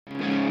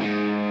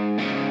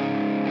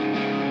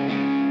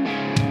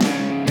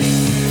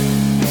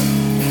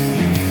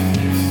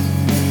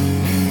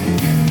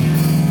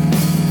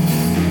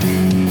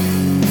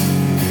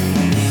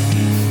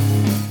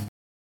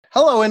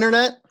Hello,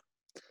 internet.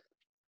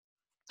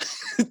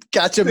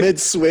 Gotcha mid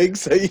swig,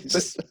 so you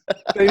just.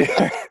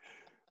 I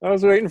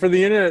was waiting for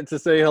the internet to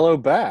say hello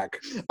back.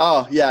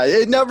 Oh yeah,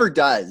 it never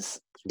does.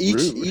 Rude.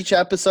 Each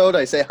episode,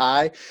 I say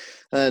hi,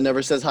 and it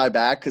never says hi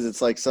back because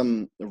it's like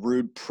some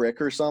rude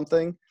prick or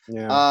something.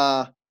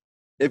 Yeah.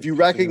 If you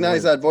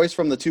recognize that voice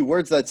from the two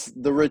words, that's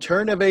the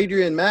return of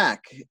Adrian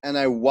Mack. And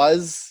I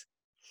was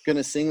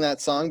gonna sing that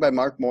song by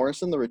Mark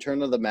Morrison, "The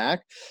Return of the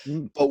Mac,"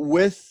 but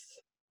with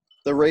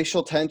the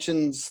racial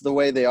tensions the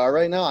way they are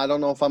right now, I don't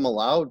know if I'm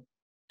allowed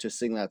to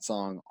sing that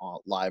song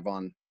live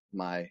on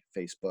my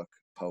Facebook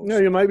post. No,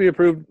 you might be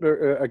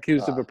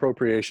accused of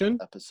appropriation.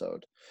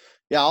 Episode.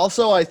 Yeah,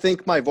 also, I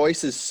think my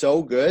voice is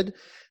so good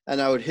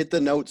and I would hit the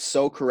notes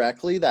so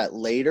correctly that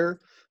later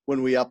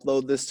when we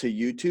upload this to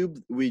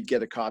YouTube, we'd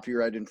get a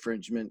copyright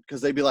infringement because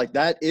they'd be like,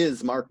 that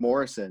is Mark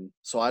Morrison.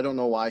 So I don't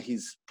know why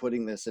he's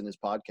putting this in his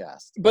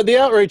podcast. But the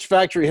Outrage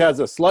Factory has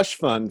a slush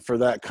fund for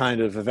that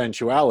kind of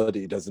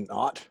eventuality, does it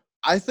not?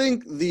 I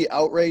think the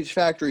Outrage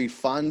Factory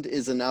fund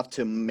is enough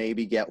to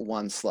maybe get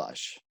one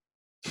slush.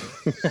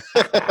 See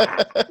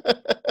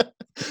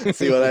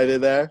what I did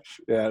there?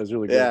 Yeah, it was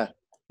really good.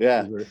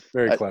 Yeah.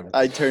 Very clever.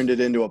 I turned it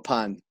into a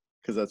pun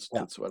because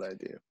that's what I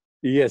do.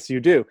 Yes,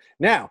 you do.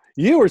 Now,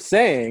 you were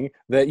saying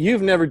that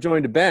you've never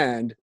joined a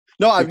band.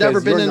 No, I've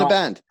never been in a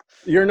band.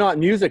 You're not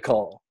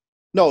musical.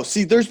 No,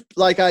 see, there's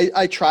like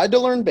I tried to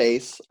learn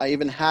bass. I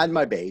even had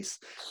my bass,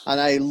 and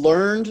I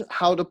learned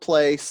how to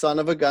play "Son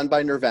of a Gun"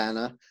 by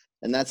Nirvana,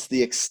 and that's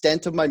the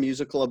extent of my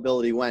musical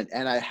ability went.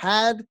 And I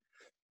had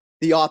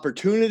the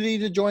opportunity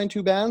to join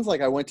two bands.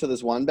 Like I went to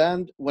this one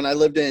band when I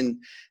lived in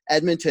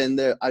Edmonton.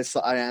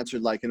 I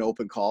answered like an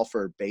open call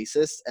for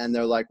bassists, and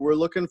they're like, "We're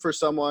looking for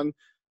someone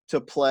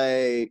to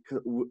play,"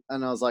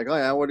 and I was like, "Oh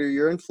yeah, what are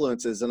your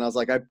influences?" And I was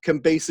like, "I can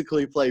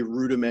basically play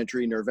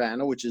rudimentary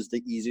Nirvana, which is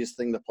the easiest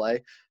thing to play."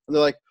 And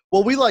they're like,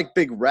 "Well, we like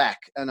Big Wreck,"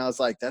 and I was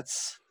like,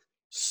 "That's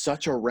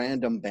such a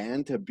random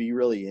band to be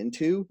really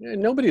into." Yeah,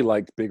 nobody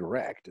liked Big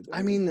Wreck, did they?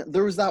 I mean,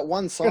 there was that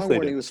one song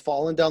when he was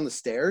falling down the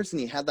stairs and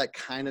he had that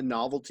kind of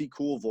novelty,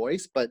 cool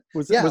voice. But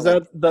was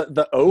that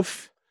the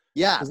Oath?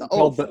 Yeah, was it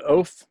called the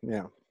Oath.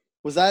 Yeah.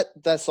 Was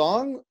that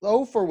song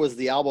Oath or was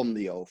the album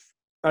The Oath?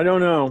 I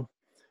don't know.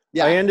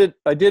 Yeah,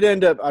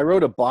 I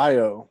wrote a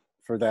bio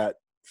for that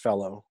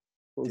fellow.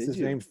 What was his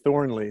name?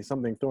 Thornley,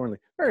 something Thornley.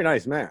 Very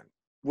nice man.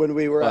 When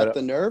we were at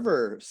the Nerve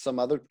or some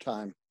other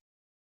time?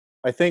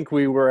 I think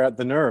we were at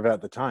the Nerve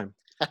at the time.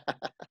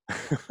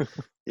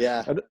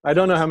 Yeah. I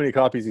don't know how many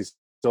copies he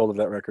sold of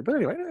that record, but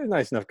anyway, a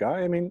nice enough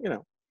guy. I mean,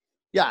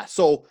 Yeah.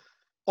 So,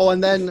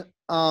 and then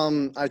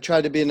I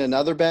tried to be in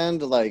another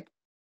band like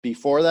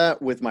before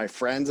that with my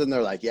friends, and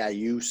they're like, "Yeah,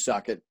 you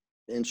suck at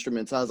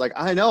instruments." I was like,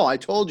 "I know, I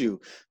told you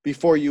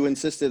before you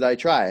insisted I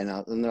try."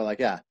 And they're like,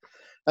 "Yeah."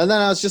 And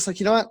then I was just like,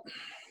 you know what?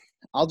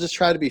 I'll just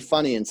try to be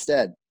funny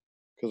instead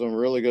because I'm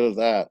really good at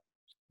that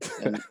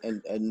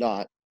and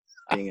not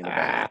being in a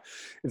band.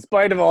 In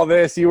spite of all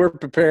this, you were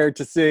prepared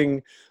to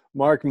sing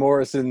Mark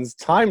Morrison's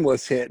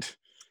timeless hit,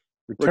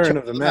 Return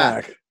of the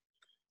Mac.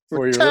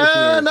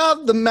 Return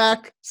of the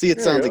Mac. See,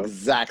 it sounds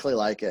exactly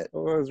like it.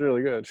 Oh, that was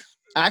really good.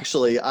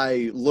 Actually,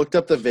 I looked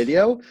up the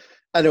video,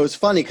 and it was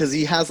funny because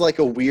he has like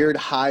a weird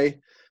high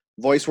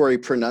voice where he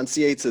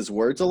pronunciates his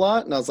words a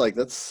lot, and I was like,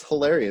 that's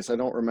hilarious. I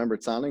don't remember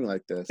it sounding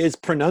like this. Is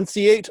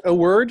pronunciate a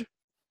word?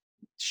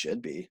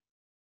 Should be.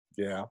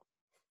 Yeah.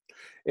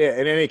 Yeah,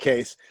 in any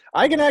case,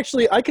 I can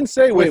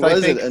say Wait, what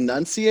is it?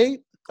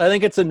 Enunciate? I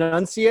think it's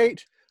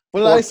enunciate.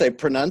 What did I say?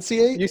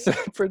 Pronunciate? You said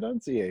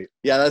pronunciate.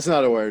 Yeah, that's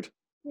not a word.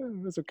 Yeah,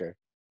 that's okay.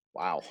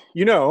 Wow.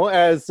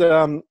 As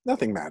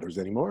nothing matters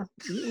anymore.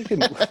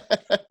 We're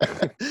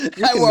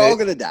all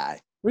going to die.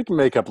 We can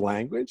make up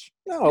language.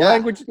 No,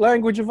 yeah.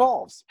 Language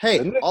evolves.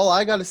 Hey, all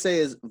I got to say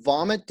is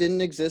vomit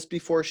didn't exist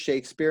before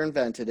Shakespeare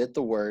invented it,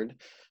 the word.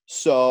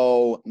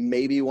 So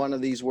maybe one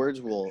of these words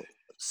will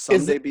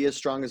someday be as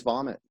strong as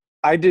vomit.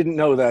 I didn't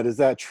know that. Is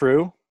that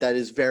true? That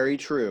is very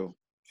true.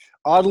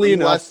 Oddly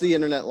enough. Unless the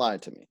internet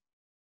lied to me.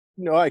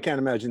 No, I can't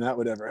imagine that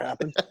would ever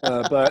happen.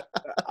 But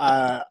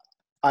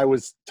I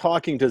was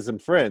talking to some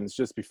friends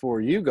just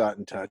before you got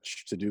in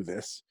touch to do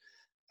this.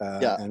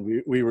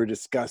 And we were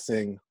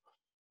discussing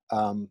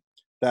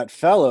that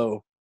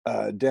fellow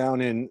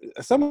down in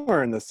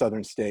somewhere in the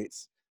southern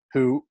states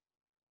who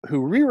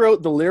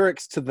rewrote the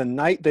lyrics to The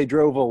Night They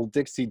Drove Old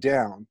Dixie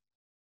Down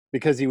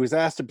because he was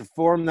asked to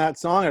perform that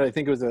song, and I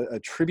think it was a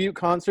tribute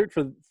concert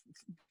to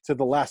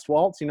The Last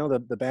Waltz,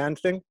 the band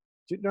thing.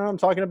 Do you know what I'm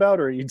talking about,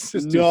 or are you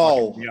just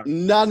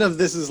none of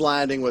this is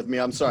landing with me.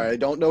 I'm sorry. I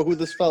don't know who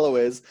this fellow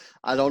is.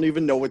 I don't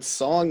even know what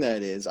song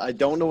that is. I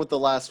don't know what The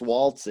Last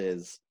Waltz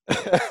is.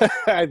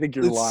 I think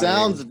you're lying. It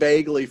sounds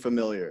vaguely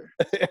familiar.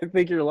 I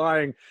think you're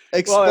lying.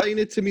 Explain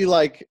it to me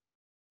like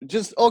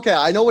just okay,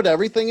 I know what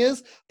everything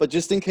is, but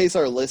just in case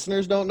our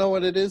listeners don't know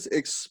what it is,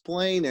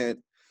 explain it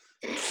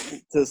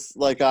just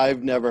like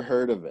I've never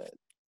heard of it.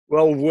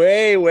 Well,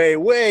 way, way,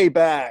 way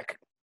back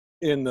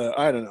in the,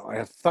 I don't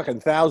know,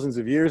 fucking thousands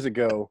of years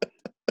ago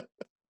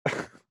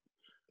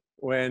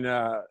when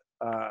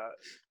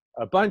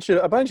a bunch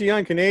of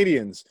young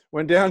Canadians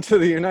went down to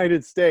the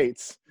United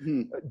States,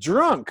 Hmm.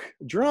 drunk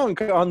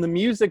on the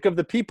music of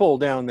the people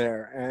down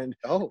there,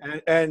 Oh,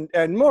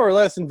 and more or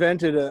less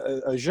invented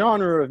a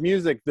genre of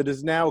music that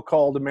is now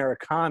called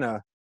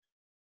Americana.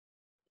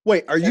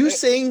 wait, are you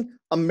saying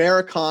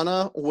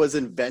Americana was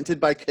invented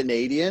by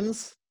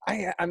Canadians?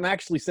 I'm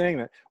actually saying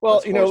that. Well,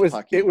 That's you know, horse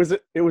pucky.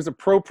 it was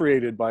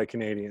appropriated by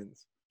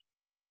Canadians.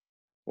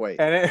 Wait,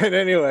 And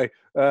anyway,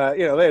 you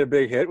know, they had a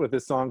big hit with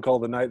this song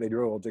called "The Night They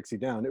Drove Old Dixie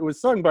Down." It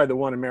was sung by the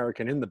one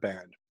American in the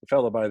band, a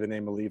fellow by the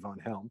name of Levon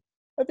Helm.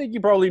 I think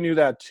you probably knew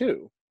that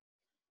too.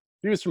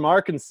 He was from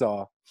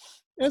Arkansas.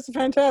 It's a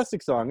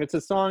fantastic song. It's a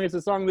song. It's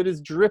a song that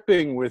is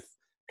dripping with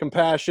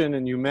compassion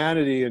and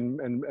humanity and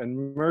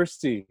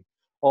mercy,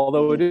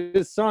 although it mhm.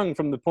 is sung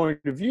from the point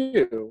of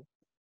view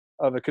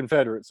of a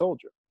Confederate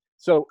soldier.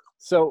 So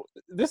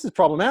this is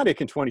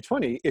problematic in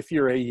 2020 if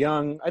you're a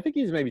young, I think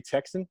he's maybe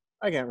Texan,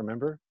 I can't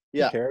remember. Who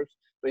Yeah. cares?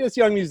 But this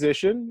young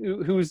musician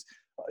who's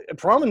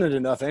prominent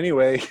enough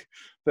anyway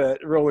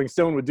that Rolling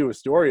Stone would do a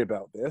story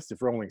about this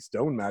if Rolling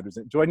Stone matters.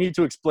 Do I need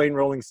to explain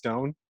Rolling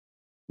Stone?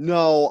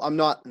 No, I'm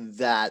not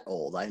that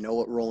old. I know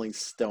what Rolling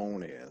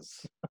Stone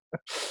is.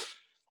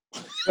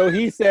 So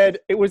he said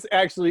it was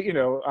actually, you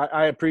know,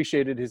 I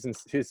appreciated his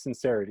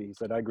sincerity. He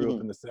said, "I grew up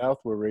Mhm. in the South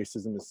where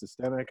racism is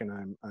systemic, and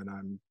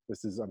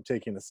I'm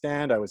taking a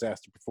stand. I was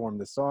asked to perform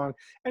this song,"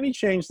 and he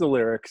changed the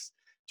lyrics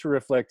to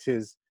reflect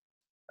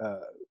uh,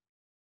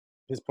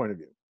 his point of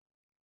view.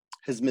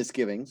 His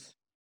misgivings.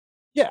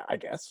 Yeah, I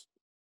guess.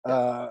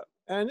 Yeah.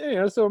 And you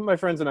know, so my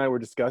friends and I were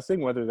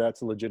discussing whether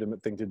that's a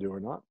legitimate thing to do or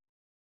not.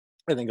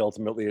 I think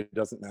ultimately it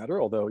doesn't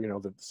matter. Although you know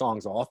the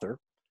song's author,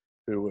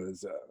 who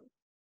was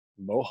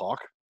Mohawk,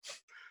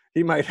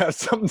 he might have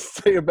something to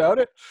say about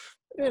it.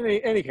 In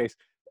any case,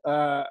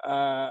 it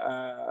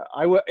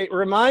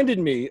reminded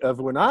me of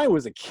when I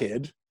was a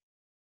kid,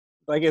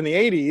 like in the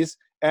 '80s,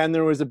 and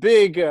there was a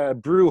big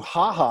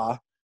brouhaha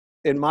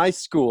in my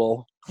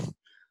school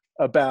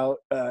about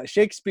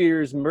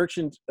Shakespeare's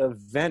Merchant of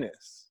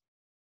Venice.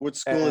 Which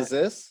school Uh, is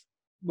this?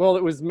 well,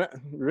 it was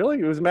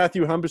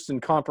Matthew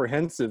Humberston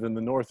Comprehensive in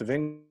the north of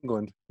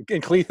England,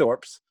 in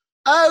Cleethorpes.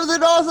 Oh, the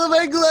north of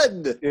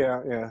England.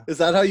 Yeah, yeah. Is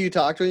that how you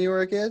talked when you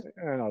were a kid?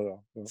 I don't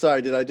know.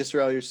 Sorry, did I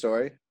derail your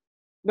story?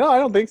 No, I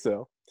don't think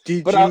so.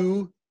 Did But I,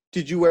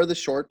 you wear the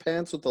short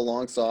pants with the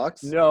long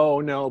socks?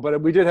 no,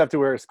 but we did have to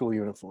wear a school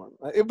uniform.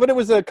 But it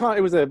was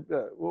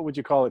what would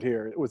you call it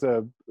here? It was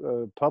a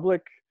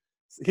public.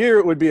 Here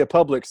it would be a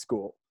public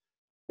school.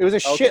 It was a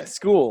Okay. shit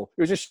school.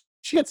 It was a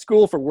shit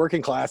school for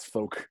working class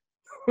folk.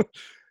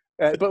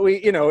 But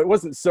we, you know, it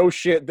wasn't so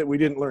shit that we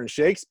didn't learn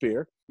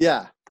Shakespeare.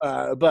 Yeah.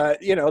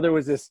 But you know, there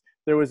was this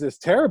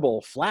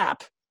terrible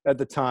flap at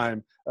the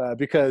time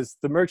because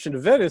the Merchant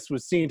of Venice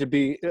was seen to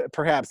be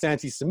perhaps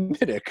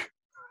anti-Semitic.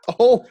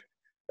 Oh.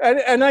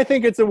 And I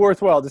think it's a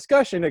worthwhile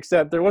discussion,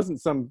 except there wasn't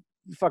some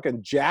fucking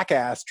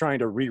jackass trying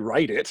to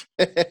rewrite it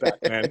back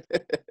then.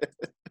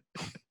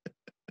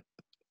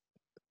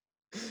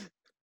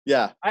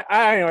 Yeah.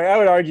 Anyway, I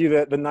would argue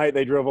that The Night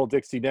They Drove Old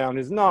Dixie Down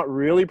is not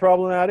really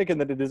problematic and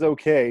that it is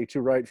okay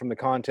to write from the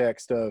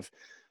context of,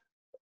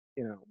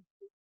 you know.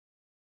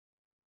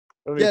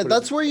 Yeah,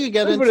 that's where you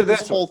get into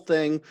this whole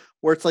thing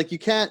where it's like you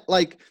can't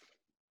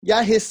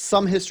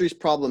some history is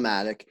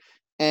problematic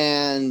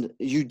and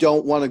you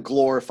don't want to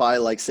glorify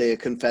like say a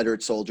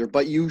Confederate soldier,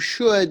 but you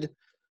should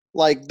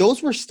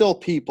those were still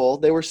people,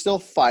 they were still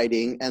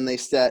fighting and they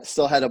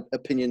still had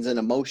opinions and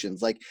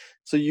emotions. Like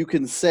so you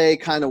can say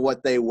kind of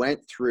what they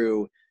went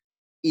through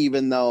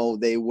even though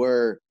they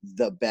were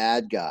the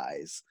bad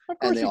guys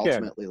and they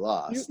ultimately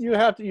lost. You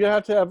have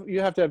to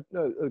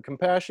have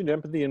compassion,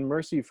 empathy, and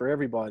mercy for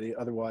everybody.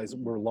 Otherwise,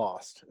 we're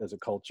lost as a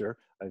culture.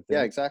 I think.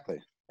 Yeah, exactly.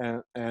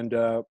 And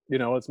you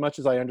know, as much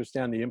as I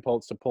understand the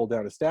impulse to pull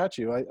down a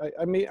statue,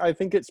 I mean, I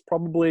think it's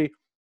probably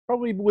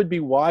would be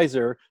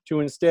wiser to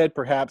instead,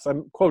 perhaps,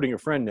 I'm quoting a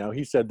friend now.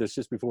 He said this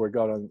just before we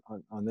got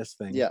on this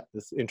thing,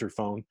 this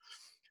interphone,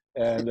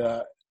 and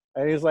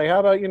he's like, "How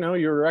about you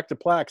erect a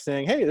plaque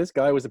saying, hey, this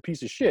guy was a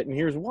piece of shit, and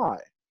here's why."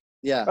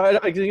 Yeah.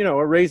 You know,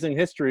 erasing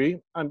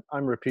history. I'm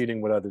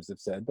repeating what others have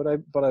said, but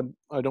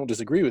I don't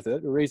disagree with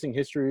it. Erasing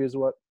history is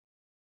what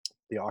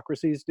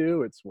theocracies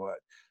do. It's what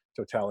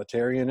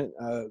totalitarian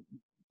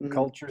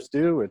cultures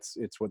do. It's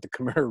what the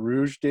Khmer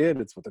Rouge did.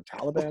 It's what the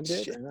Taliban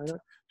did.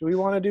 Do we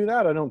want to do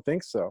that? I don't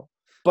think so.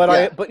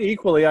 But but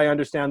equally, I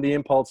understand the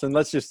impulse, and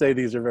let's just say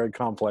these are very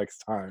complex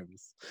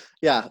times.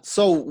 Yeah.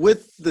 So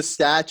with the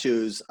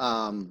statues,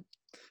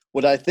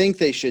 what I think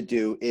they should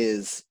do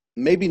is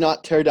maybe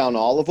not tear down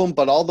all of them,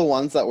 but all the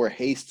ones that were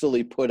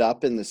hastily put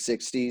up in the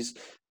 60s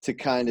to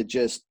kind of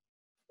just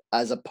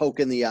as a poke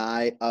in the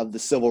eye of the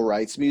civil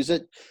rights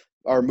music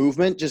or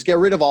movement, just get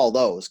rid of all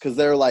those because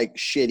they're like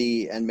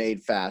shitty and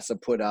made fast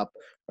and put up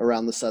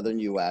around the southern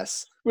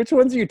U.S. Which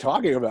ones are you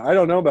talking about? I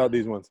don't know about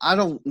these ones. I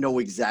don't know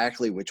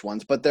exactly which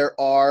ones, but there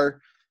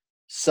are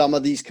some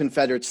of these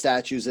Confederate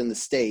statues in the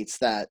States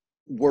that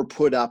were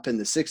put up in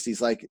the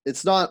 60s. Like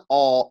it's not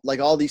all,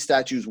 like all these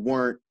statues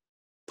weren't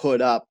put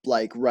up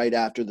like right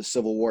after the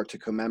Civil War to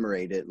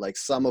commemorate it. Like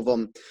some of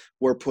them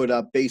were put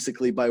up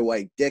basically by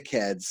white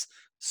dickheads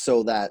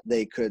so that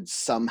they could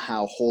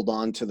somehow hold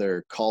on to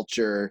their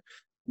culture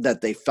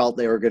that they felt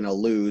they were going to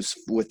lose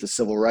with the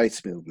civil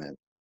rights movement.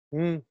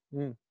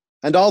 Mm-hmm.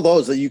 And all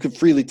those that you could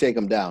freely take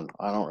them down.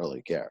 I don't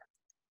really care.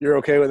 You're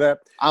okay with that?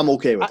 I'm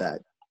okay with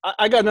that.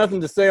 I got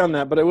nothing to say on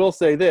that, but I will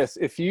say this.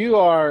 If you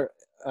are,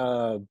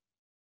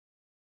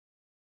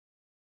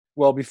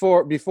 well,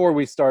 before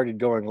we started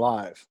going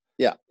live,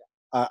 yeah,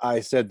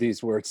 I said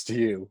these words to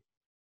you.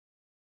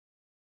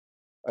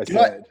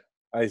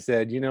 I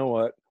said, you know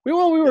what? We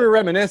were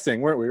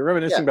reminiscing, weren't we? We were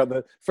reminiscing about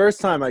the first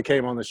time I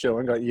came on the show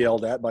and got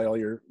yelled at by all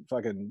your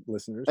fucking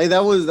listeners. Hey,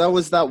 that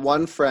was that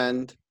one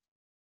friend.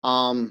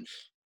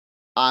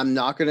 I'm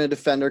not going to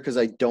defend her because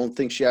I don't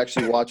think she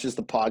actually watches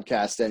the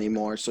podcast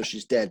anymore, so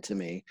she's dead to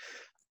me.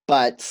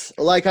 But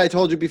like I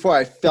told you before,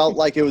 I felt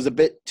like it was a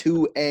bit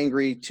too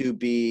angry to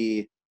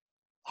be.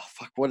 Oh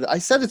fuck! What I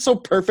said it so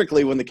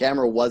perfectly when the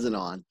camera wasn't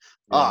on.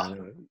 Yeah,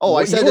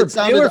 I said it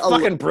sounded. You were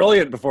fucking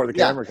brilliant before the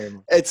camera came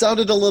on. It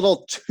sounded a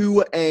little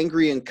too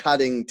angry and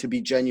cutting to be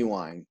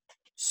genuine.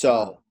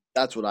 So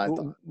that's what I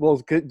thought.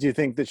 Well, do you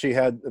think that she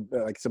had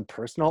like some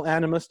personal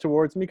animus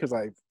towards me because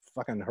I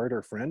fucking hurt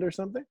her friend or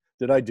something?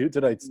 Did I do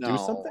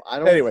something? I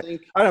don't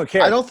think. I don't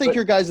care. I don't think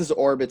your guys'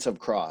 orbits have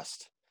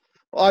crossed.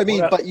 Well, I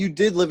mean, but you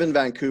did live in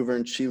Vancouver,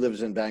 and she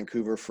lives in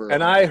Vancouver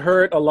and I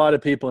hurt a lot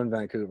of people in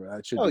Vancouver.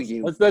 That should.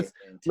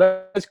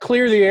 Let's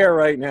clear the air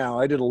right now.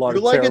 I did a lot.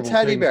 You're like a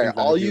teddy bear.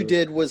 All you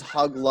did was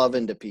hug love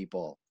into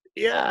people.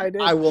 Yeah, I did.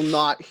 I will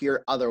not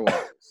hear otherwise.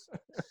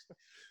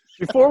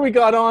 Before we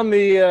got on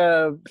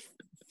the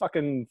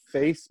fucking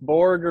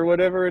Faceborg or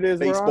whatever it is,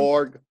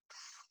 Faceborg.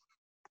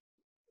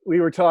 We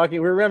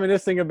were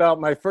reminiscing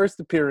about my first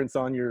appearance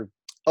on your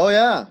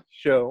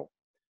show.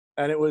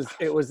 And it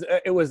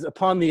was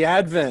upon the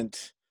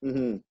advent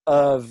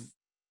of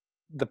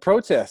the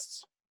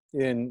protests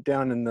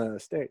down in the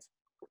States.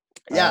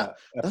 Yeah,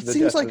 that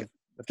seems like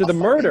after the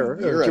murder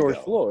of George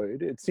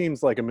Floyd. It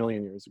seems like a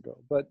million years ago,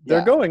 but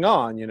they're going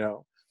on, you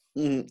know.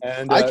 Mm-hmm.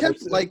 And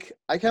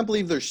I can't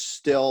believe they're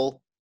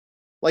still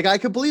like. I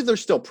could believe they're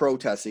still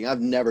protesting. I've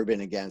never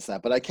been against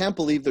that, but I can't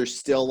believe they're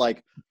still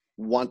like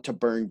want to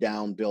burn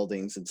down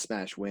buildings and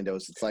smash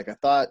windows. It's like I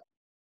thought.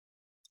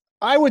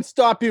 I would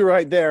stop you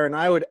right there and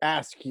I would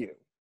ask you.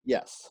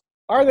 Yes.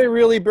 Are they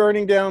really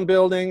burning down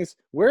buildings?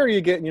 Where are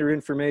you getting your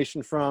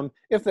information from?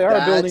 If they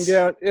are burning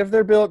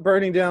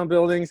down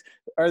buildings,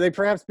 are they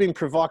perhaps being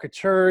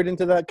provocateured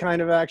into that kind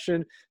of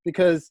action?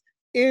 Because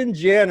in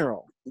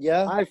general,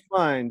 I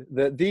find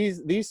that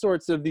these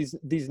sorts of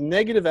these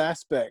negative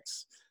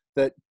aspects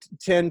that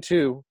tend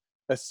to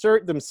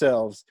assert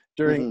themselves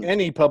during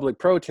any public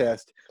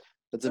protest,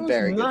 that's a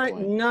very good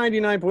point.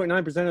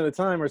 99.9% of the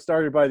time are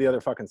started by the other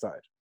fucking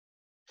side.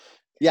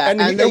 Yeah, and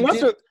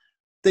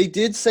they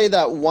did say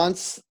that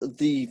once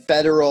the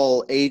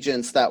federal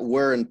agents that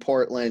were in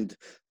Portland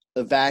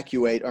left,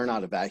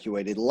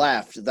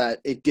 that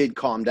it did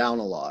calm down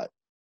a lot.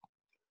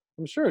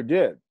 I'm sure it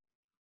did.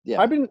 Yeah.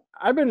 I've been,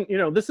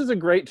 this is a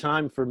great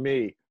time for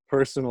me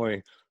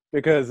personally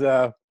because,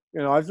 I've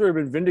sort of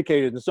been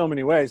vindicated in so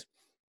many ways.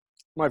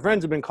 My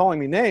friends have been calling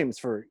me names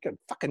for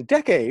fucking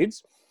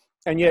decades.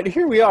 And yet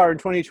here we are in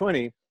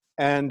 2020.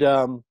 And,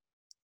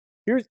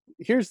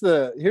 here's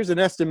an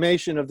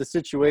estimation of the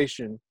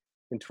situation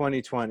in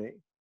 2020.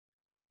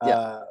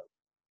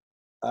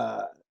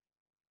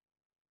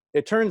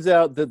 It turns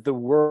out that the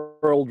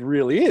world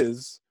really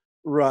is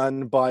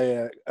run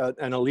by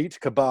an elite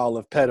cabal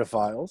of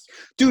pedophiles.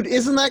 Dude,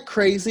 isn't that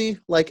crazy?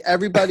 Like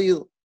everybody,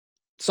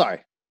 sorry.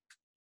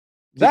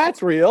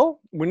 That's real.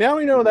 Now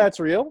we know that's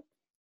real.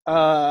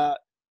 The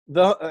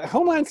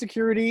Homeland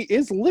Security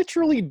is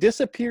literally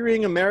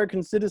disappearing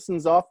American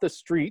citizens off the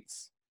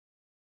streets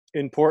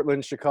in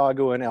Portland,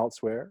 Chicago, and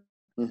elsewhere.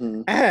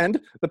 Mm-hmm.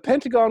 And the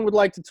Pentagon would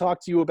like to talk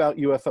to you about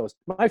UFOs.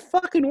 My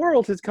fucking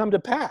world has come to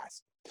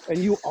pass. And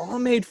you all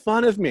made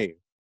fun of me.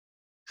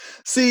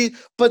 See,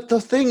 but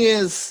the thing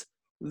is,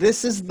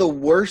 this is the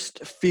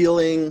worst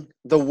feeling,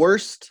 the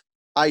worst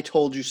I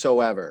told you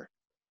so ever.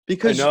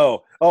 Because I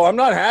know. Oh, I'm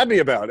not happy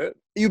about it.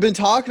 You've been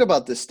talking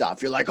about this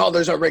stuff. You're like, oh,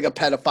 there's a ring of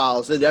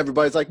pedophiles. And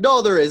everybody's like,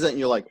 no, there isn't. And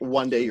you're like,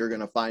 one day you're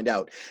going to find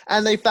out.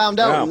 And they found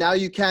out. And now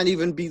you can't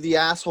even be the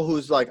asshole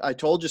who's like, I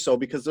told you so.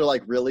 Because they're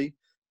like, really?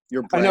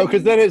 I know,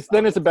 because then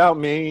it's about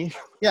me.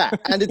 Yeah,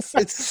 and it's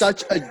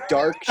such a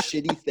dark,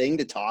 shitty thing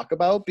to talk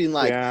about. Being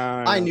like,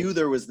 I knew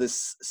there was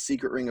this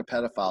secret ring of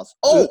pedophiles.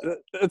 Oh!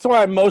 That's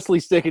why I'm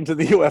mostly sticking to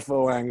the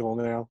UFO angle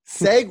now.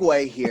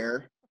 Segue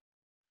here.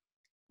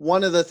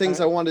 One of the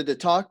things I wanted to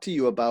talk to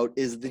you about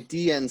is the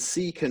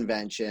DNC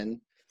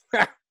convention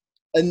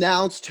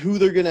announced who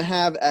they're going to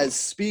have as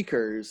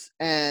speakers,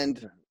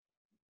 and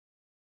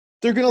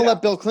they're going to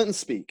let Bill Clinton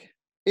speak.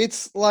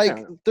 It's like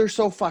they're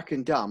so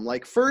fucking dumb.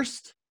 Like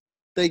first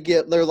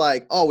they're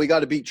like, oh, we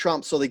got to beat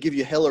Trump, so they give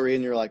you Hillary,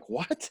 and you're like,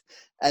 what?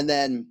 And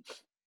then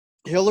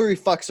Hillary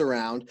fucks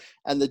around,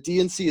 and the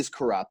DNC is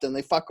corrupt, and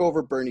they fuck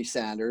over Bernie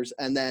Sanders,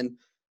 and then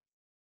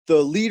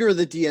the leader of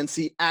the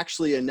DNC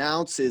actually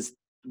announces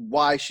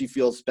why she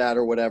feels bad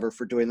or whatever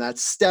for doing that,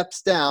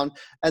 steps down,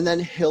 and then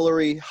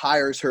Hillary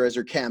hires her as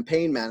her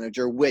campaign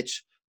manager,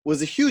 which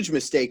was a huge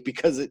mistake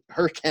because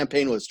her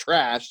campaign was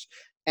trashed.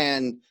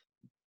 And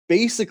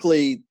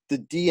basically, the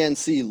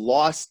DNC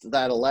lost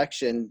that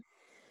election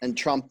and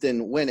Trump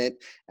didn't win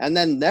it. And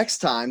then next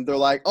time, they're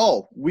like,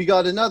 oh, we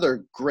got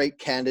another great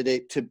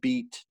candidate to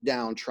beat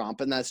down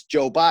Trump, and that's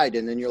Joe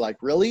Biden. And you're like,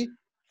 really?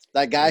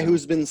 That guy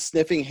who's been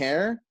sniffing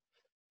hair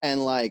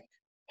and like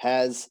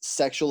has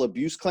sexual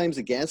abuse claims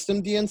against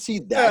him,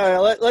 DNC?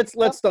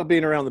 Let's stop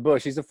being around the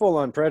bush. He's a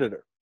full-on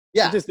predator.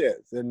 Yeah. He just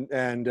is.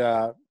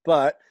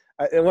 But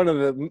one of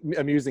the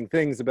amusing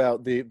things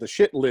about the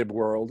shit lib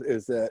world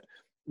is that,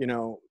 you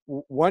know,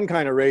 one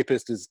kind of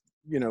rapist is,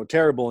 you know,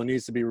 terrible and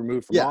needs to be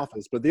removed from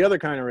office, but the other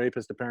kind of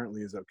rapist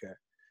apparently is okay.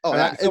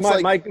 Oh, so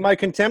my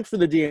contempt for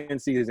the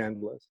DNC is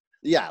endless.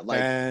 Yeah, like,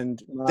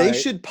 and they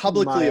should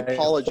publicly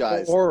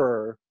apologize.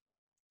 Horror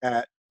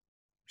at,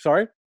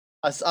 sorry?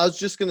 I was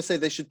just going to say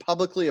they should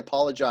publicly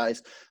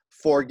apologize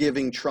for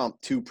giving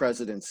Trump 2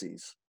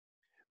 presidencies.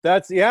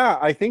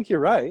 I think you're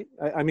right.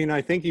 I mean,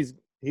 I think he's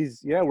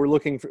we're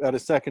looking at a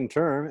second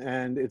term,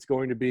 and it's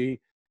going to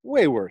be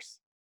way worse.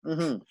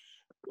 Mm-hmm.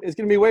 It's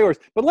going to be way worse.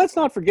 But let's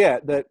not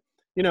forget that,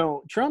 you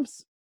know,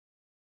 Trump's,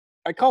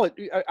 I call it,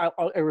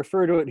 I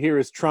refer to it here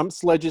as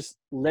Trump's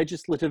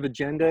legislative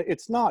agenda.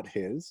 It's not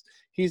his.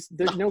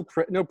 There's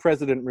no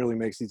president really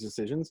makes these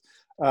decisions.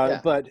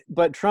 But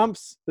the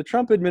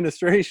Trump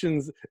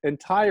administration's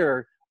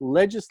entire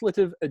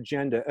legislative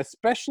agenda,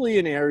 especially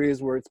in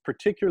areas where it's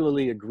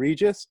particularly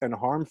egregious and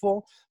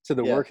harmful to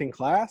the working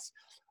class,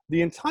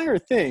 the entire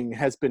thing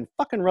has been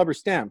fucking rubber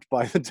stamped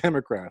by the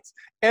Democrats.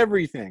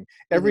 Everything,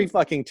 every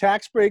fucking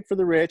tax break for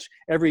the rich,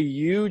 every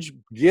huge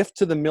gift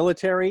to the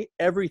military,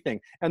 everything.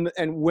 And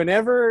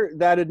whenever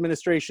that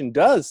administration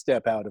does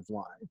step out of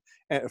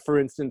line, for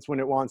instance, when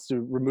it wants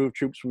to remove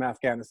troops from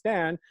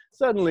Afghanistan,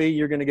 suddenly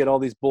you're going to get all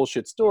these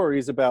bullshit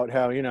stories about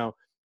how, you know,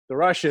 the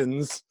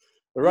Russians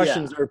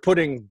are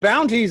putting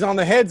bounties on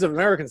the heads of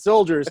American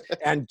soldiers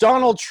and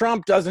Donald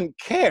Trump doesn't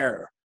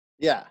care.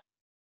 Yeah.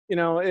 You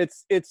know,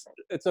 it's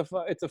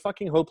a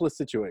fucking hopeless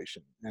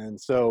situation.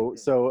 And so,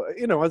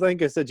 you know, as I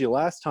think I said to you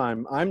last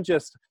time,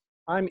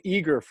 I'm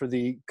eager for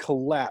the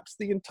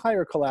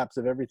entire collapse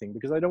of everything,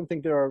 because I don't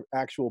think there are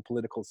actual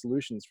political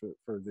solutions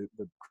for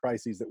the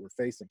crises that we're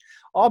facing.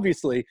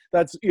 Obviously,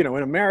 that's, you know,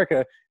 in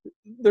America,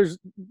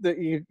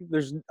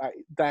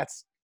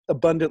 that's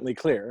abundantly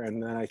clear.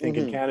 And then I think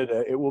in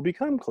Canada, it will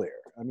become clear.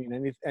 I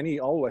mean,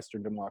 all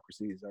Western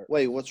democracies are.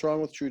 Wait, what's wrong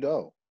with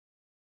Trudeau?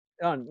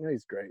 Oh, no,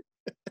 he's great.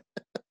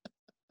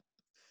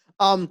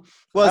 I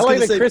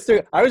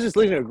was just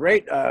listening to a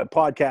great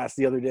podcast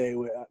the other day.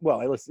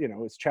 I listened, you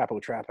know, it's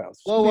Chapo Trap House.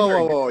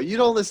 Whoa. You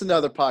don't listen to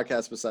other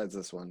podcasts besides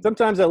this one?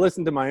 Sometimes I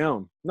listen to my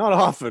own. Not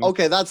often.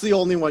 Okay, that's the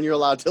only one you're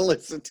allowed to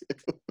listen to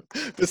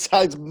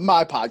besides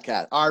my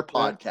podcast, our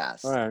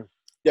podcast. All right.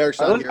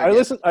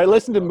 I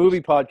listen to movie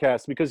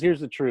podcasts because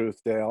here's the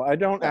truth, Dale. I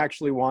don't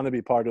actually want to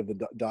be part of the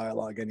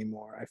dialogue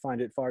anymore. I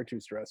find it far too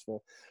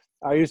stressful.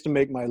 I used to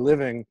make my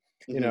living,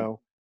 you know,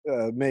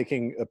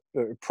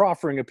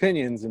 proffering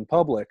opinions in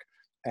public,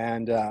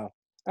 and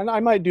I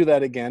might do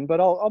that again, but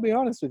I'll be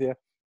honest with you,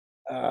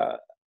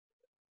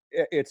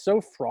 it's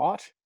so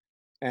fraught,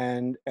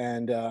 and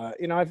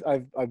you know,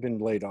 I've been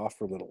laid off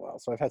for a little while,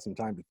 so I've had some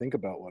time to think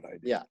about what I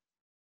do. Yeah.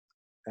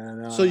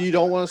 And so you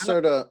don't want to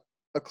start a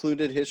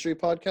occluded history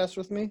podcast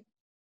with me,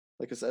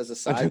 like as a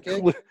side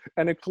gig?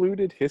 An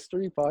occluded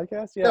history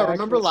podcast? Yeah.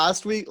 Remember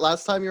last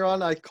time you're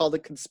on, I called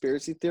it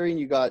conspiracy theory, and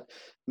you got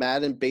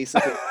mad and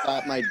basically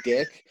slapped my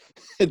dick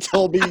and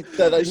told me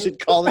that I should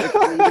call it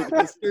occluded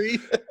history.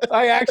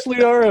 I actually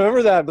don't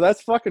remember that, but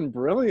that's fucking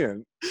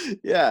brilliant.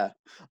 Yeah.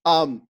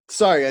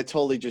 Sorry, I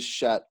totally just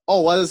shut.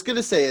 Oh, what I was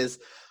gonna say is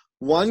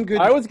go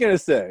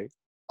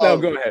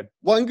ahead.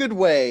 One good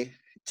way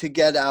to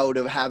get out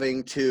of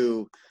having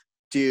to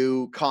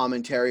do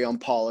commentary on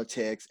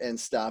politics and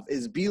stuff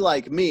is be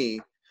like me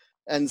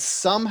and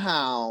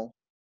somehow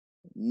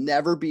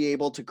never be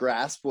able to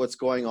grasp what's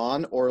going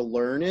on or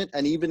learn it.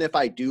 And even if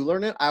I do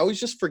learn it, I always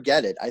just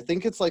forget it. I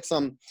think it's like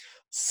some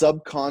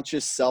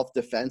subconscious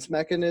self-defense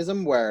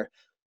mechanism where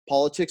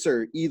politics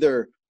are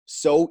either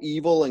so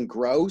evil and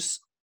gross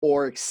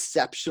or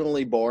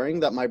exceptionally boring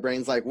that my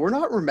brain's like, we're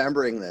not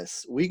remembering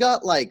this. We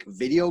got like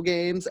video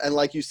games and,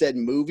 like you said,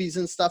 movies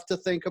and stuff to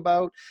think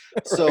about.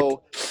 Right.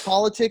 So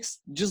politics,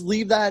 just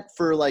leave that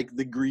for like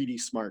the greedy,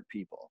 smart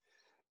people.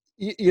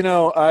 You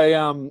know,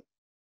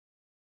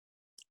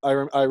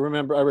 I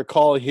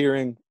recall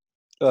hearing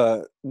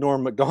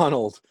Norm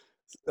Macdonald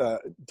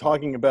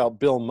talking about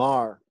Bill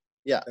Maher.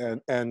 Yeah.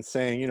 And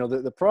saying, you know,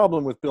 the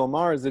problem with Bill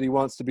Maher is that he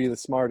wants to be the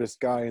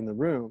smartest guy in the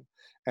room,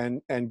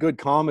 and good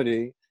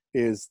comedy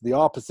is the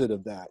opposite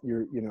of that.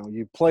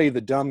 You play the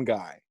dumb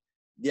guy.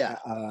 Yeah.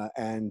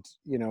 And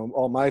you know,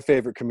 all my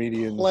favorite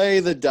comedians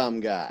play the dumb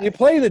guy. You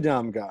play the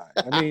dumb guy.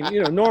 I mean,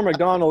 you know, Norm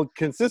Macdonald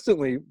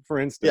consistently, for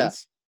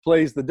instance,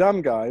 plays the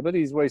dumb guy, but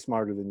he's way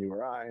smarter than you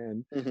or I.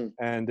 And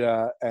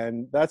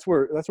and that's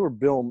where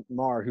Bill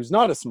Maher, who's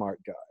not a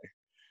smart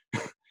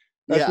guy,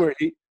 Yeah.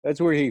 That's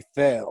where he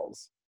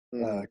fails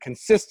Mhm.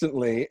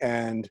 consistently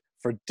and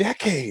for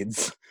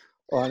decades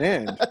on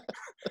end,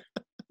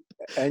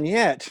 and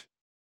yet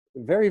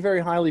very,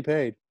 very highly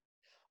paid.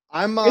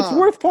 I'm It's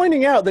worth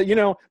pointing out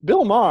that,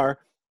 Bill Maher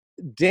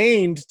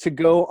deigned to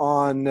go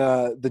on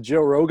the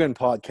Joe Rogan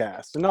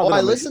podcast. And not that I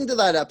I'm a, listened to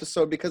that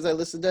episode because I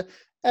listened to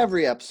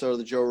every episode of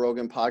the Joe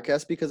Rogan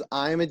podcast because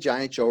I'm a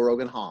giant Joe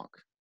Rogan honk.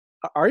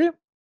 Are you?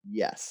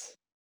 Yes.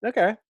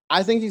 Okay.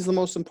 I think he's the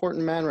most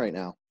important man right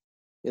now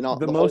in The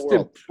the whole most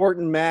world.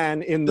 important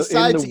man in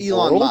Besides the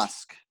Elon world?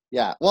 Musk.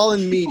 Yeah. Well,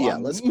 in media.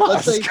 Elon Let's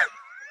Musk.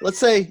 let's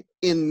say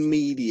in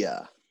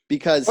media,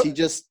 because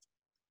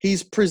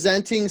he's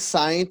presenting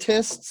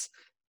scientists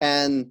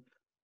and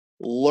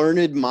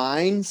learned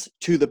minds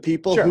to the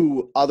people Sure.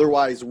 who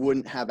otherwise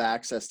wouldn't have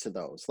access to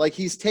those. Like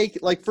he's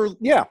taking, like, for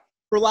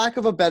lack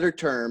of a better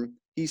term,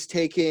 he's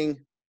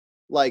taking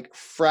like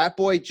frat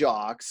boy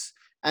jocks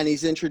and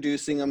he's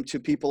introducing them to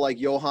people like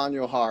Johan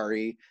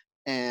Johari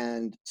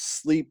and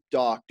sleep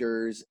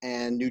doctors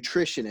and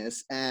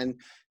nutritionists, and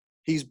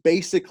he's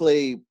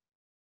basically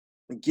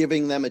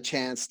giving them a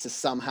chance to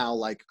somehow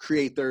like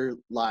create their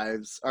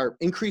lives or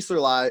increase their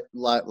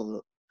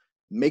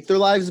make their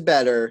lives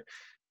better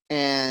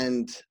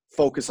and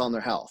focus on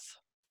their health.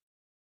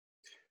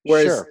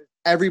 Whereas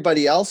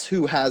everybody else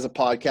who has a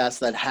podcast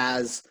that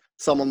has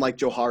someone like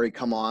Johari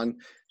come on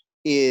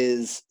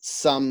is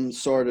some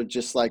sort of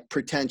just like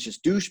pretentious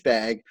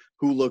douchebag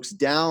who looks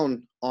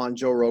down on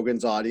Joe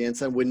Rogan's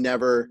audience and would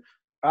never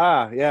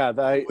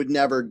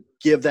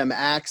give them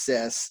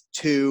access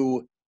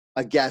to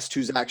a guest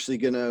who's actually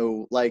going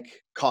to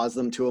like cause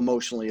them to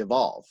emotionally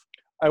evolve.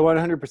 I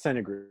 100%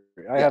 agree.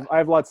 I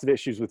have lots of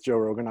issues with Joe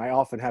Rogan. I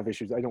often have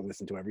issues. I don't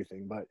listen to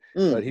everything, but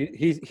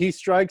he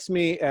strikes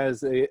me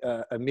as a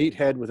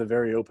meathead with a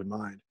very open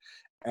mind.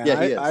 And he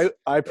is.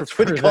 I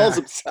prefer That's what he calls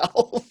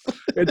himself.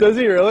 Does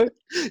he really?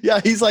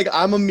 Yeah, he's like,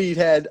 I'm a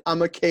meathead,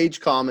 I'm a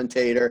cage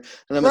commentator,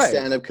 and I'm a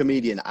stand-up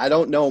comedian. I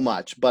don't know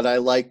much, but I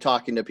like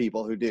talking to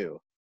people who do.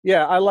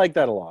 Yeah, I like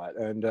that a lot.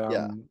 And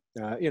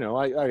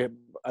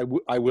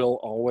I will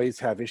always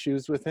have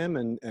issues with him,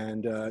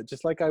 and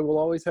just like I will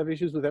always have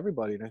issues with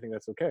everybody, and I think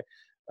that's okay.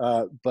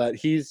 But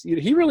he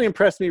really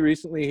impressed me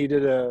recently. He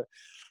did a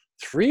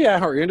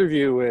 3-hour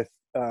interview with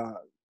a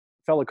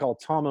fellow called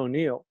Tom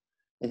O'Neill,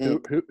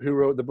 who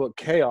wrote the book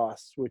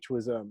Chaos, which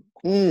was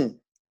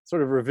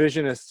sort of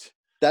revisionist.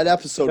 That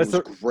episode was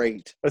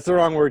great. That's the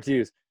wrong word to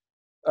use.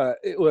 A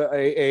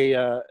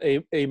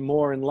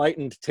more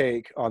enlightened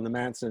take on the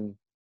Manson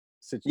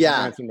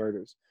Manson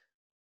murders,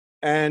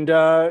 and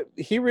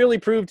he really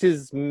proved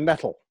his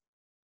mettle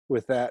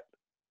with that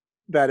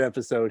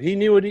episode. He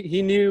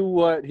knew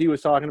what he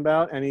was talking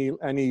about, and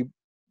he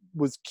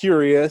was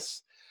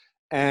curious.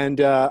 And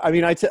I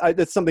mean,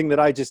 that's something that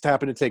I just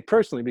happen to take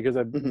personally because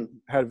I've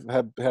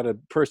had a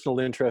personal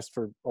interest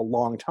for a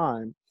long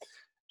time,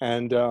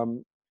 and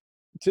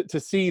to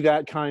see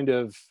that kind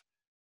of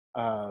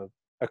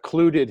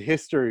occluded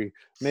history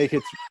make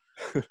its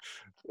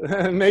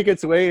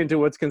way into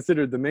what's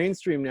considered the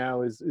mainstream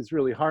now is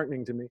really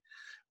heartening to me.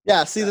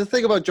 Yeah. See, the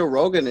thing about Joe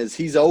Rogan is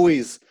he's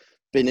always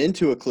been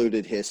into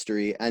occluded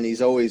history, and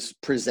he's always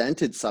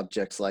presented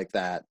subjects like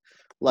that.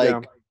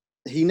 Like.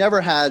 He never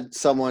had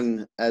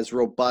someone as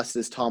robust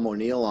as Tom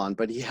O'Neill on,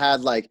 but he's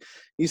had like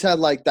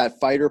that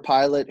fighter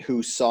pilot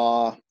who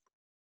saw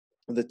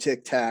the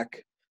Tic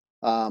Tac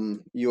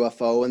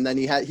UFO, and then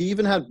he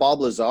even had Bob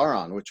Lazar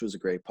on, which was a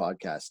great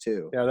podcast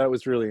too. Yeah, that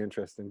was really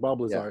interesting.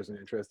 Bob Lazar is an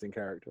interesting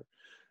character.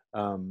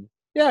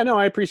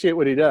 I appreciate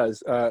what he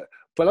does. But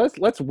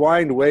let's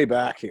wind way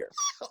back here.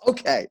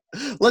 Okay,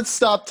 let's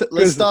stop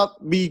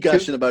me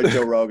gushing about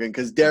Joe Rogan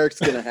because Derek's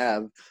gonna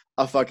have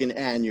a fucking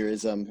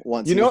aneurysm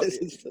once.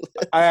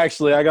 I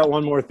got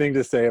one more thing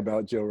to say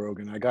about Joe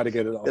Rogan. I got to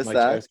get it off my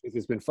chest because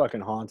it's been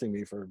fucking haunting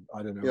me for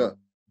I don't know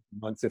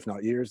months, if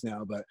not years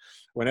now. But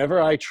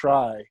whenever I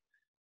try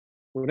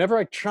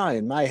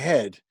in my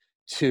head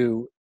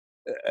to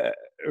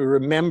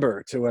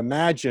remember to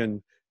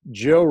imagine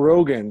Joe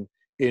Rogan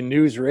in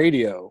news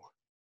radio,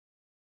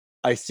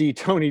 I see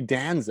Tony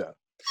Danza.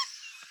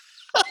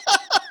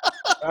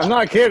 I'm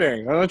not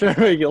kidding. I'm not trying to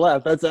make you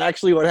laugh. That's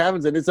actually what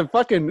happens. And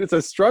it's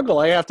a struggle.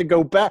 I have to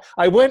go back.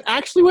 I went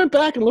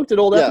back and looked at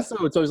old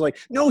episodes. So I was like,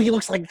 no, he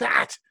looks like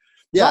that.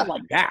 Yeah. Not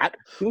like that.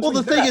 Well,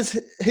 the thing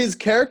is, his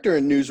character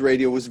in news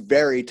radio was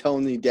very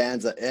Tony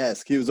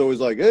Danza-esque. He was always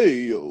like,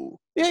 hey, yo.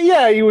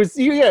 Yeah, he was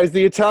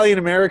the Italian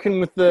American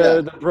with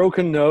the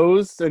broken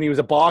nose, and he was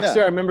a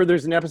boxer. I remember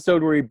there's an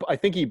episode where I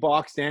think he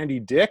boxed Andy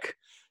Dick,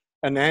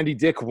 and Andy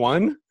Dick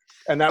won.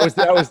 And that was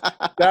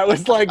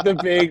like the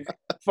big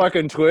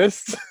fucking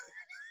twist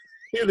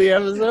in the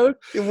episode.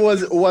 It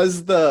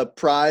was the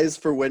prize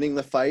for winning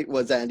the fight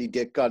was Andy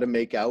Dick got to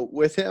make out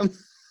with him.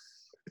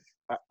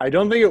 I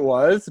don't think it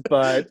was,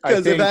 but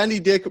because if Andy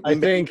Dick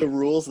made the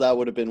rules, that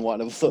would have been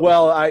one of them.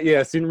 Well,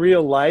 yes, in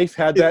real life,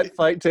 had that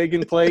fight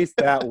taken place,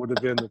 that would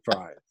have been the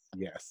prize.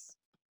 Yes.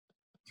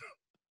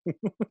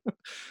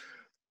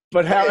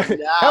 But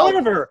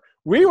however,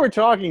 we were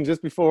talking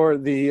just before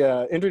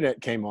the internet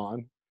came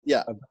on.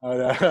 Yeah.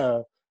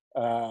 about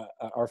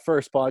our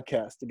first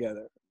podcast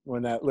together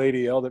when that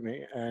lady yelled at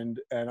me, and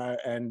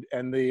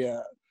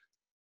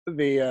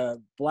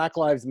the Black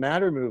Lives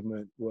Matter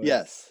movement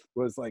Yes.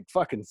 was like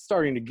fucking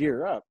starting to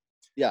gear up,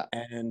 Yeah.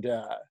 and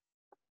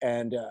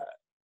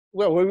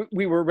well,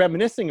 we were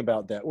reminiscing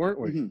about that, weren't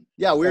we? Mm-hmm.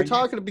 Yeah, we were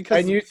talking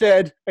because you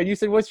said,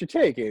 what's your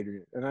take,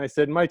 Adrian? And I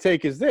said, my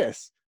take is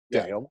this,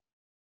 yeah. Dale.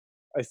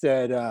 I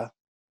said,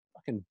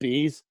 fucking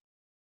bees.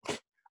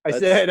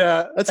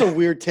 That's a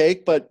weird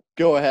take, but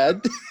go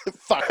ahead.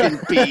 Fucking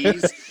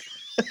bees.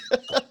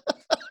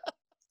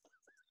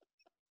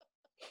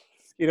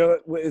 You know,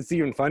 it's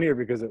even funnier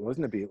because it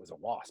wasn't a bee; it was a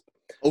wasp.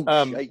 Oh,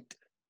 shite.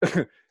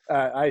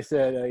 I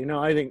said,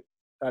 I think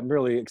I'm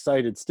really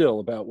excited still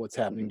about what's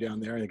happening down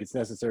there. I think it's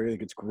necessary. I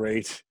think it's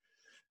great.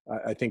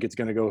 I think it's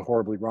going to go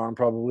horribly wrong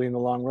probably in the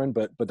long run,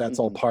 but that's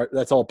all part.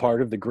 That's all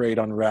part of the great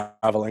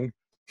unraveling.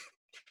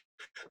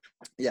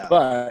 Yeah.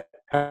 But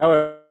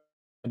however,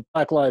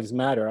 Black Lives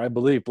Matter. I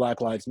believe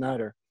Black Lives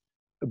Matter.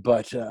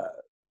 But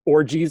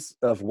orgies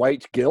of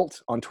white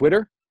guilt on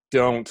Twitter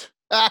don't.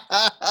 I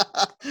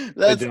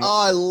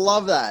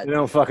love that. They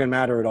don't fucking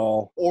matter at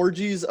all.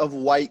 Orgies of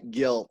white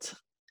guilt.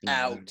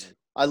 Out.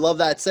 I love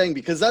that saying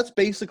because that's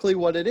basically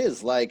what it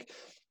is. Like,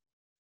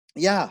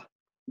 yeah,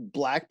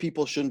 black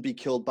people shouldn't be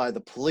killed by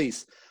the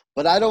police,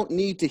 but I don't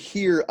need to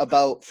hear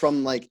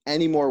from like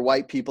any more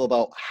white people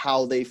about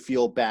how they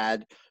feel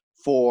bad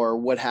for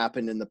what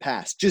happened in the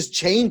past. Just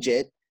change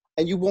it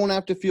and you won't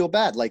have to feel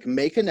bad. Like,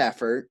 make an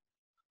effort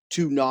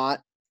to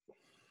not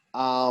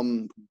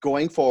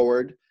going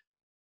forward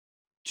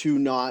to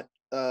not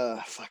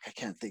I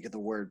can't think of the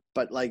word,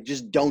 but like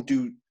just don't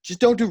do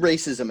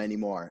racism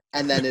anymore,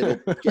 and then it'll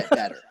get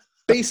better.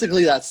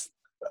 Basically,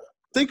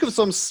 think of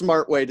some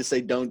smart way to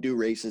say don't do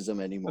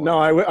racism anymore. No,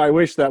 I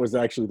wish that was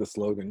actually the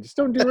slogan. Just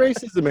don't do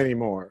racism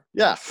anymore.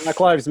 Yeah. Black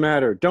Lives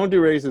Matter. Don't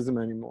do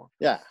racism anymore.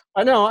 Yeah.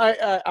 I know.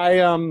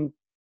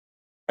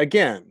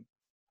 Again,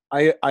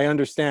 I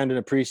understand and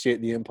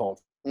appreciate the impulse.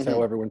 Mm-hmm.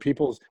 However, when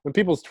people's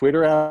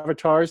Twitter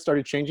avatars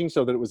started changing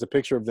so that it was a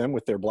picture of them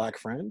with their black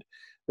friend,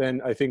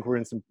 then I think we're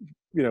in some,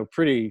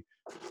 pretty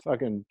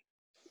fucking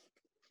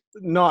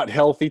not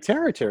healthy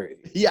territory.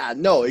 Yeah,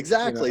 no,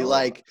 exactly.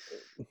 Like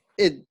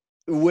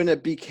when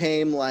it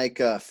became like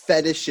a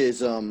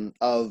fetishism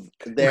of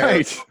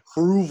their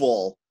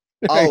approval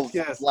of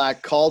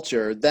black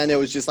culture, then it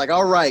was just like,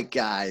 all right,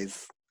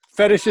 guys.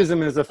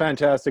 Fetishism is a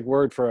fantastic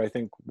word for, I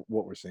think,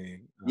 what we're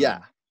seeing.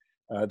 Yeah.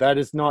 That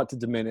is not to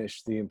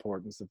diminish the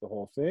importance of the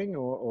whole thing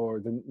or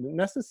the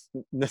necessity.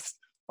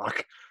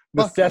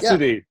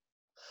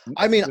 Yeah.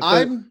 I mean,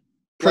 I'm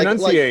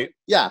pronunciate.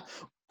 Yeah.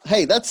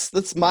 Hey,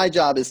 that's my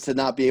job, is to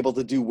not be able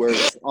to do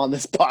words on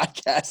this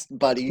podcast,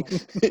 buddy.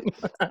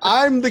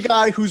 I'm the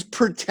guy who's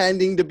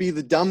pretending to be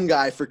the dumb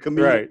guy for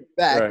comedic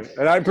effect. Right.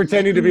 And I'm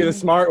pretending to be the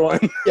smart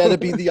one. Yeah, to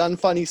be the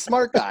unfunny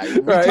smart guy.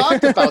 We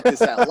talked about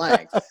this at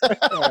length.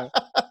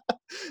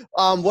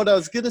 What I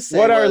was gonna say.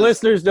 What our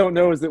listeners don't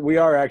know is that we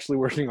are actually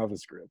working off a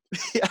script.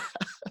 Yeah.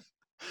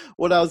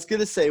 What I was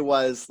gonna say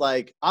was,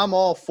 like, I'm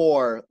all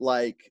for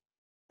like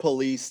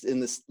police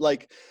in this,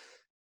 like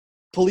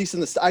police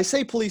in the. I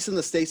say police in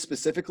the States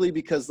specifically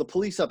because the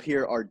police up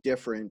here are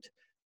different,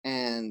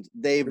 and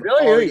they've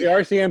really the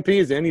RCMP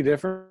is any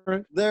different.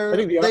 I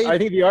think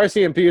the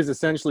RCMP is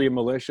essentially a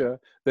militia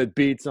that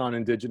beats on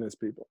indigenous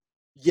people.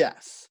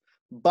 Yes.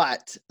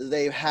 But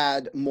they've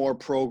had more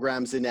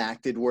programs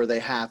enacted where they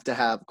have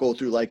to go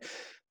through like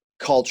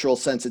cultural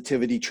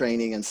sensitivity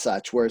training and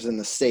such, whereas in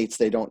the States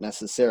they don't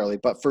necessarily.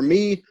 But for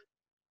me,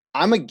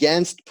 I'm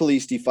against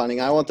police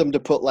defunding. I want them to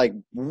put like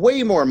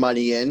way more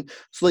money in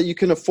so that you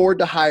can afford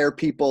to hire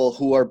people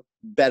who are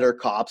better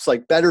cops,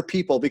 like better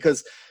people,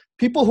 because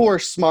people who are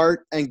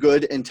smart and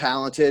good and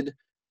talented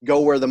go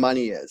where the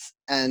money is.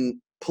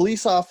 And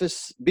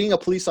being a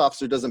police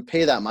officer doesn't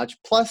pay that much.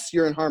 Plus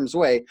you're in harm's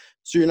way,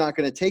 so you're not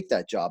going to take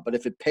that job. But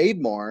if it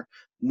paid more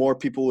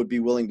people would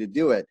be willing to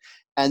do it.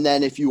 And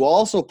then if you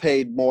also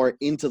paid more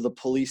into the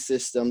police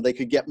system, they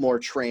could get more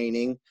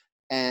training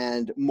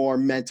and more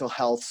mental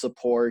health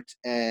support.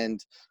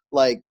 And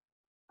like,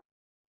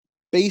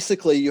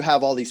 basically you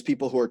have all these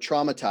people who are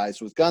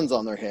traumatized with guns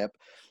on their hip.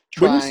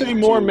 When you say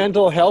more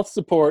mental health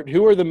support,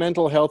 who are the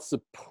mental health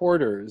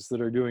supporters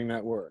that are doing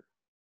that work?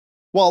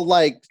 Well,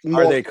 like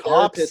more are they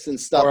cops and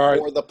stuff,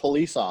 or the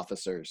police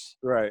officers?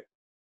 Right.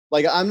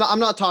 Like I'm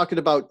not talking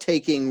about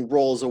taking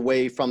roles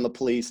away from the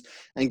police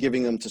and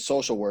giving them to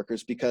social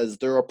workers, because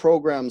there are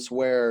programs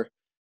where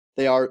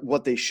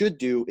what they should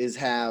do is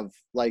have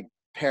like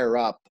pair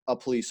up a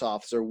police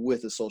officer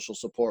with a social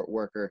support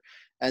worker,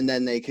 and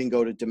then they can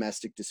go to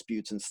domestic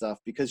disputes and stuff,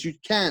 because you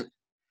can't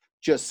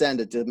just send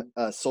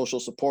a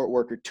social support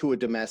worker to a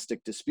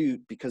domestic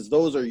dispute, because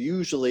those are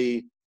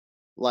usually,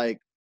 like,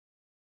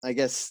 I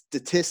guess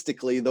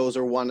statistically, those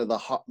are one of the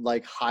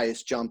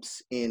highest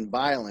jumps in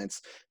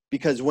violence,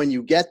 because when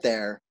you get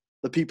there,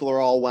 the people are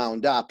all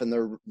wound up and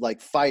they're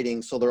like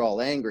fighting, so they're all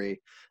angry.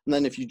 And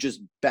then if you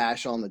just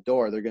bash on the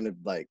door, they're going to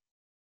like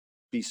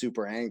be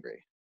super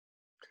angry.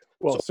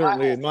 Well,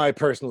 certainly in my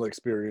personal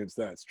experience,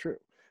 that's true.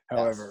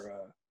 However,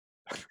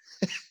 it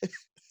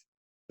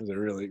was a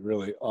really,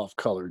 really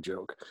off-color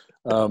joke.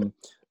 Um,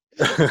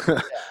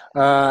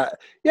 I'm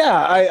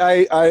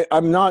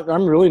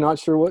really not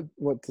sure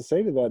what to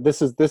say to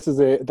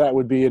that. That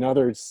would be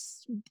another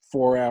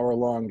 4-hour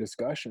long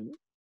discussion.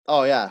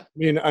 Oh yeah.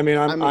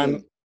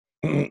 I'm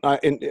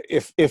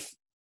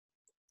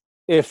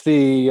if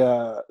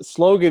the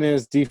slogan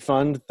is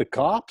defund the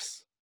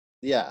cops,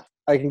 yeah,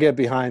 I can get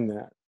behind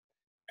that.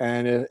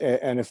 And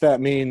if that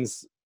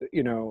means,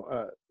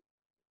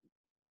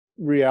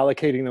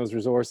 reallocating those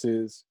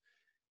resources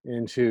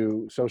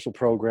into social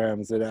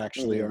programs that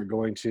actually are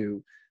going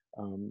to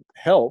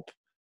help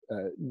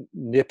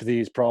nip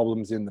these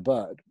problems in the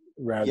bud,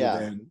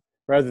 rather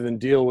than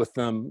deal with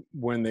them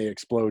when they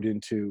explode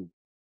into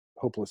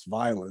hopeless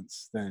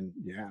violence, then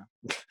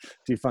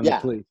defund the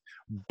police.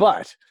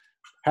 But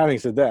having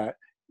said that,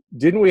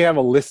 didn't we have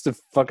a list of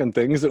fucking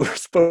things that we're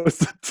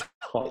supposed to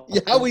talk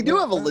Yeah, we do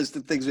have a list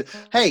of things.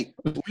 Hey,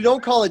 we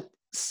don't call it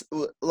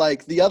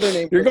like the other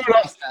name. You're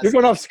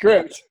going off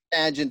script.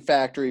 Tangent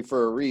Factory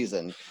for a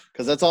reason,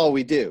 because that's all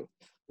we do.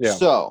 Yeah.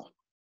 So,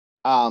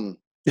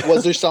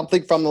 was there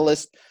something from the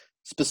list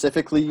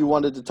specifically you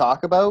wanted to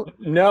talk about?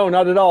 No,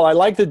 not at all. I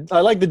like the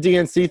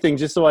DNC thing,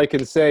 just so I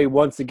can say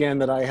once again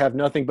that I have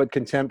nothing but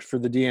contempt for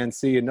the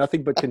DNC and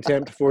nothing but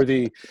contempt for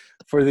the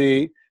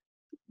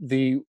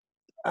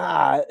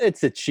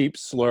it's a cheap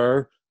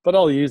slur, but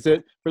I'll use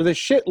it, for the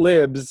shit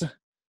libs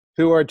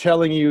who are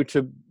telling you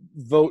to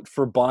vote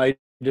for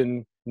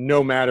Biden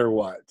no matter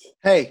what.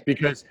 Hey,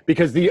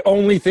 because the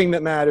only thing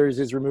that matters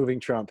is removing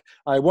Trump.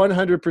 I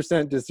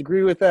 100%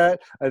 disagree with that.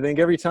 I think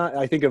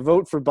a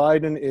vote for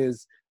Biden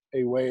is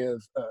a way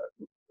of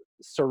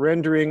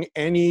surrendering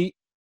the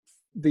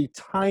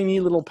tiny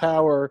little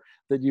power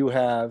that you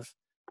have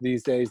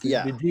these days. The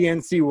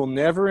DNC will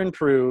never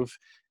improve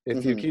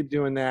if you keep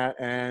doing that,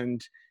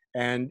 and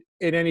in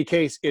any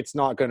case, it's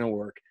not going to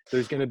work.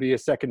 There's going to be a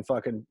second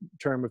fucking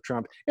term of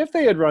Trump. If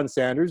they had run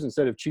Sanders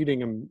instead of cheating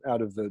him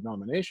out of the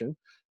nomination,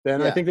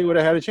 then I think they would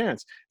have had a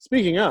chance.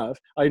 Speaking of,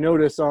 I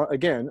notice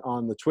again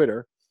on the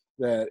Twitter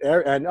that,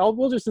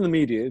 well, just in the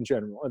media in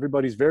general,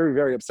 everybody's very,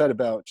 very upset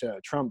about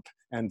Trump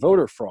and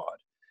voter fraud,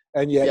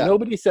 and yet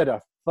nobody said a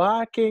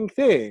fucking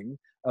thing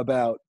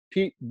about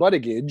Pete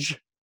Buttigieg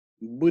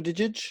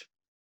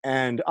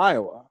and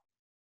Iowa.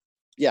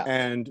 Yeah,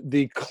 and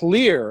the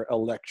clear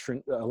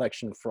election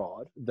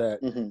fraud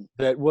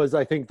that was,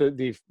 I think,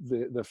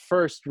 the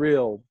first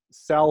real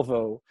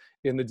salvo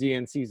in the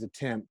DNC's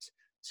attempt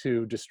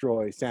to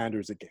destroy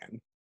Sanders again.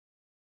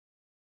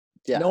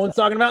 Yeah, no one's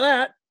talking about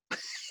that.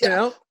 You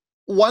know,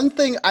 one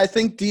thing I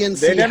think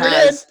DNC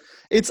has,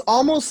 it's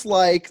almost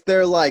like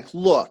they're like,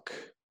 look,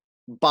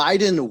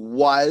 Biden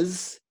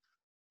was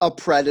a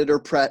predator,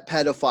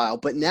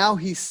 pedophile, but now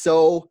he's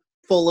so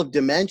full of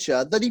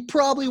dementia that he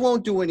probably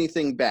won't do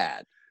anything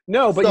bad.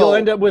 No, but you'll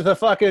end up with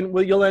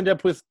you'll end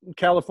up with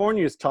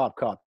California's top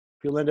cop.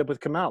 You'll end up with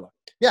Kamala.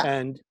 Yeah.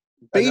 And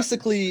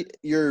basically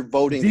you're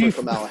voting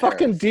for Kamala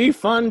fucking Harris.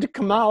 Defund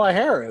Kamala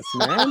Harris,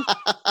 man.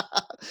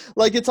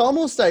 Like, it's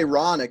almost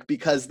ironic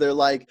because they're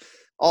like,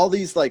 all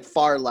these like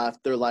far left,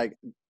 they're like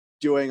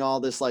doing all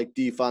this like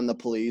defund the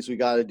police, we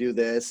got to do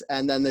this,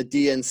 and then the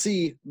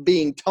DNC,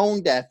 being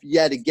tone deaf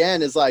yet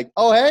again, is like,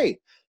 oh hey,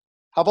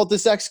 how about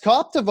this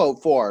ex-cop to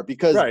vote for?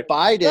 Because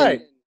Biden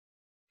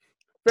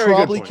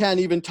probably can't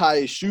even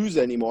tie his shoes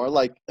anymore.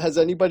 Like, has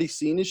anybody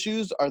seen his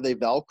shoes? Are they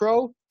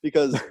Velcro?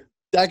 Because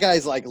that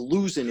guy's like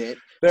losing it.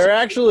 They're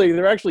actually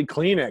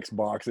Kleenex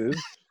boxes,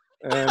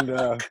 and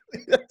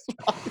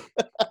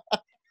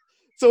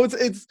so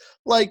it's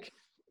like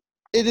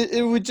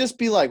it would just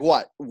be like,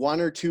 what,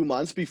 1 or 2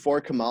 months before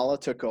Kamala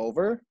took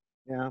over?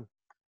 Yeah,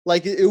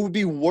 like it would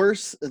be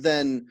worse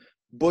than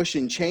Bush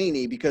and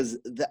Cheney, because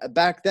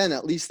back then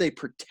at least they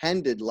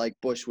pretended like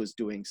Bush was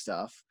doing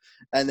stuff,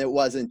 and it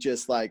wasn't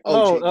just like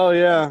the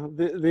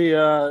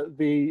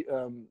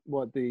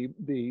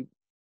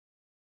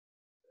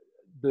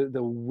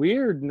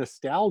weird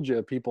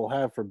nostalgia people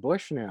have for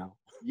Bush now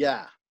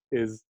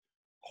is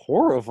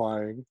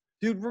horrifying.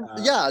 Dude,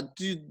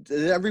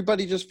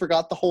 everybody just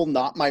forgot the whole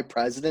 "not my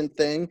president"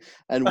 thing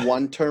and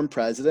one-term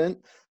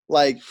president.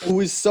 Like, it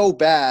was so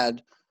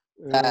bad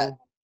that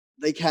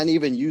they can't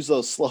even use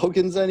those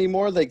slogans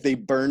anymore. Like, they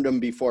burned them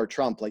before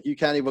Trump. Like, you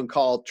can't even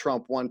call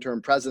Trump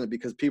one-term president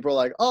because people are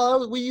like,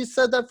 oh, you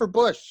said that for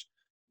Bush.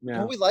 Yeah.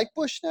 Don't we like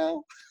Bush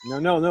now?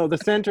 No. The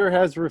center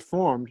has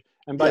reformed.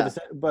 And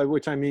by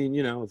which I mean,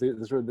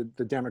 the sort of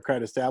the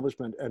Democrat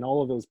establishment and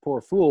all of those poor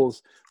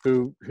fools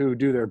who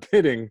do their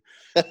bidding.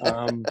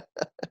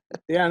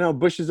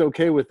 Bush is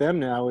okay with them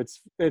now.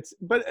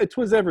 But it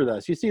was ever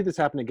thus. You see this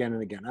happen again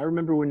and again. I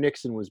remember when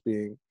Nixon was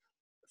being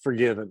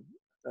forgiven,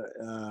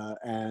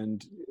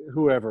 and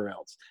whoever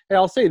else. Hey,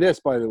 I'll say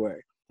this, by the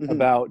way,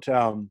 about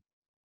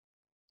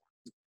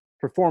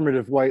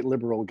performative white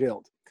liberal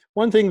guilt.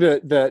 One thing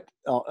that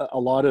a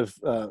lot of,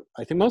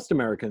 I think most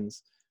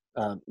Americans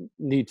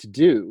need to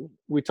do,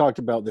 we talked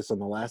about this on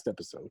the last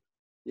episode,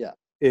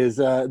 is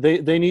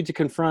they need to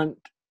confront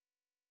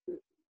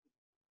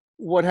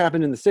what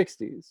happened in the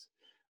 60s,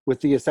 with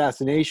the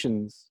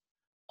assassinations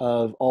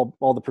of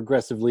all the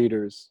progressive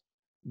leaders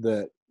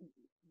that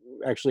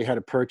actually had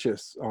a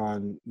purchase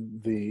on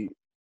the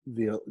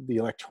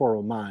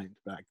electoral mind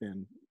back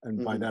then,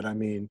 and by that I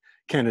mean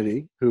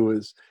Kennedy, who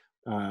was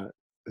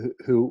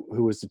who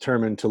was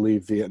determined to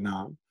leave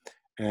Vietnam,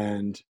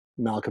 and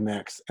Malcolm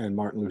X and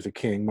Martin Luther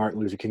King. Martin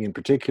Luther King in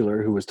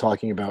particular, who was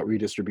talking about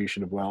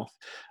redistribution of wealth.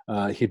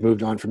 He'd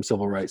moved on from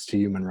civil rights to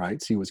human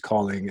rights. He was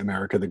calling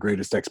America the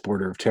greatest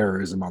exporter of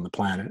terrorism on the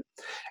planet.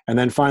 And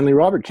then finally,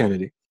 Robert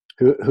Kennedy,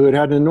 who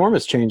had an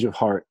enormous change of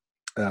heart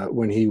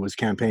when he was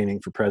campaigning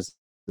for president,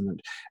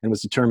 and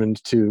was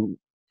determined to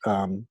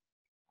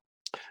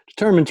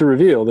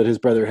reveal that his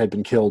brother had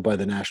been killed by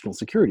the national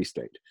security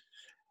state.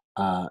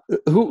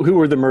 Who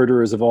were the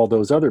murderers of all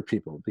those other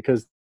people?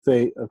 Because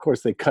they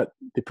cut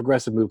the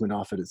progressive movement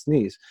off at its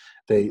knees.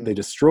 They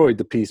destroyed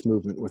the peace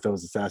movement with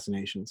those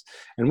assassinations.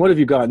 And what have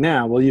you got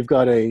now? Well, you've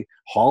got a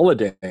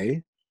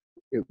holiday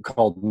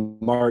called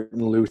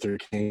Martin Luther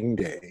King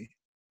Day,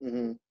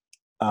 and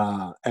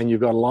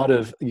you've got a lot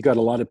of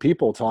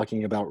people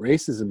talking about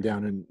racism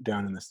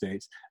down in the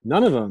States.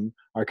 None of them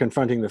are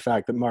confronting the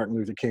fact that Martin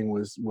Luther King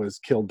was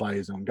killed by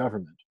his own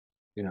government.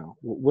 You know,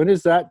 when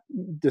is that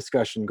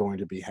discussion going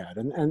to be had?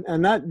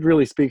 And that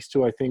really speaks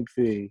to, I think,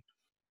 the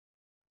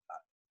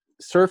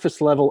surface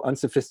level,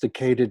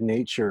 unsophisticated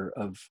nature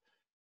of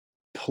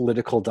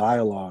political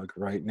dialogue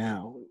right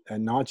now,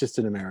 and not just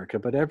in America,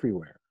 but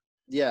everywhere.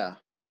 Yeah.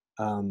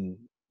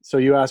 So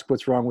you ask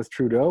what's wrong with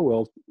Trudeau?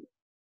 Well,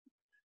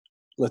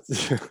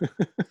 let's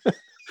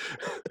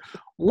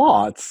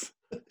lots.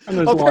 And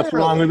there's lots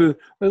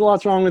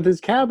wrong with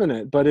his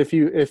cabinet. But if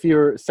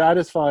you're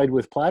satisfied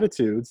with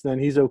platitudes, then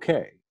he's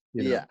okay.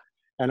 You know? Yeah.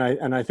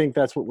 And I think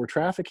that's what we're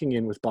trafficking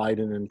in with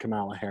Biden and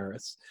Kamala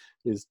Harris,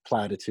 is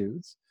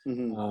platitudes,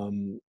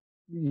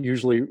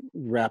 usually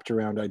wrapped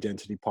around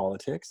identity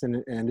politics.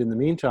 And in the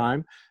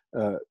meantime,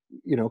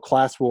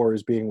 class war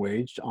is being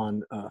waged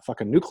on a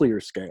fucking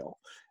nuclear scale,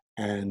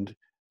 and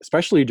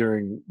especially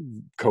during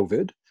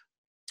COVID,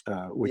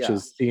 which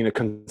has seen a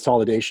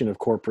consolidation of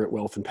corporate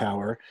wealth and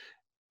power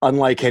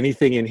unlike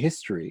anything in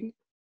history.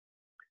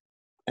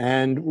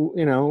 And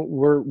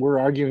we're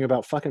arguing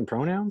about fucking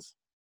pronouns.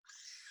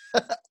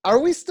 Are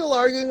we still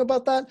arguing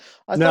about that?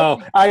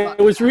 I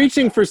was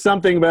reaching for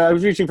something, but I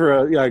was reaching for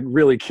a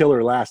really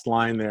killer last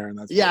line there, and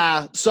that's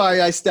sorry,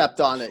 I stepped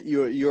on it.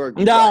 You're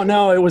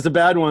no, it was a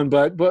bad one,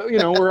 but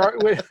we're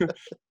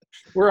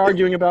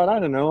arguing about, I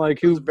don't know, like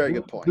who very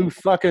good point. Who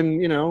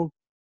fucking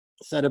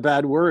said a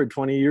bad word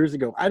 20 years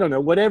ago. I don't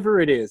know, whatever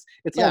it is,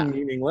 it's all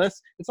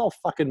meaningless. It's all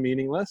fucking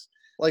meaningless.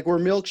 Like, we're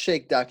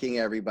milkshake ducking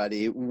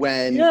everybody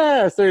when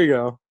yes, there you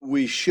go.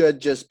 We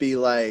should just be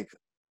like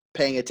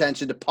paying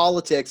attention to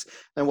politics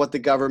and what the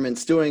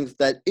government's doing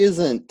that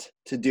isn't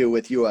to do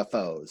with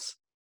UFOs.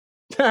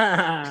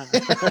 I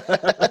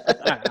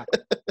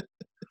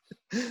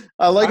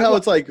like how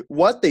it's like,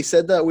 what, they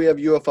said that we have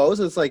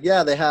UFOs? It's like,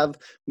 yeah, they have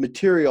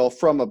material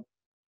from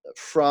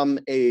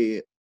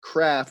a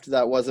craft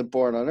that wasn't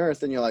born on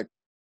Earth, and you're like,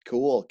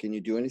 cool, can you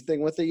do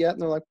anything with it yet?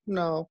 And they're like,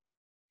 no.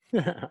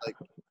 Like,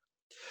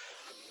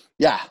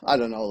 yeah, I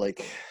don't know,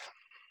 like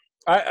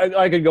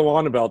I could go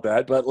on about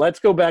that, but let's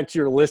go back to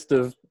your list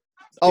of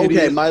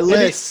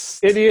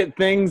idiot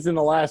things in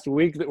the last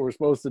week that we're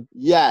supposed to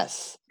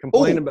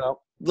complain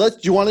about. Do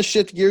you want to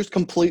shift gears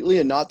completely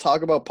and not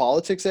talk about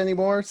politics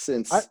anymore?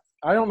 Since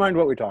I don't mind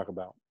what we talk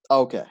about.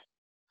 Okay.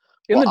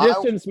 In the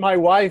distance, my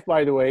wife,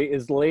 by the way,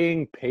 is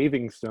laying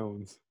paving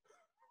stones.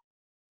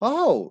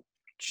 Oh,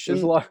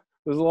 there's a lot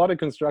of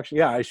construction.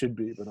 Yeah, I should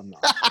be, but I'm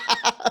not.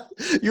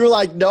 You're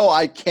like, no,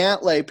 I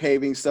can't lay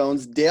paving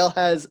stones. Dale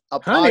has a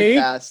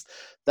podcast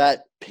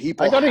that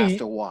people have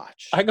to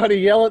watch. I got to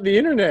yell at the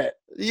internet.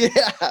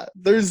 Yeah,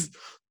 there's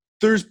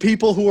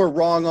people who are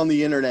wrong on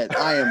the internet.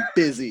 I am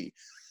busy.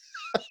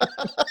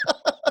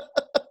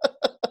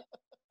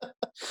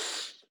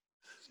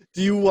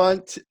 Do you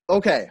want?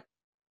 Okay,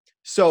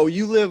 so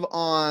you live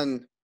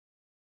on.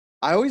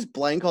 I always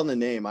blank on the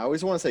name. I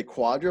always want to say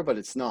Quadra, but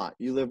it's not.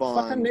 You live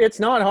on. It's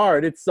not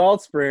hard. It's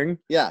Salt Spring.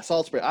 Yeah,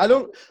 Salt Spring.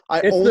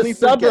 It's only the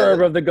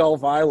suburb of the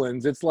Gulf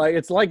Islands. It's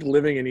like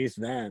living in East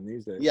Van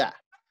these days. Yeah,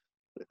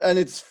 and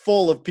it's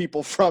full of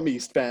people from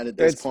East Van at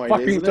this point. It's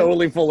fucking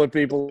totally full of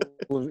people.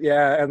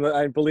 Yeah,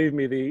 and believe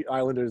me, the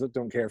Islanders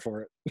don't care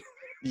for it.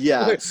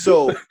 Yeah.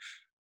 So,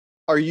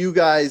 are you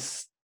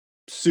guys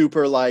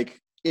super like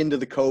into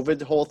the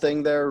COVID whole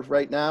thing there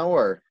right now,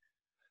 or?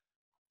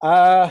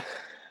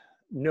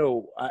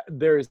 No,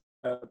 there's.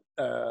 I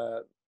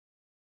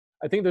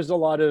think there's a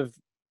lot of.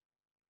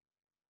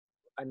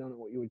 I don't know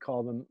what you would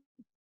call them,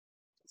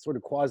 sort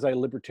of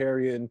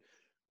quasi-libertarian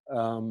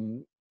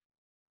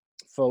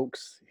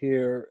folks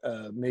here.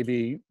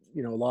 Maybe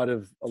a lot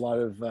of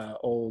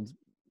old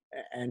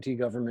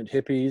anti-government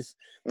hippies.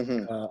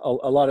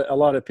 A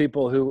lot of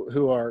people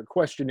who are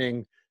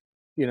questioning,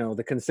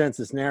 the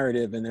consensus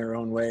narrative in their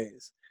own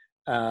ways.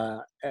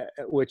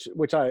 Which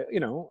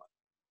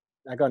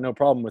I got no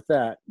problem with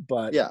that,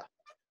 but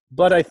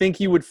But I think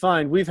you would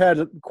find we've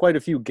had quite a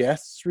few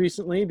guests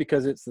recently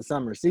because it's the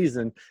summer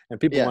season and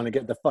people want to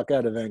get the fuck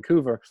out of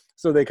Vancouver.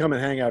 So they come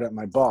and hang out at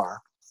my bar.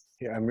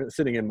 Yeah, I'm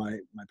sitting in my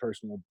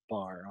personal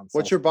bar.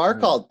 What's your bar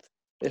called?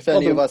 If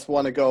any of us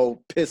want to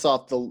go piss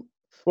off the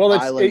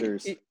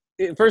Islanders.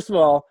 First of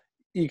all,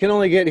 you can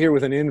only get here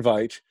with an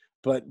invite.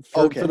 But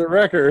for the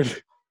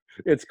record,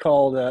 it's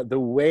called the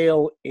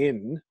Whale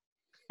Inn.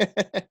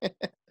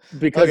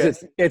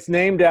 Because it's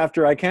named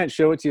after, I can't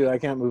show it to you, I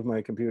can't move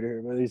my computer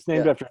here, but it's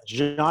named after a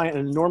giant,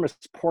 enormous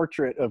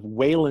portrait of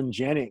Waylon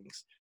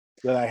Jennings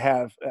that I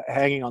have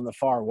hanging on the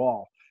far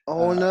wall.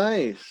 Oh,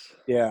 nice.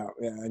 Yeah.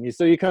 And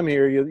so you come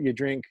here, you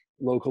drink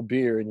local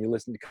beer, and you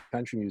listen to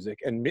country music,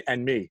 and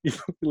me. You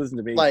listen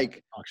to me.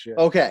 Like, talk shit.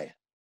 Okay,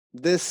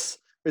 this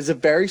is a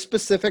very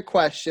specific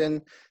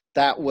question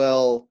that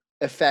will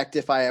affect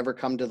if I ever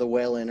come to the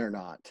Whale Inn or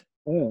not.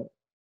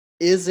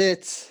 Is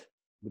it?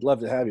 Would love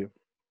to have you.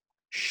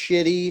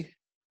 Shitty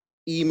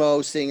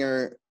emo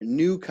singer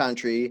new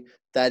country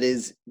that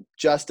is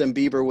Justin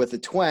Bieber with a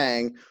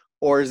twang,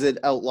 or is it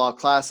outlaw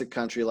classic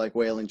country like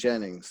Waylon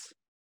Jennings?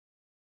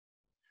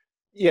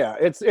 Yeah,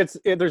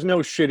 there's no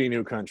shitty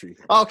new country.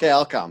 Okay,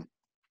 I'll come.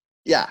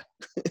 Yeah.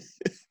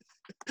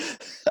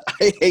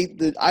 I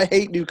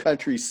hate new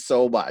country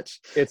so much.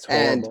 It's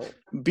horrible.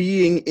 And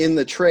being in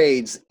the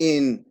trades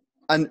in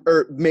a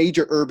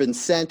major urban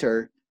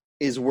center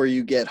is where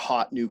you get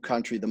hot new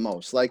country the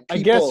most. Like people,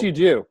 I guess you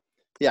do.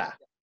 Yeah.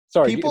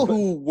 Sorry. People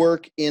who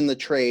work in the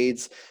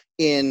trades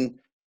in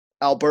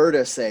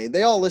Alberta, say,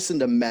 they all listen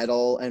to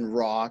metal and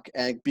rock,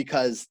 and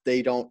because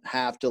they don't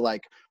have to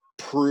like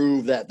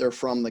prove that they're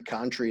from the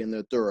country and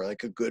that they're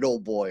like a good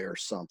old boy or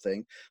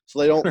something. So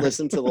they don't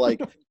listen to like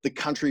the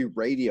country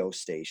radio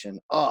station.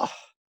 Oh,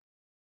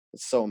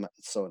 it's so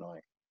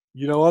annoying.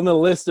 You know, on the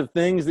list of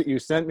things that you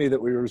sent me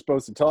that we were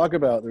supposed to talk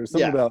about, there's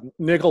something about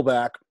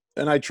Nickelback.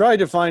 And I tried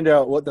to find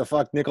out what the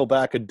fuck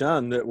Nickelback had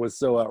done that was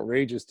so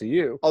outrageous to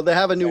you. Oh, they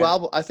have a new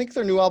album. I think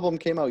their new album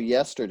came out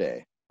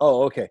yesterday.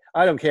 Oh, okay.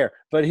 I don't care.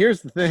 But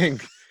here's the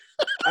thing.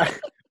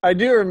 I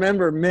do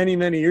remember many,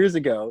 many years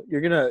ago.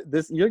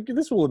 This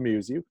will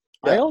amuse you.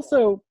 Yeah.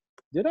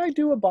 Did I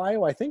do a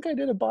bio? I think I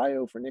did a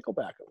bio for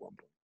Nickelback at one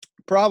point.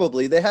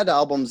 Probably. They had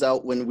albums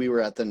out when we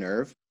were at the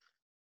Nerve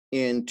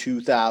in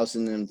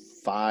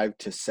 2005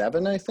 to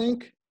 7, I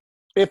think.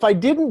 If I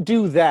didn't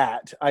do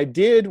that, I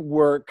did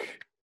work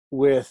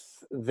with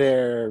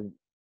their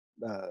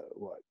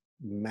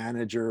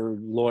manager,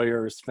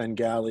 lawyer,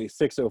 Svengali,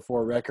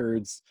 604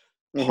 Records,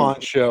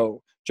 honcho,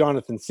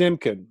 Jonathan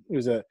Simkin,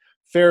 who's a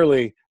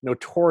fairly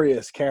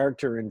notorious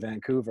character in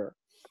Vancouver.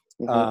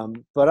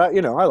 But I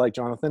like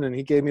Jonathan, and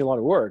he gave me a lot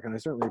of work, and I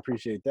certainly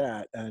appreciate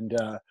that. And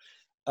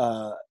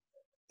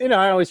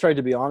I always tried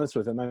to be honest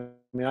with him. I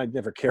mean, I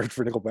never cared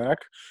for Nickelback,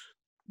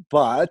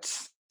 but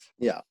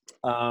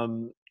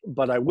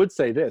but I would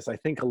say this: I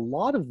think a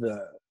lot of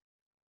the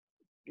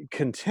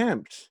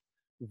contempt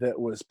that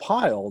was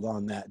piled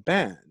on that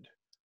band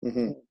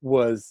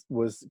was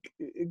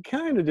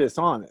kind of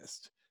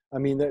dishonest. I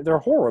mean, they're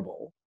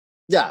horrible.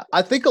 Yeah,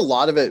 I think a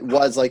lot of it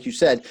was, like you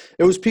said,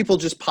 it was people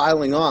just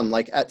piling on.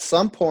 Like at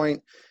some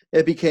point,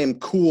 it became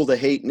cool to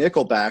hate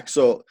Nickelback.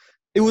 So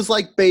it was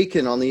like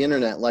bacon on the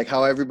internet, like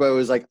how everybody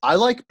was like, I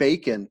like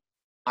bacon.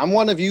 I'm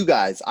one of you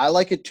guys. I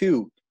like it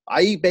too.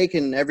 I eat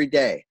bacon every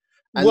day.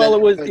 And well,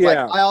 it was like,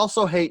 I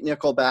also hate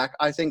Nickelback.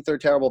 I think they're a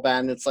terrible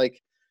band. It's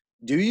like,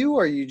 do you,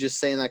 or are you just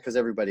saying that because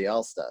everybody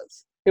else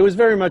does? It was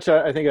very much,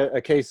 I think,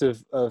 a case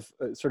of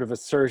sort of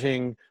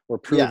asserting or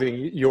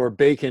proving your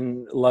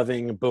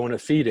bacon-loving bona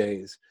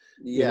fides.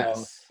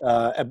 Yes.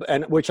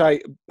 And which I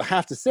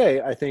have to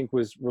say, I think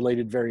was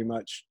related very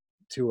much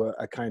to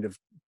a kind of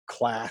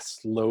class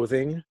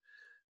loathing.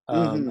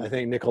 I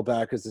think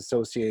Nickelback is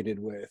associated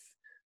with,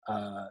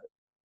 I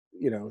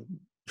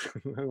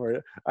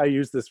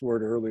used this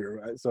word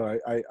earlier, so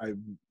I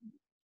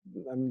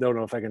don't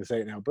know if I can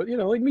say it now, but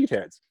like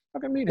meatheads. How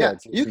come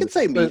meatheads? Yeah, you can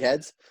say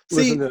meatheads.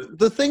 See,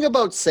 the thing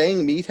about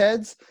saying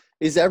meatheads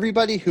is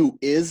everybody who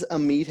is a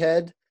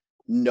meathead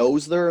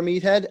knows they're a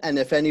meathead, and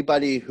if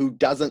anybody who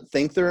doesn't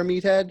think they're a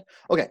meathead,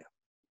 okay,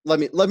 let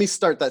me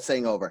start that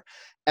saying over.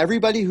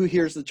 Everybody who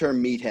hears the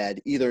term meathead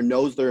either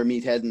knows they're a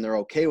meathead and they're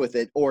okay with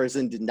it, or is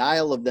in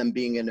denial of them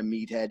being in a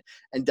meathead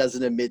and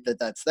doesn't admit that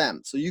that's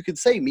them. So you could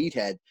say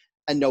meathead,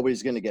 and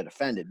nobody's going to get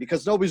offended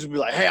because nobody's going to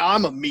be like, hey,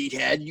 I'm a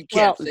meathead. You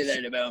can't say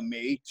that about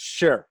me.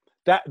 Sure.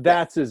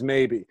 That's as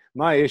maybe.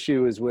 My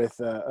issue is with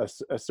a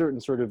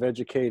certain sort of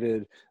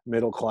educated,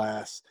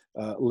 middle-class,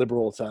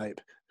 liberal type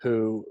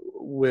who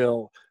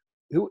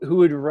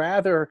would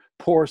rather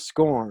pour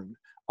scorn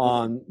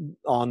on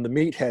the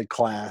meathead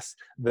class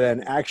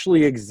than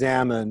actually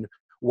examine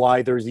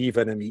why there's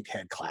even a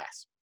meathead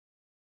class.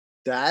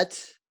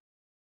 That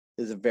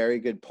is a very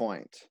good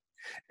point.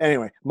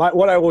 Anyway,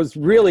 what I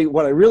really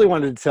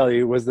wanted to tell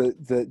you was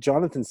that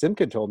Jonathan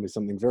Simkin told me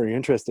something very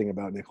interesting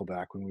about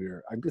Nickelback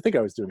when I think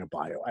I was doing a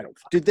bio.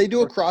 Did they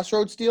do a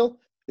Crossroads deal?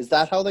 Is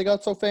that how they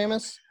got so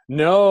famous?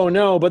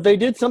 No, but they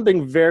did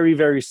something very,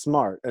 very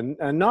smart and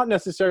not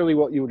necessarily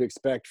what you would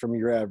expect from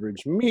your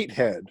average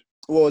meathead.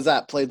 What was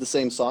that? Played the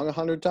same song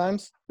 100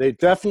 times? They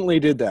definitely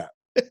did that.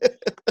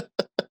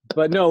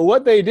 But no,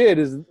 what they did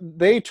is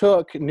they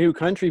took new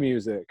country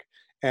music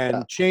Yeah.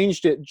 and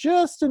changed it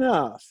just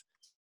enough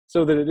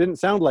so that it didn't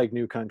sound like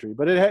new country,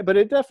 but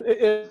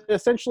it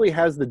essentially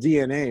has the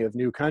DNA of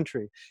new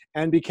country,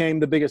 and became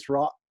the biggest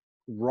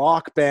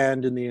rock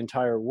band in the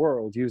entire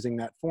world using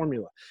that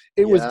formula.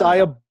 It was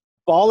Yeah.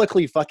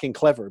 diabolically fucking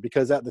clever,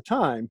 because at the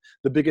time,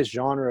 the biggest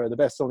genre, the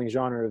best-selling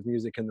genre of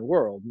music in the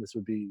world, and this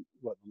would be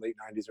what, late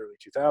 90s, early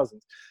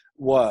 2000s,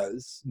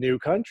 was new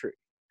country.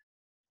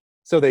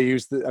 So they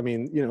used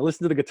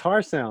listen to the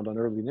guitar sound on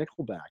early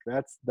Nickelback.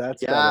 That's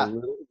got Yeah.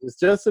 it's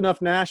just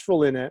enough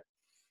Nashville in it,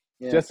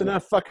 Yeah. just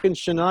enough fucking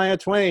Shania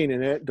Twain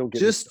in it. Don't get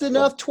Just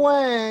enough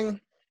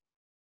twang.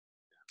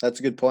 That's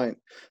a good point.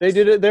 They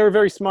did it. They were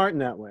very smart in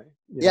that way.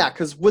 Yeah,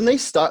 because when they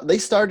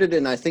started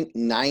in, I think,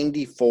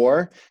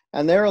 94,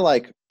 and they were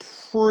like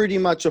pretty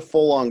much a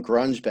full-on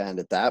grunge band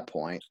at that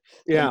point.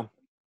 Yeah.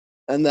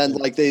 And then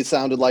like they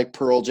sounded like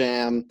Pearl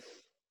Jam,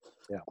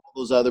 all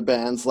those other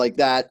bands like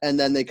that, and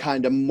then they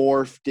kind of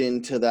morphed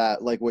into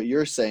that, like what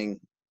you're saying,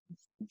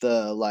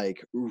 the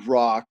like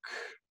rock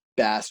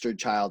bastard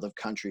child of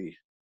country.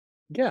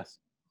 Yes.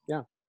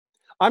 Yeah.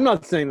 I'm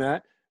not saying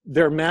that.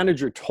 Their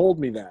manager told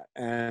me that,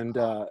 and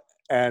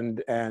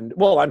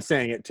well, I'm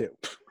saying it too.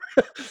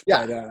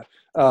 Yeah.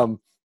 But,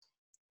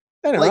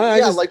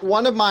 anyway, like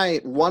one of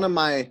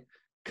my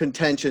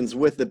contentions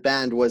with the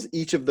band was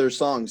each of their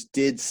songs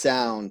did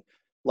sound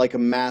like a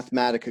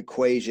mathematic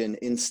equation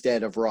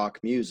instead of rock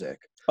music.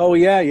 Oh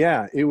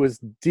yeah. It was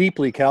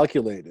deeply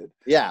calculated.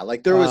 Yeah,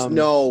 like there was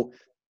no,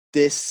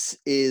 this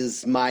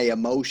is my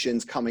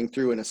emotions coming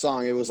through in a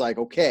song. It was like,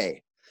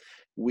 okay,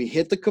 we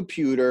hit the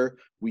computer,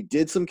 we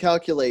did some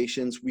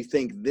calculations, we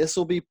think this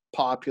will be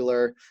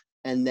popular,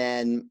 and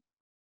then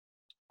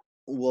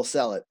we'll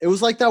sell it. It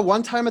was like that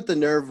one time at the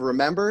Nerve,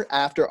 remember,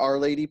 after Our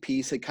Lady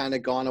Peace had kind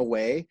of gone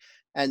away,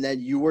 and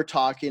then you were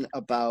talking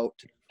about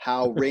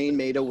how Rain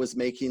Maida was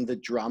making the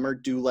drummer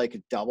do like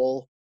a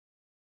double.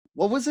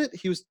 What was it?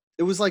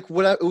 It was like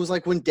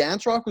when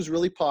dance rock was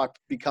really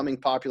becoming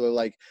popular,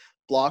 like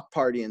Block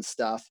Party and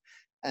stuff.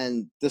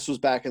 And this was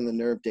back in the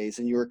Nerve days,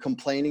 and you were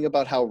complaining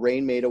about how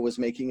Rain Maida was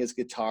making his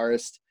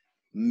guitarist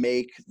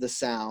make the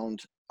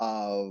sound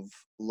of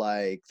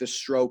like the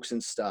Strokes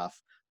and stuff,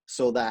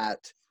 so that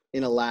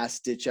in a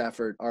last-ditch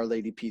effort, Our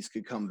Lady Peace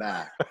could come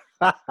back.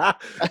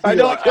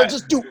 He'll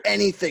just do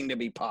anything to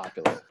be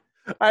popular.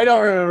 I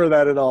don't remember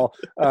that at all,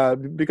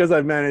 because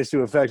I've managed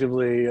to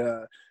effectively,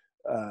 I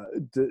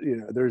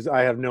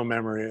have no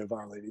memory of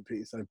Our Lady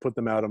Peace. I've put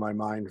them out of my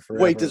mind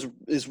forever. Wait,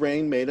 is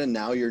Rain Maida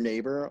now your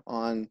neighbor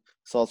on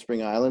Salt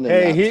Spring Island?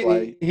 And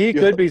hey, he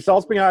could be.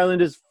 Salt Spring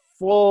Island is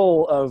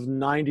full of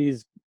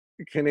 90s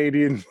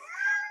Canadian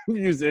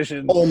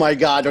musicians. Oh my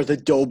God, are the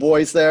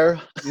Doughboys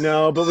there?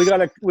 No, but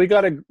we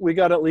got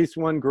at least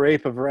one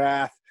Grape of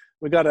Wrath.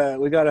 We got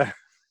a.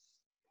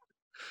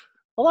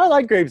 Well, I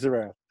like Grapes of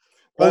Wrath.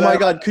 But, oh my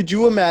God, could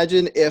you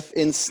imagine if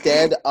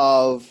instead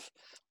of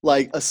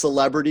like a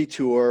celebrity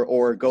tour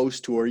or a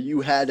ghost tour,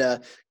 you had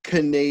a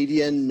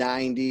Canadian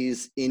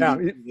 90s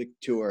indie music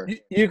tour?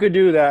 You could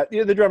do that.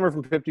 The drummer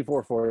from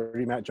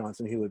 5440, Matt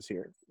Johnson, he lives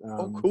here.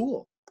 Oh,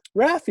 cool.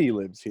 Raffi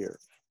lives here.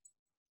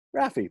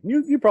 Raffi,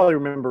 you probably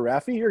remember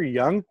Raffi. You're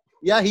young.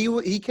 Yeah,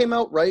 he came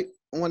out right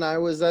when I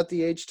was at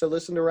the age to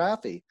listen to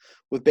Raffi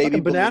with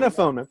Baby Banana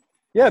Phone.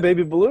 Yeah,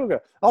 Baby Beluga.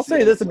 I'll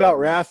say this about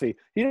Raffi.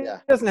 He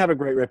doesn't have a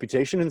great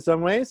reputation in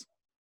some ways.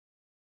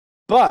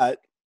 But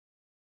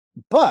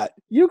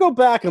you go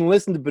back and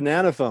listen to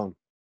Banana Phone.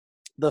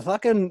 The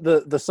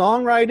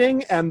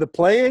songwriting and the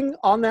playing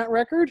on that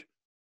record,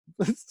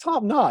 it's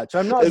top notch.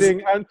 I'm not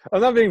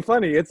being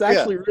funny. It's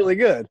actually really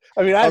good.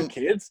 I mean, I have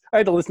kids. I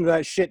had to listen to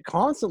that shit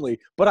constantly,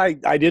 but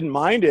I didn't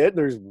mind it.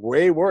 There's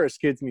way worse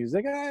kids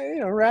music.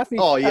 Raffi.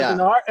 Oh yeah.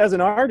 As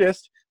an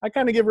artist, I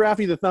kind of give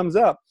Raffi the thumbs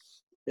up.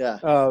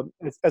 Yeah.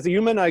 As a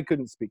human, I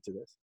couldn't speak to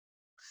this.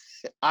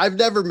 I've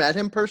never met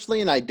him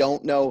personally, and I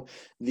don't know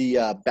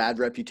the bad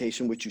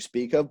reputation which you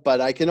speak of, but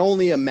I can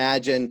only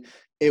imagine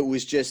it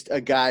was just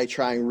a guy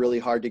trying really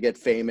hard to get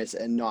famous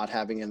and not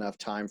having enough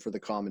time for the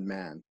common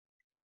man,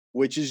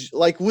 which is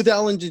like with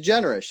Ellen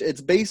DeGeneres. It's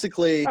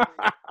basically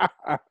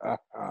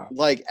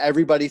like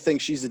everybody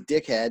thinks she's a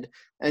dickhead,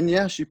 and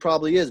yeah, she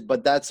probably is,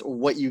 but that's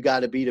what you got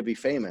to be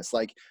famous.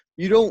 Like,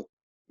 you don't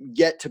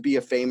get to be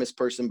a famous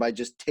person by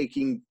just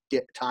taking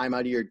time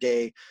out of your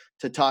day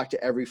to talk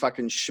to every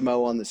fucking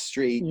schmo on the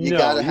street. You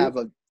gotta have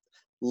a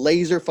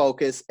laser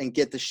focus and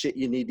get the shit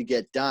you need to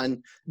get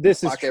done.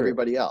 This is true.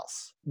 Everybody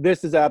else.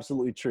 This is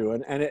absolutely true,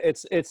 and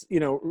it's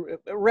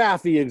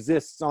Raffi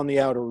exists on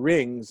the outer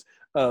rings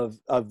of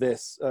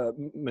this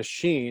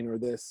machine or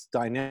this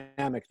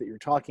dynamic that you're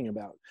talking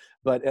about,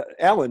 but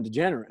Ellen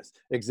DeGeneres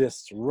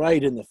exists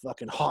right in the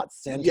fucking hot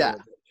center of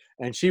it.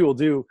 And she will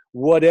do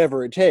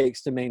whatever it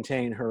takes to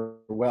maintain her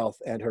wealth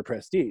and her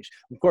prestige.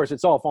 Of course,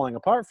 it's all falling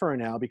apart for her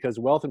now because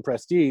wealth and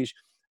prestige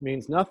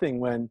means nothing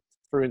when,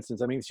 for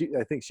instance,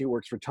 I think she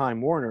works for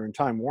Time Warner, and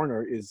Time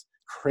Warner is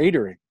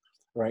cratering.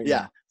 right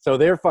Yeah. now. So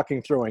they're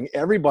fucking throwing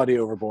everybody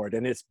overboard,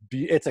 and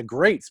it's a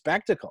great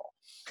spectacle.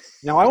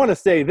 Now I want to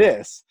say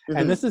this,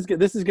 and this is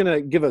going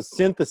to give a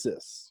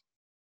synthesis,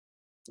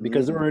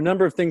 because there were a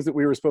number of things that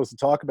we were supposed to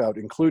talk about,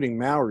 including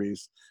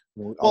Maoris.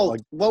 Well,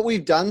 what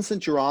we've done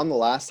since you were on the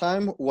last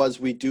time was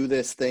we do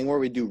this thing where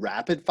we do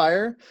rapid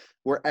fire,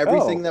 where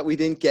everything that we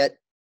didn't get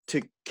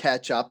to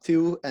catch up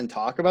to and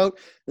talk about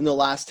in the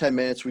last 10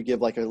 minutes, we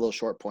give like a little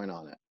short point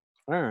on it.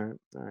 All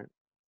right.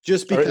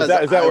 Just because is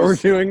that what we're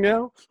doing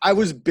now? I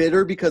was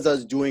bitter because I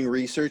was doing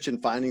research and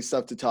finding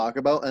stuff to talk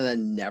about and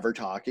then never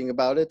talking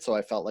about it. So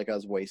I felt like I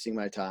was wasting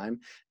my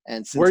time.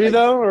 And since were you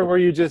though, or were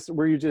you just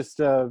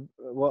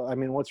well, I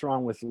mean, what's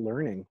wrong with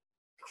learning?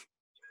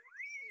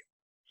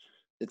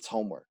 It's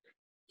homework.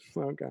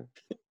 Okay.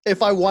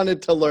 If I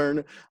wanted to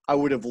learn, I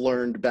would have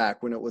learned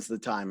back when it was the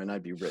time, and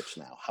I'd be rich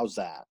now. How's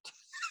that?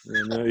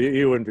 No,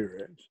 you wouldn't be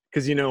rich.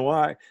 Because you know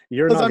why?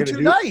 You're not going to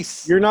do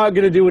nice. You're not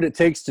going to do what it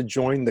takes to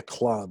join the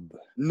club.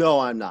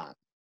 No, I'm not.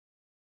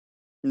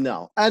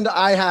 No. And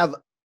I have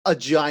a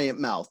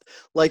giant mouth.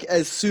 Like,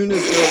 as soon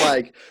as they're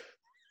like,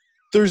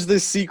 there's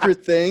this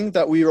secret thing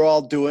that we are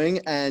all doing,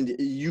 and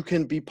you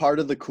can be part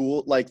of the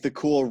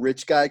cool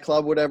rich guy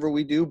club, whatever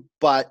we do.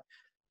 But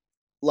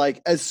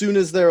like, as soon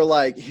as they're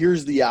like,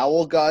 here's the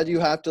owl god you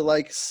have to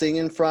like sing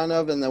in front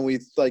of, and then we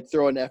like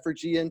throw an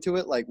effigy into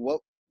it. Like,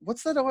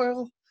 what's that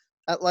oil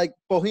at like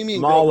Bohemian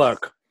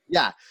Moloch? Grove?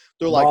 Yeah.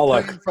 They're like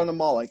Moloch. in front of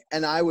Moloch.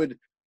 And I would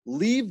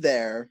leave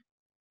there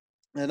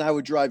and I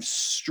would drive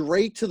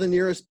straight to the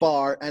nearest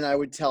bar, and I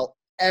would tell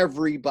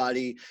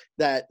everybody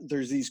that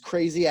there's these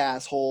crazy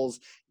assholes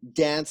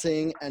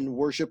dancing and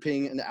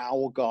worshiping an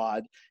owl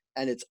god,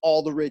 and it's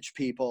all the rich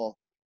people.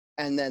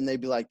 And then they'd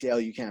be like,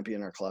 Dale, you can't be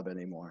in our club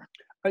anymore.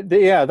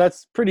 Yeah,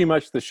 that's pretty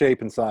much the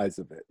shape and size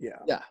of it.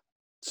 Yeah.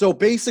 So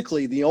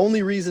basically, the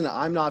only reason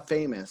I'm not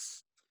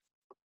famous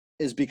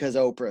is because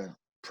Oprah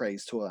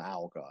prays to an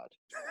owl god.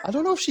 I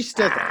don't know if she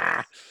still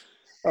does.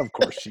 Of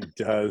course she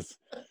does.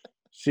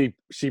 She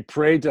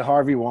prayed to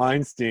Harvey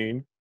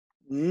Weinstein.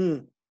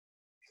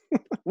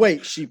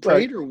 Wait, she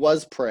prayed or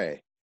was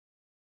pray?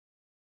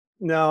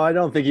 No, I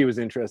don't think he was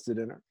interested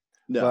in her.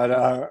 No.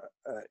 But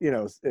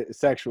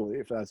sexually,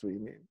 if that's what you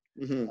mean.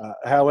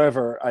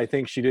 However, I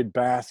think she did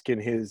bask in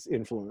his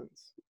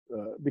influence,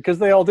 because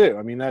they all do.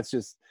 I mean, that's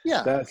just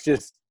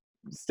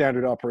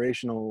standard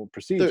operational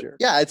procedure.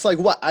 It's like,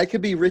 what? I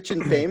could be rich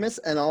and famous,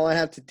 and all I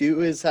have to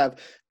do is have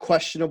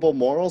questionable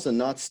morals and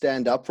not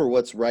stand up for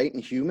what's right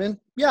and human.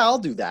 Yeah, I'll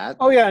do that.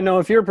 Oh yeah, no.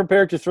 If you're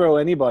prepared to throw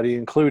anybody,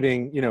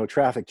 including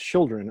trafficked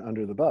children,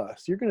 under the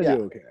bus, you're going to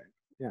do okay.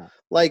 Yeah,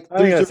 like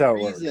there's a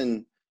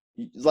reason.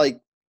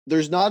 Like,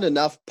 there's not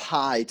enough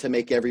pie to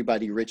make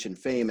everybody rich and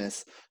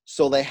famous,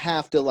 so they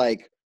have to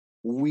like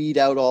weed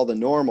out all the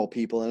normal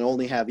people and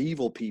only have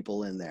evil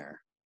people in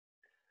there,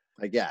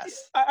 I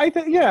guess. I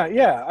think,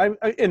 yeah.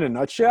 I in a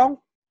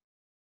nutshell.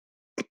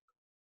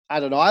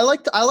 I don't know. I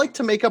like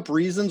to make up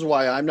reasons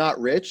why I'm not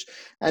rich,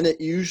 and it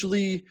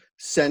usually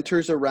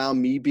centers around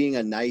me being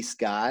a nice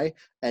guy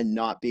and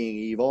not being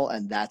evil,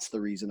 and that's the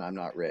reason I'm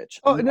not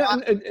rich. Oh,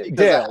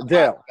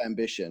 Dale,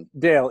 ambition.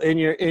 Dale, in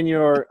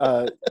your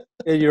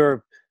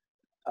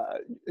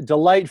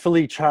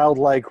delightfully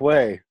childlike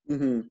way,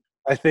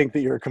 I think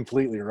that you're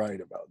completely right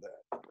about that.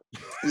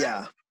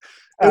 Yeah.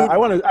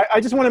 I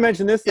just want to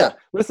mention this. Yeah.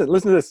 Listen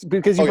to this,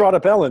 because you brought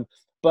up Ellen.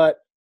 But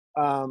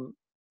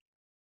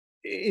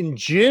in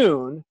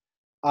June,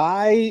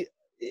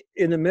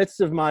 in the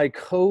midst of my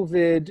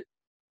COVID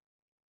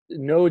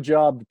no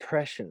job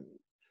depression,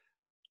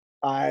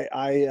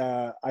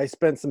 I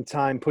spent some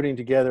time putting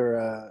together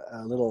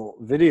a little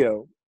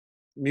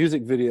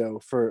music video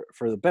for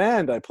the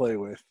band I play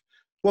with.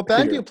 What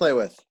band do you play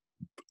with?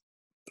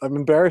 I'm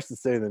embarrassed to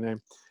say the name.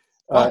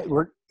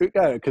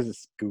 Because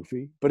it's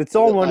goofy, but it's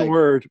all one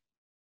word.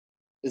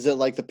 Is it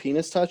like the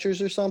Penis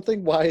Touchers or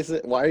something? Why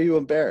are you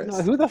embarrassed?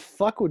 No, who the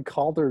fuck would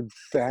call their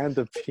band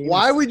the Penis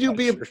Why would you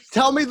Touchers?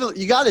 Tell me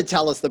you got to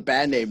tell us the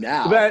band name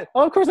now.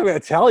 Of course I'm going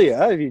to tell you.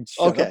 If you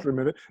shut up for a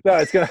minute. No,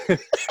 it's going to.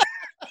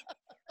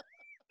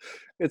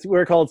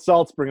 We're called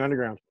Salt Spring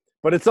Underground,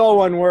 but it's all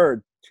one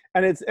word.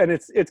 And it's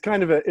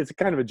kind of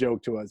a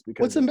joke to us,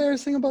 because what's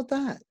embarrassing about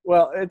that?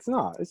 Well, it's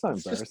not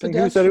embarrassing.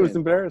 Who said it was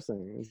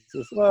embarrassing? It's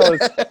just,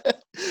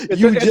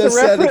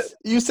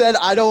 you said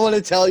I don't want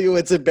to tell you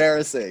it's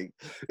embarrassing.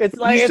 It's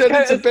like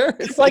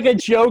it's like a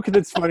joke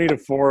that's funny to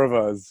four of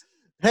us.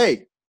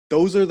 Hey,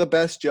 those are the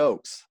best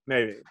jokes.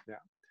 Maybe,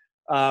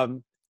 yeah.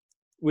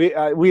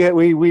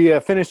 We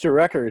finished a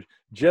record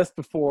just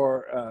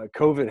before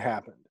COVID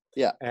happened.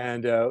 Yeah.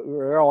 And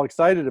we're all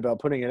excited about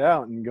putting it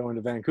out and going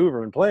to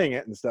Vancouver and playing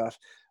it and stuff.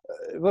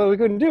 Well, we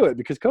couldn't do it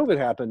because COVID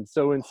happened.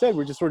 So instead,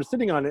 we're just sort of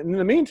sitting on it. And in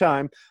the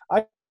meantime,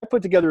 I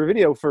put together a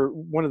video for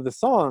one of the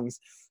songs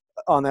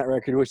on that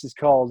record, which is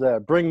called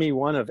Bring Me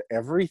One of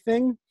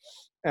Everything.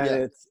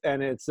 And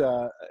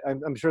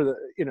I'm sure that,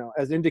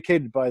 as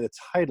indicated by the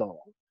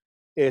title,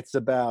 it's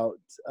about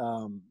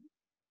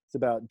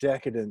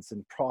decadence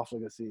and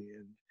profligacy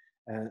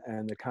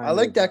and the kind I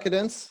like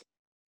decadence.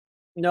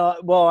 No,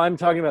 well, I'm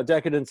talking about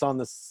decadence on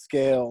the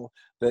scale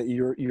that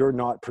you're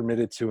not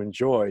permitted to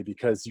enjoy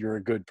because you're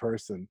a good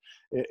person.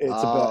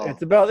 Oh.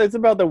 It's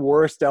about the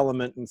worst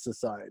element in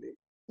society.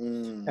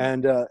 Mm.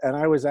 And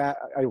I was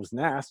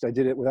asked. I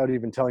did it without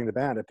even telling the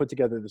band. I put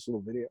together this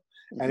little video,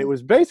 and Hmm. it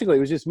was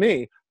just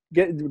me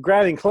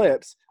grabbing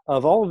clips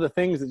of all of the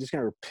things that just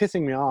kind of were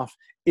pissing me off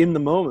in the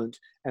moment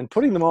and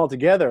putting them all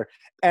together.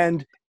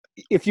 And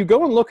if you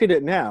go and look at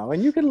it now,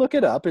 and you can look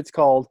it up, it's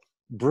called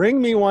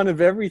 "Bring Me One of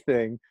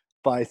Everything"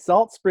 by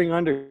Salt Spring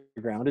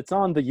Underground. It's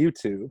on the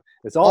YouTube.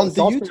 It's all On the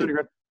Salt Spring YouTube.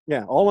 Underground.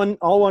 Yeah,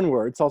 all one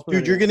word. Salt Spring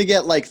Dude, you're Underground. gonna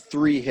get like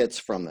 3 hits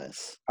from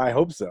this. I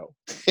hope so.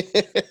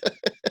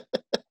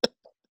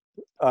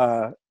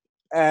 Uh,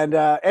 and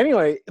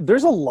anyway,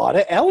 there's a lot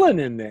of Ellen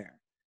in there,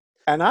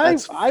 and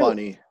That's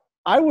funny.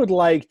 I would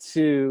like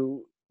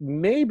to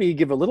maybe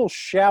give a little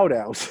shout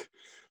out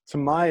to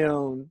my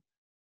own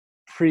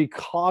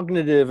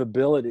precognitive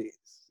abilities,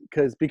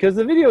 because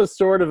the video is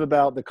sort of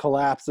about the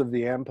collapse of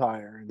the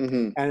empire,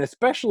 Hmm. and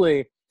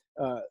especially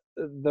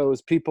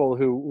those people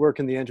who work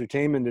in the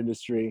entertainment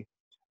industry,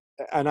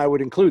 and I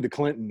would include the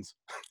Clintons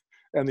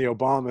and the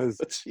Obamas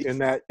in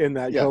that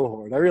Yeah.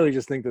 cohort. I really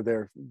just think that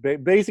they're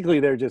basically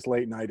they're just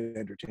late night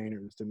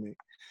entertainers to me,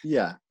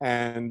 Yeah.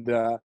 and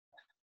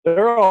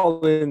they're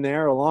all in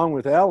there along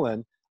with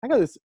Ellen. I got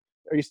this.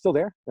 Are you still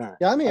there? All right.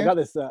 Yeah, I'm I here. got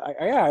this. I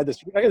got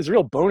this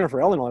real boner for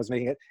Ellen while I was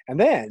making it, and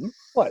then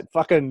what?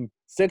 Fucking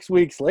 6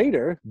 weeks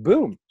later,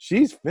 boom,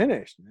 she's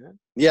finished, man.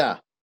 Yeah.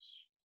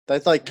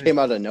 That like came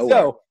out of nowhere.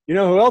 So you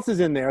know who else is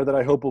in there that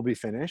I hope will be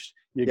finished?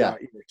 You Yeah.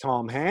 got your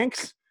Tom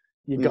Hanks,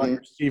 you got Hmm.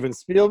 your Steven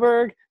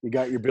Spielberg, you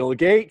got your Bill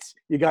Gates,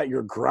 you got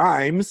your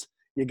Grimes,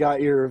 you got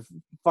your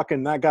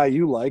fucking that guy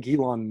you like,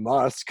 Elon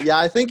Musk. Yeah,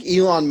 I think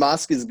Elon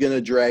Musk is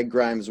gonna drag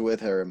Grimes with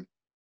her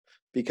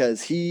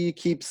because Yes.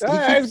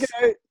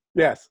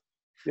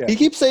 he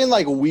keeps saying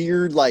like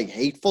weird, like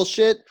hateful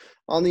shit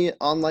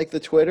on like the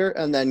Twitter,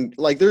 and then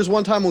like there's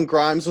one time when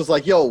Grimes was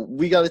like, "Yo,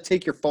 we got to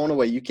take your phone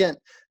away. You can't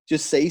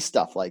just say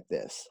stuff like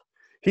this."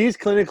 He's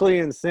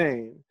clinically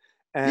insane,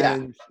 Yeah,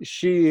 and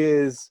she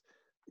is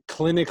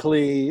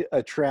clinically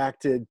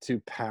attracted to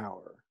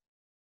power.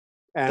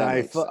 that And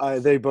makes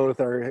sense.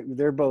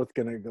 they're both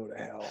gonna go to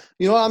hell.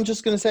 You know what I'm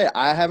just gonna say?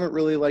 I haven't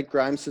really liked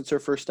Grimes since her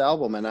first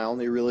album, and I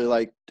only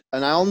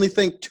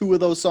think 2 of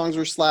those songs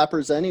were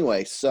slappers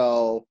anyway.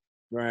 So,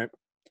 Right.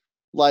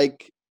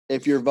 like,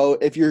 if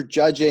you're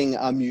judging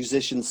a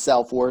musician's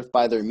self worth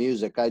by their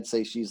music, I'd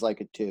say she's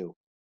like a 2.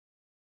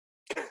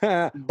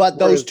 But those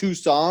Whereas 2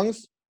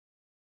 songs,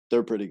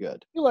 they're pretty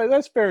good. like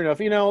that's fair enough.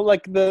 You know,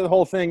 like the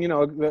whole thing, you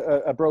know,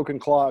 a broken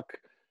clock,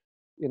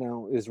 you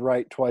know, is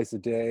right twice a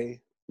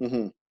day.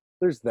 Hmm.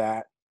 There's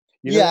that.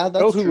 Yeah,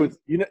 that's true.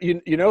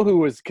 You know who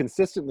was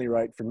consistently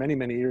right for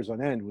many years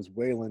on end was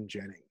Waylon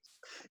Jennings.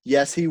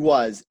 Yes, he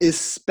was,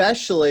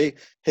 especially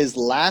his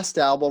last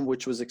album,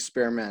 which was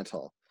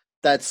experimental.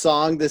 That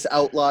song, "This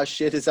Outlaw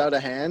Shit Is Out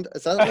of Hand."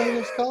 Is that what it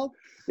was called?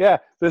 Yeah,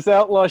 this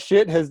outlaw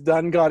shit has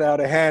done got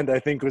out of hand, I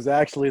think was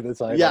actually the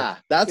title. Yeah,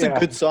 that's a Yeah,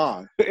 good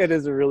song. it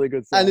is a really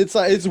good And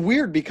song. it's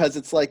weird because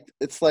it's like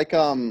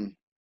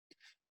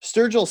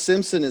Sturgill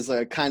Simpson is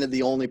kind of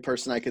the only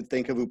person I could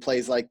think of who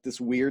plays like this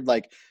weird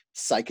like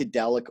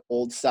psychedelic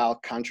old style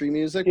country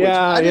music, which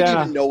Yeah, I didn't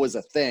yeah. even know was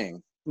a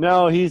thing.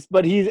 No,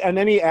 and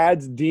then he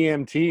adds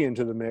DMT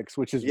into the mix,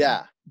 which is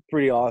Yeah,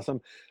 pretty awesome.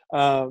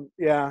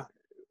 Yeah,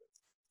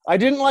 I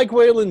didn't like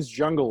Waylon's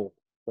Jungle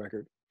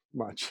record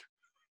much.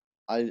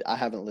 I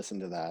haven't listened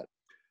to that. I'll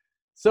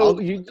So go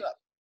you look it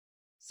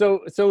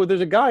up. so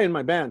there's a guy in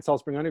my band,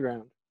 Salt Spring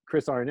Underground,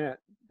 Chris Arnett,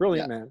 Yeah.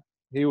 brilliant man.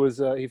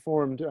 He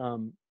formed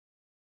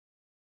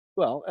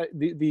well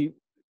the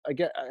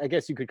I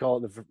guess you could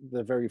call it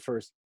the very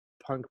first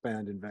punk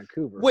band in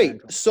Vancouver. A Wait,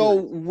 band called so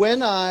Fury.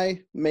 when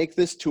I make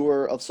this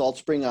tour of Salt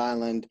Spring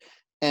Island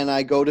and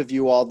I go to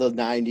view all the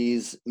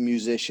 90s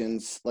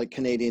musicians, like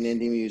Canadian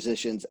indie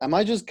musicians, am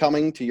I just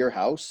coming to your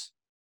house?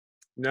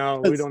 No,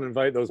 we 'Cause don't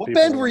invite those what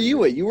people band were around you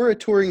here. at? You were a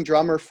touring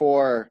drummer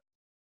for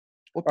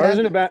what I was band?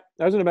 in a band.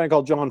 I was in a band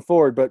called John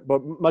Ford, but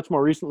much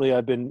more recently,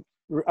 I've been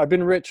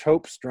Rich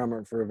Hope's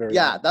drummer for a very long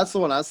Yeah, time. that's the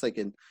one I was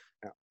thinking.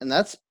 Yeah.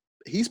 And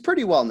he's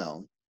pretty well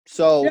known.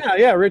 So,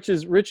 Yeah. Rich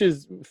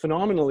is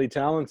phenomenally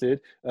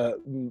talented,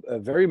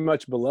 very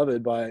much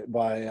beloved by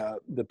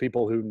the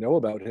people who know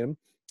about him.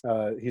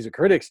 He's a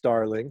critic's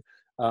darling,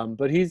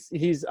 but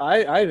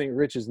I think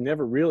Rich has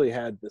never really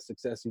had the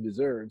success he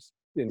deserves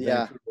in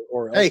yeah. Vancouver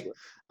or Hey, elsewhere.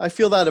 I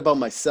feel that about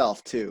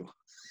myself too.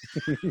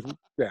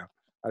 Yeah,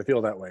 I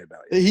feel that way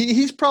about you.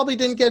 He's probably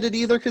didn't get it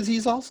either because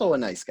he's also a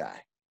nice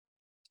guy.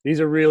 He's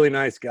a really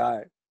nice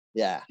guy.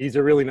 Yeah. He's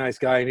a really nice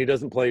guy, and he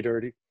doesn't play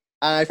dirty.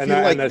 And I And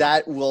feel like that's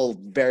that will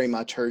very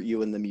much hurt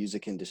you in the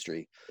music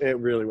industry. it.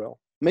 Really will.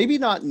 Maybe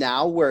not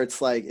now where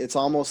it's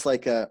almost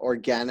like a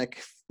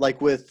organic,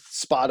 like with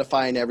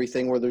Spotify and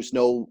everything, where there's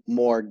no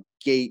more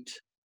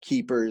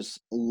gatekeepers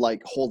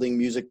like holding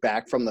music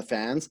back from the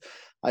fans.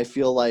 I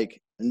feel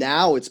like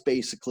now it's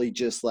basically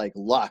just like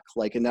luck,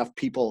 like enough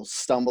people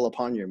stumble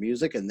upon your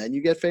music and then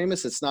you get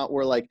famous. It's not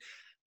where like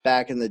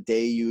back in the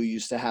day you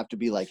used to have to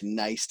be like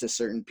nice to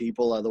certain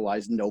people,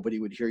 otherwise nobody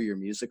would hear your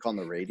music on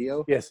the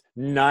radio. Yes,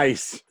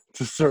 nice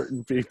to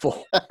certain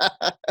people.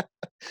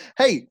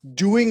 Hey,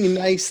 doing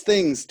nice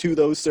things to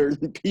those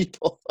certain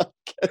people, I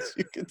guess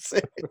you could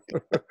say.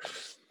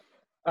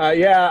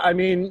 Yeah, I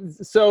mean,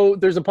 so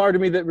there's a part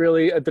of me that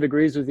really that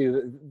agrees with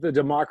you. The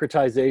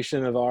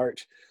democratization of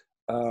art,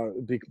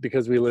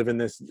 because we live in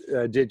this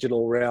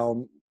digital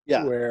realm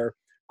Yeah. where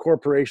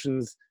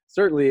corporations,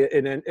 certainly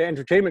in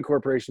entertainment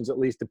corporations at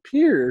least,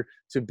 appear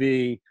to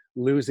be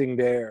losing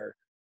their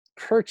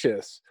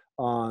purchase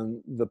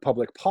on the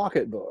public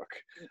pocketbook.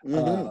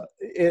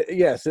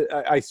 Yes,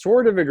 I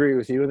sort of agree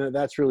with you, and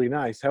that's really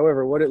nice.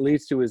 However, what it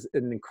leads to is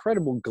an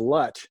incredible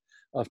glut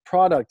of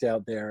product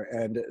out there,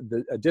 and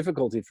a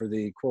difficulty for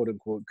the quote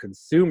unquote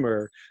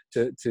consumer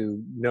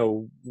to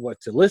know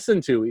what to listen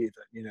to, even,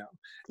 you know.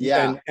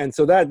 Yeah. And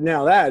so that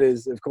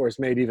is of course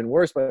made even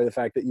worse by the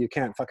fact that you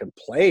can't fucking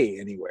play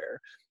anywhere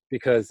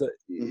because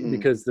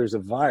there's a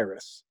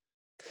virus.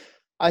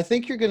 I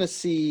think you're going to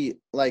see,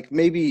 like,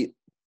 maybe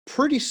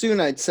pretty soon,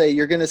 I'd say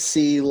you're going to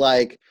see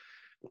like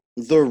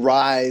the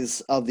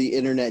rise of the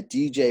internet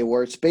DJ,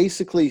 where it's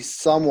basically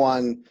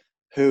someone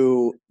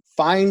who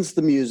finds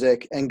the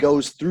music and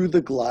goes through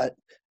the glut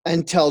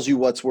and tells you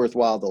what's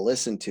worthwhile to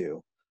listen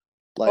to.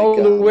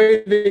 Like, the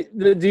way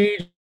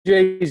the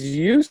DJs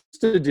used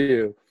to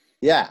do.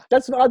 Yeah.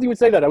 That's odd you would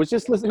say that. I was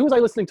just listening. Who was I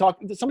listening to?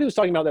 Somebody was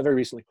talking about that very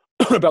recently,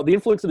 about the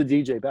influence of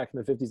the DJ back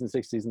in the 50s and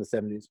 60s and the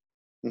 70s.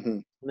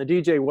 And the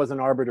DJ was an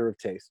arbiter of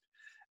taste.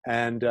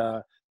 And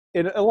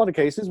in a lot of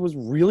cases was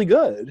really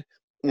good.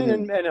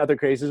 And in other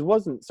cases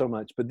wasn't so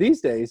much. But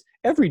these days,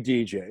 every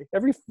DJ,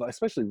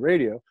 especially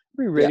radio,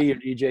 every radio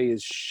DJ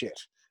is shit.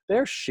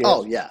 They're shit.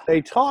 Oh yeah.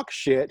 They talk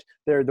shit.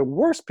 They're the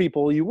worst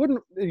people. You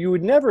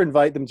would never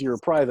invite them to your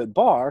private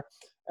bar,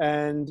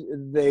 and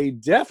they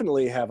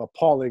definitely have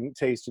appalling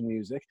taste in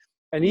music.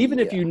 And even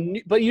if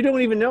but you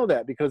don't even know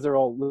that because they're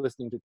all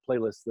listening to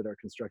playlists that are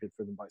constructed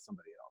for them by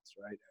somebody else,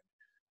 right?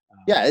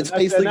 Yeah, it's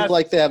basically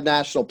like they have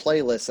national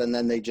playlists and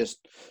then they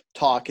just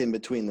talk in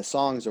between the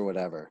songs or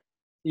whatever.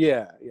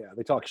 Yeah,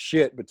 they talk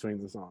shit between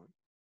the songs.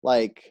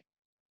 Like,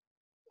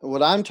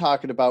 what I'm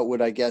talking about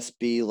would, I guess,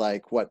 be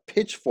like what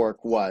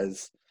Pitchfork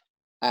was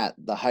at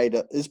the height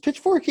of. Is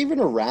Pitchfork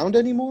even around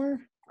anymore?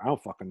 I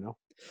don't fucking know.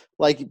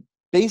 Like,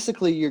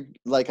 basically, you're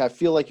like, I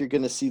feel like you're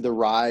going to see the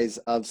rise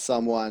of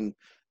someone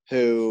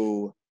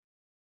who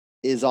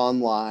is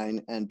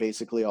online and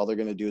basically all they're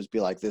going to do is be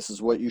like, this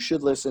is what you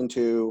should listen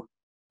to.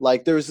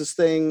 Like, there was this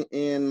thing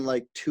in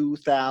like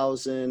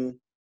 2000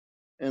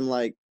 and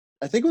like,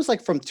 I think it was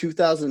like from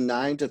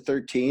 2009 to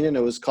 13, and it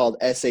was called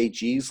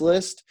SAG's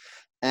List.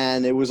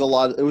 And it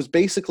was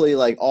basically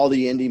like all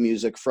the indie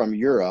music from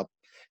Europe.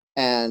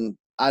 And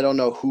I don't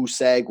know who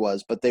SAG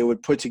was, but they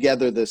would put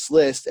together this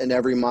list, and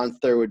every month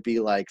there would be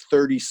like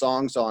 30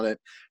 songs on it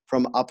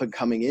from up and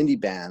coming indie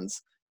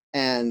bands.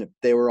 And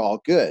they were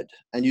all good.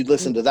 And you'd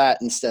listen to that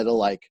instead of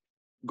like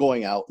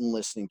going out and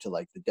listening to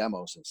like the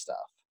demos and stuff.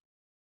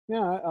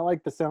 Yeah, I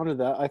like the sound of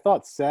that. I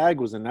thought SAG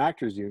was an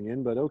actors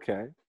union, but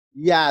okay.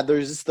 Yeah,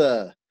 there's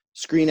the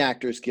Screen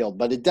Actors Guild,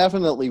 but it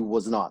definitely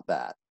was not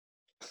that.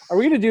 Are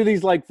we going to do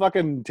these like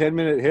fucking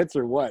 10-minute hits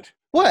or what?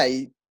 What?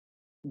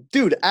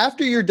 Dude,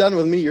 after you're done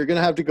with me, you're going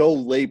to have to go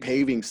lay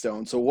paving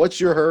stone. So what's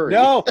your hurry?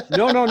 No.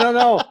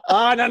 No.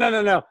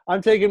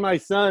 I'm taking my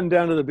son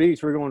down to the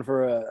beach. We're going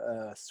for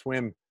a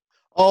swim.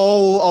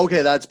 Oh,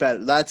 okay, that's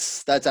better.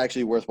 That's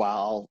actually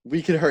worthwhile.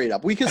 We can hurry it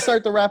up. We can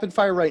start the rapid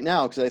fire right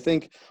now because I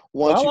think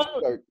once you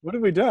start. What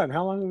have we done?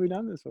 How long have we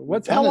done this?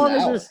 How long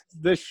is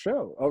this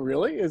show? Oh,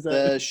 really? Is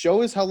that the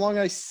show? Is how long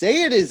I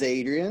say it is,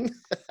 Adrian.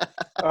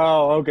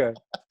 Oh, okay.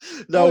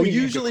 No,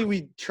 usually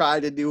we try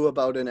to do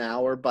about an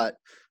hour, but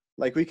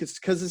like we could,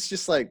 because it's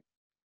just like,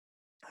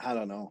 I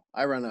don't know.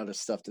 I run out of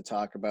stuff to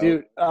talk about.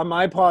 Dude, on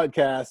my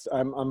podcast,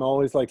 I'm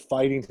always like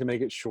fighting to make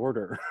it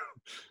shorter.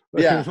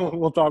 Yeah.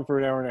 We'll talk for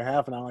an hour and a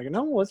half, and I'm like,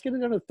 no, let's get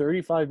it down to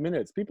 35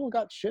 minutes. People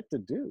got shit to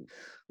do,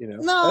 you know.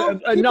 No,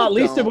 not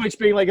least of which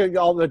being like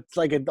all the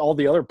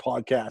other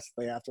podcasts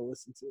they have to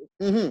listen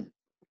to.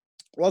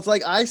 Well, it's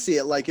like I see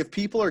it. Like, if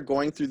people are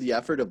going through the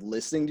effort of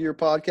listening to your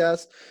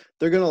podcast,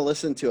 they're going to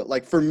listen to it.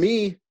 Like, for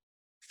me,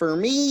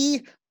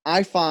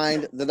 I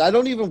find that I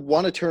don't even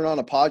want to turn on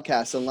a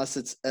podcast unless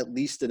it's at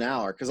least an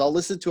hour, because I'll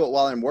listen to it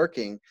while I'm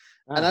working.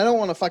 And I don't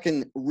want to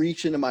fucking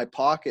reach into my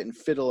pocket and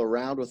fiddle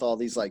around with all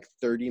these like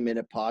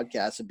 30-minute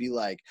podcasts and be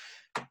like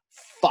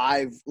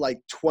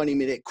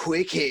 20-minute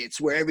quick hits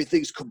where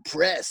everything's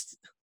compressed.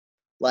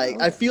 Like,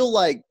 I feel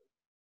like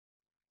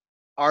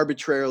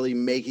arbitrarily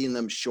making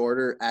them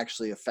shorter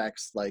actually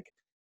affects like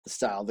the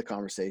style of the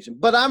conversation.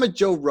 But I'm a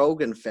Joe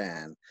Rogan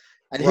fan,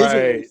 and his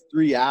is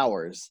 3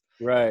 hours.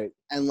 Right.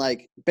 And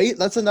like,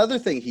 that's another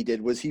thing he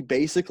did, was he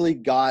basically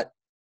got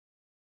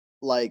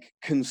like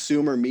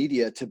consumer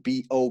media to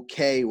be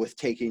okay with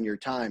taking your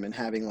time and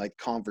having like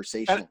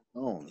conversational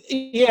tone.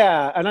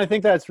 Yeah, and I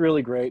think that's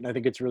really great, and I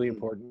think it's really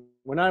important.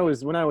 When I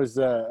was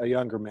a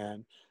younger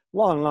man,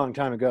 long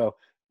time ago,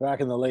 back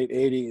in the late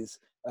 80s,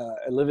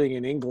 living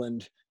in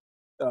England,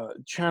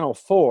 Channel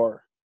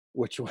 4,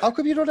 which was, How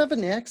come you don't have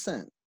an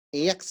accent?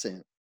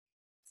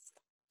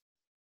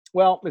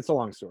 well, it's a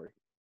long story.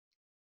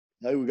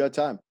 No, we got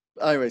time.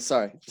 Anyway,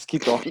 sorry. Just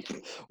keep going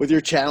with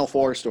your Channel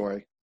 4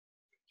 story.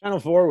 Channel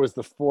 4 was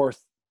the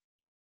fourth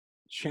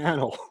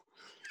channel.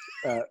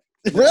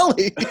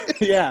 Really?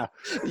 Yeah.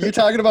 You're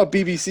talking about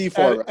BBC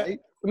 4, right?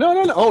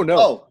 No. Oh, no.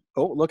 Oh.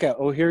 Oh, look out.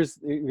 Oh, here's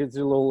a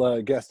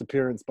little guest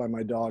appearance by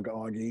my dog,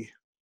 Augie.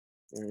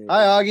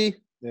 Hi, Augie.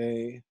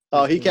 Hey.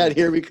 Oh, he can't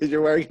hear me because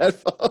you're wearing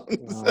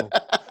headphones. No,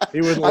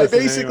 he wouldn't I listen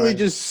basically anyway.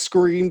 just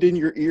screamed in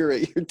your ear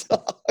at your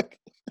dog.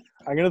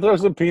 I'm going to throw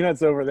some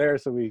peanuts over there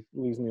so he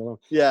leaves me alone.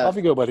 Yeah. Off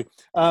you go, buddy.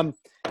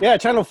 Yeah,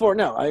 Channel 4.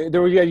 No,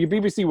 there were your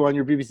BBC 1,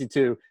 your BBC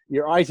 2,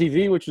 your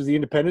ITV, which was the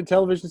independent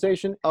television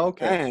station.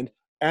 Okay.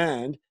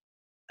 And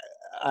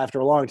after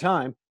a long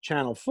time,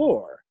 Channel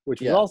 4,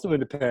 which was also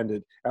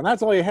independent. And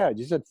that's all you had.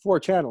 You just had 4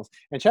 channels.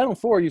 And Channel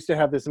 4 used to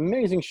have this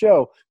amazing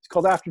show. It's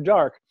called After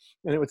Dark.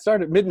 And it would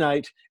start at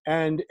midnight.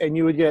 And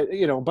you would get,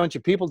 a bunch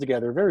of people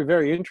together. Very,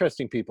 very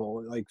interesting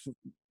people. Like,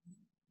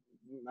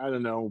 I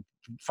don't know,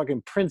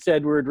 fucking Prince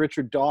Edward,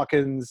 Richard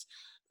Dawkins,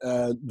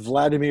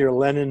 Vladimir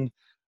Lenin,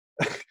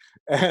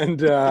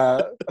 and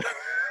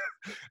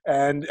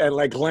and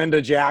like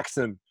Glenda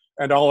Jackson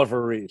and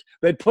Oliver Reed.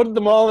 They'd put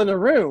them all in a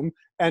room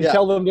and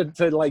tell them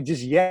to like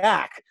just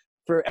yak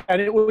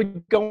and it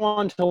would go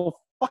on till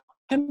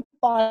fucking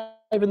 5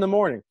 in the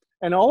morning.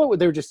 And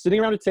they were just sitting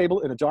around a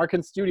table in a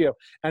darkened studio,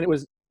 and it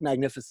was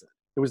magnificent.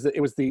 It was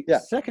the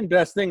second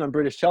best thing on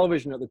British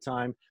television at the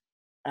time,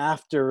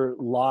 after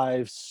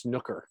live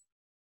snooker,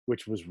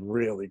 which was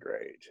really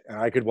great. And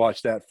I could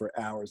watch that for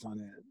hours on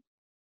end.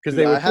 Because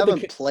I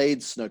haven't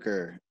played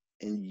snooker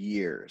in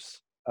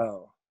years.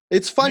 Oh.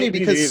 It's funny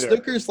because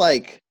snooker's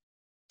like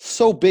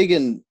so big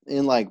in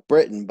like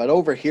Britain, but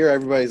over here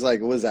everybody's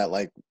like, what is that,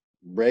 like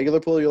regular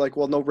pool? You're like,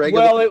 well, no,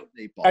 regular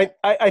ball.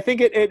 I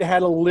think it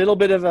had a little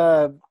bit of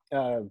a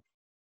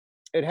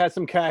it had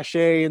some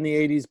cachet in the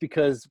 80s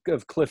because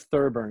of Cliff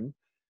Thurburn,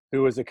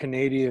 who was a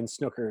Canadian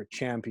snooker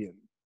champion.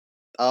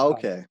 Oh,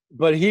 okay.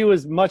 But I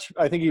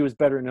think he was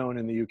better known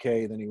in the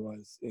UK than he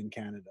was in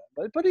Canada.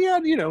 But he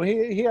had,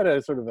 he had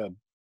a sort of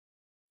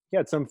he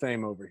had some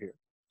fame over here.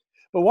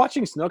 But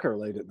watching snooker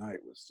late at night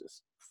was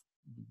just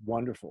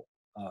wonderful,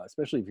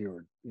 especially if you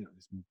were,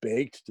 just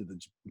baked to the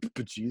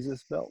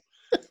bejesus belt.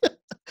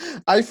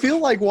 I feel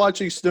like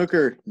watching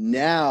snooker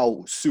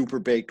now, super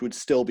baked, would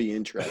still be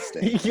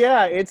interesting.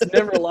 Yeah, it's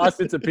never lost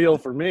its appeal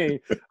for me.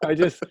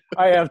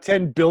 I have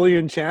 10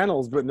 billion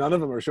channels, but none of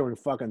them are showing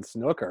fucking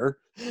snooker.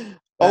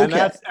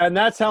 Okay. And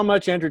that's how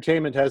much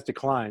entertainment has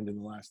declined in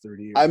the last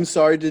 30 years. I'm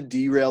sorry to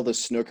derail the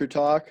snooker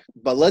talk,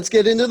 but let's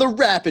get into the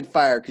rapid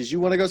fire, because you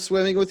want to go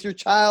swimming with your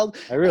child.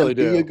 I really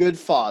do. Be a good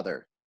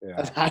father. Yeah.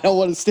 And I don't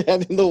want to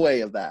stand in the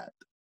way of that.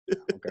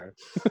 Okay.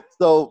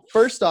 So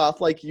first off,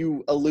 like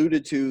you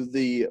alluded to,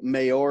 the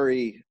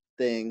Maori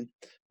thing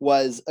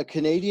was a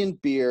Canadian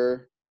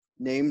beer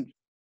named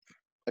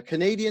a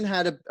Canadian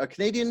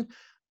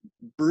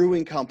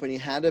brewing company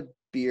had a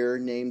beer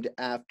named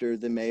after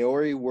the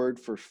Maori word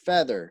for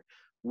feather,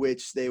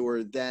 which they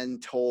were then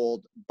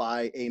told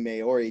by a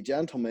Maori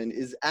gentleman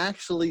is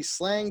actually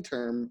slang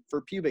term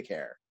for pubic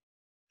hair.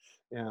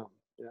 Yeah.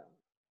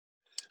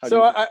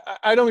 So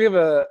I don't give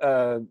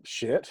a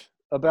shit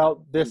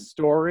about this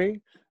story,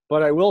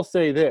 but I will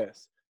say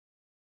this: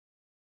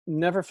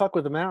 never fuck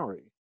with the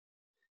Maori.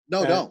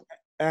 No, don't.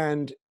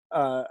 And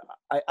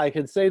I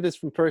can say this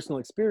from personal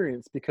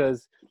experience,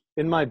 because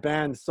in my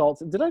band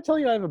did I tell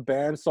you I have a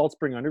band, Salt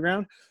Spring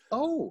Underground?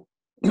 Oh,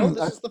 no,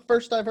 this is the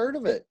first I've heard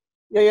of it.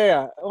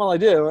 Yeah. Well, I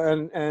do.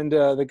 And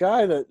the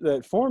guy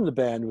that formed the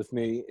band with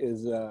me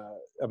is a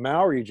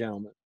Maori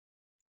gentleman.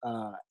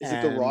 Is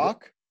it The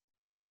Rock?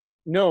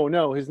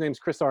 No, his name's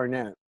Chris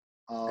Arnett.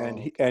 Oh, and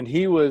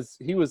he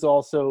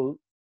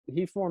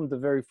formed the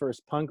very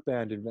first punk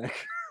band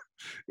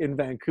in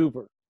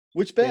Vancouver.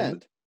 Which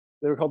band?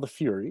 They were called the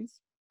Furies.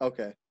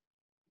 Okay.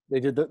 They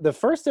did the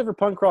first ever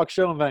punk rock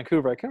show in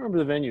Vancouver. I can't remember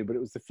the venue, but it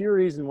was the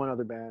Furies and one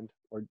other band,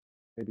 or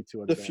maybe 2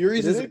 other bands. The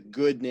Furies is a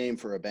good name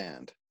for a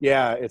band.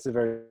 Yeah, it's a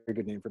very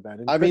good name for a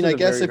band. And I mean, I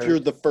guess if you're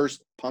the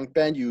first punk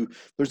band,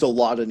 there's a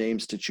lot of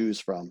names to choose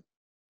from.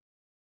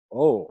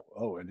 Oh,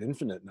 an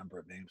infinite number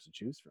of names to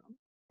choose from.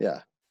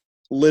 Yeah.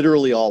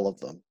 Literally all of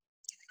them.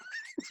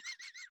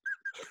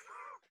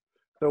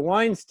 The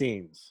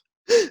Weinsteins.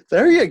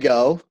 There you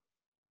go.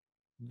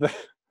 The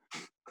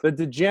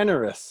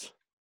Degenerates.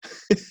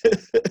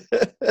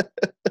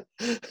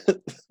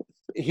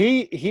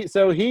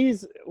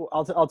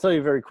 I'll tell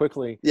you very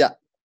quickly. Yeah.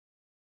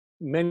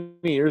 Many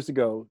years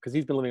ago, because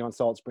he's been living on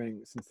Salt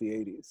Spring since the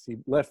 80s. He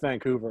left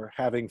Vancouver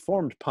having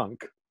formed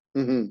punk.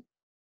 Mm-hmm.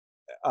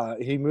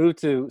 He moved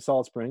to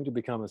Salt Spring to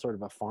become a sort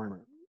of a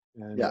farmer.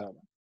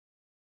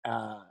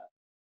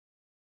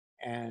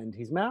 And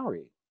he's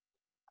Maori.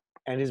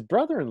 And his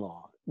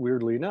brother-in-law,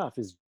 weirdly enough,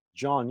 is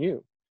John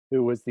Yoo,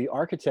 who was the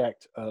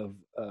architect of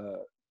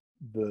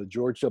the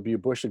George W.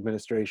 Bush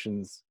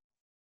administration's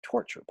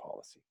torture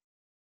policy.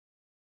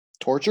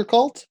 Torture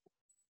cult?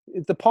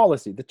 the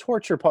policy, the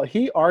torture policy.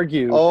 He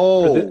argued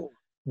for the Oh,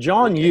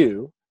 John okay.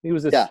 Yoo. He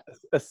was Yeah.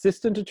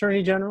 assistant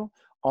attorney general.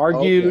 Okay.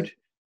 Argued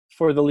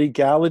for the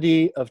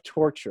legality of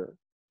torture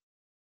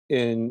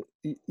in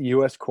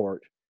U.S.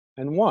 court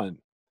and won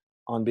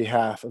on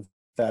behalf of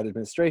that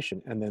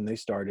administration. And then they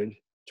started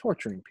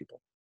torturing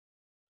people.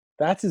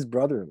 That's his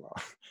brother-in-law.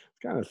 It's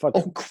kind of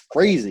fucking. Oh,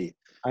 crazy.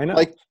 I know.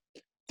 Like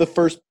the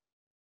first,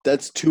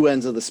 that's two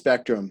ends of the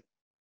spectrum.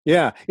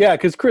 Yeah, yeah.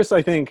 Because Chris,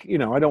 I think, I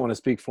don't want to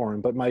speak for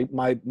him, but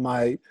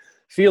my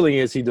feeling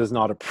is he does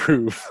not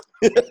approve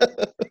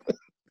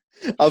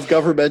Of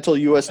governmental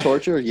U.S.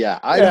 torture. Yeah,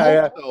 I'd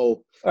yeah.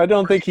 hope so. I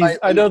don't think he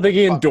Punk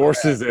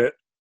endorses cred. it.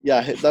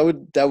 Yeah,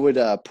 that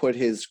would put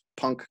his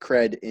punk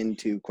cred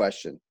into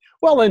question.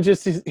 Well, and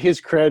just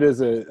his cred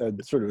as a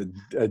sort of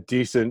a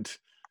decent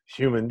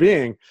human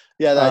being.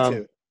 Yeah, that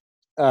too.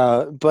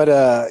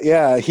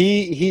 Yeah,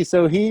 he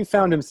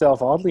found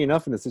himself, oddly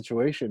enough, in a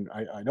situation.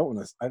 I don't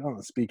want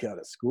to speak out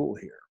of school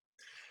here.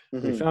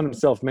 Mm-hmm. He found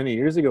himself many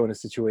years ago in a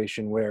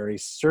situation where a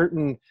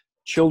certain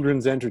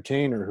children's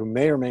entertainer, who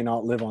may or may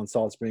not live on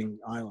Salt Spring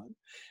Island,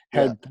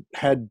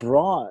 had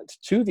brought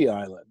to the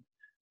island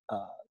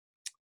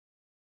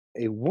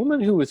a woman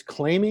who was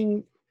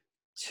claiming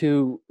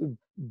to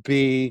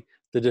be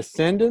the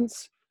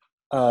descendants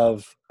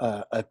of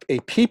a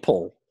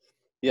people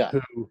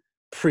who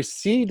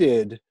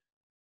preceded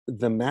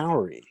the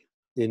Maori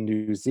in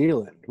New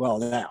Zealand. Well,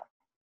 now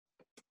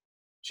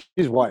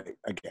she's white,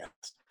 I guess,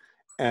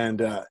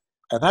 and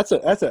that's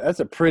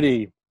a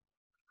pretty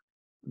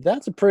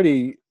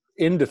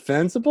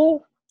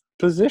indefensible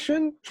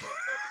position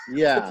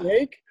to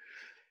take.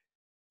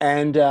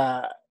 And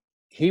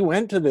he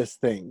went to this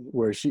thing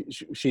where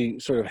she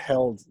sort of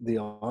held the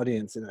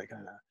audience in a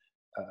kind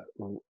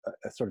of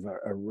a sort of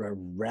a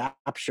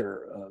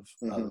rapture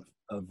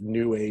of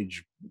new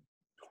age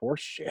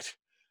horse shit.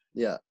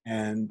 Yeah.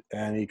 And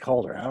he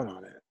called her out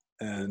on it.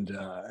 And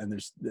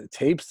there's the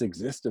tapes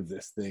exist of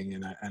this thing.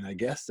 And I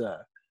guess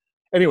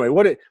anyway,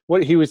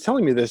 what he was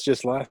telling me this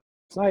just last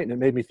night, and it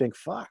made me think,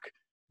 fuck,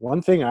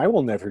 one thing I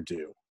will never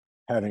do,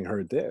 having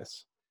heard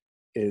this,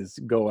 is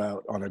go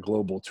out on a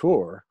global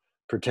tour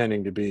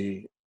pretending to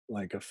be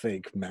like a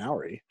fake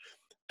Maori,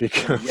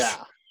 because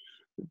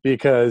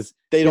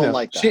they don't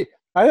like that.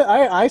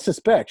 I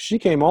suspect she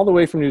came all the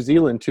way from New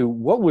Zealand to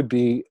what would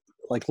be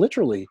like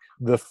literally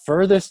the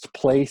furthest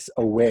place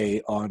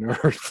away on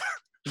Earth.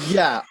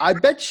 Yeah, I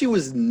bet she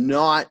was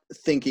not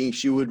thinking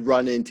she would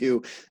run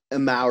into a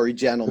Maori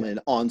gentleman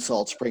on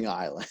Salt Spring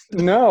Island.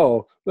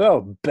 No,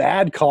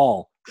 bad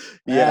call.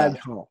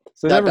 Bad call.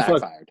 So that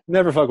backfired.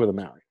 Never fuck with a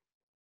Maori.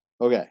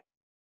 Okay.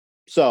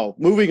 So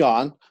moving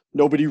on,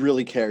 nobody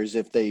really cares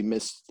if they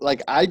miss.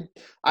 Like I'd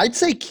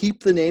say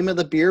keep the name of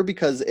the beer,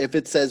 because if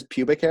it says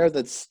pubic hair,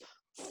 that's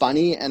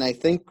funny. And I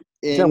think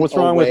what's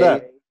wrong with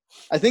that?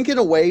 I think in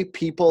a way,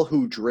 people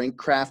who drink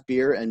craft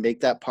beer and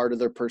make that part of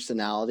their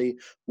personality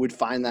would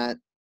find that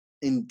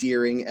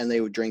endearing, and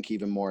they would drink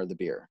even more of the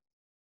beer.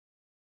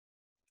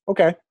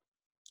 Okay.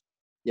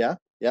 Yeah.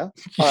 Yeah.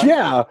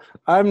 Yeah.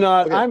 I'm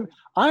not. Okay.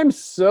 I'm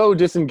so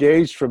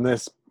disengaged from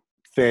this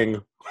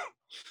thing.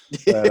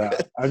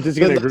 I'm just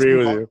going to agree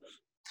with you.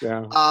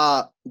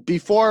 Yeah.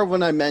 Before,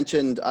 when I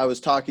mentioned I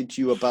was talking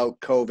to you about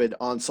COVID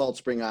on Salt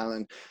Spring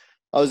Island,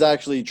 I was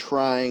actually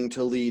trying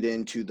to lead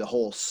into the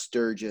whole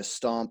Sturgis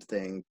stomp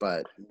thing,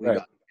 but we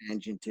got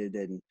tangented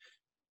and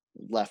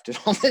left it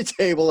on the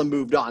table and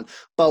moved on.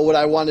 But what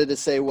I wanted to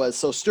say was,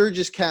 so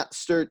Sturgis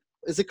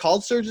is it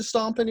called Sturgis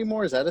Stomp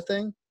anymore? Is that a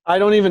thing? I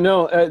don't even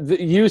know.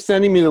 You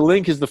sending me the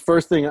link is the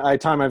first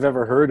time I've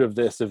ever heard of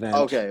this event.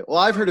 Okay. Well,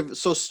 I've heard of it.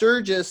 So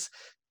Sturgis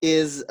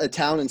is a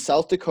town in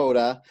South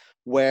Dakota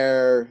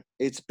where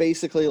it's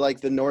basically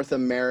like the North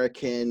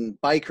American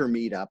biker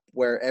meetup,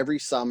 where every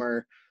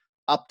summer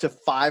up to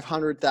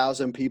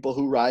 500,000 people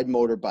who ride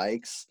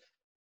motorbikes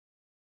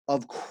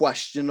of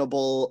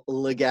questionable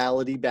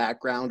legality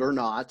background or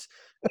not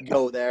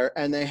go there,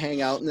 and they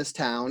hang out in this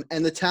town,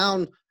 and the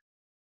town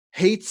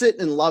hates it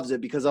and loves it,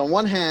 because on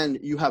one hand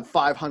you have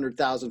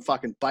 500,000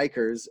 fucking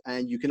bikers,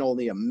 and you can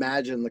only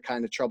imagine the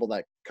kind of trouble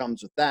that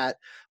comes with that.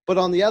 But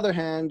on the other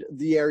hand,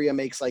 the area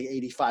makes like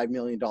 $85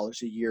 million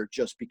a year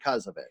just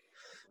because of it.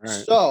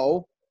 Right.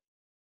 So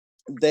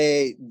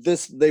they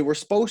were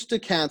supposed to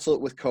cancel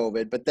it with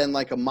COVID, but then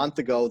like a month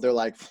ago, they're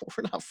like,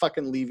 we're not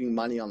fucking leaving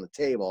money on the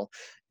table.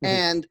 Mm-hmm.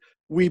 And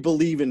we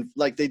believe in,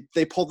 like,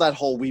 they pulled that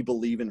whole we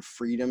believe in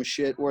freedom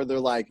shit, where they're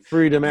like,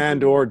 freedom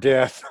and or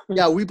death.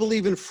 Yeah, we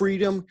believe in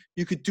freedom.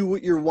 You could do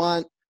what you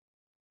want.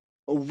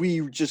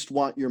 We just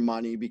want your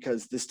money,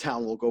 because this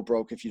town will go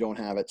broke if you don't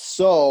have it.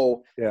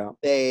 So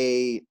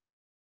they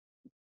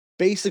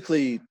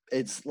basically,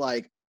 it's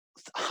like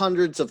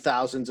hundreds of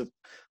thousands of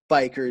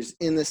bikers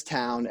in this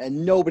town,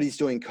 and nobody's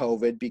doing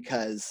COVID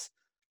because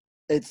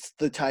it's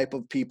the type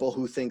of people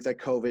who think that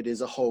COVID is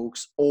a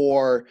hoax,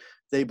 or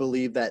they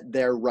believe that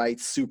their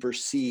rights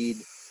supersede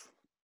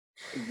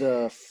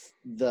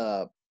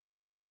the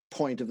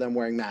point of them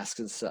wearing masks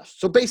and stuff.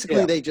 So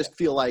basically they just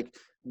feel like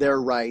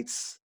their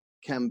rights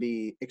can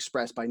be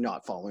expressed by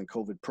not following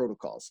COVID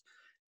protocols.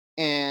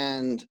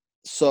 And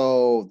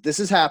so this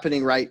is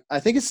happening, right? I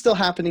think it's still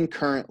happening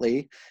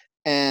currently.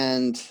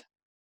 And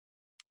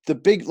the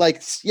big,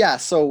 like, yeah,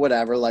 so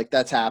whatever, like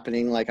that's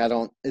happening. Like,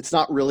 it's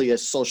not really a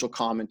social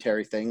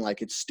commentary thing.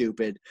 Like, it's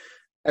stupid.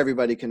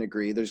 Everybody can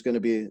agree. They're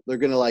going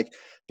to like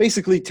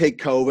basically take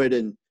COVID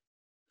and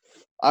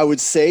I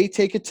would say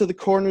take it to the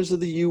corners of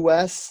the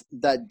US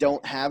that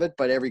don't have it,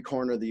 but every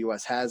corner of the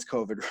US has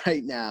COVID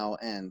right now.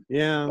 And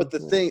Yeah. but the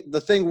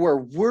thing where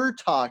we're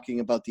talking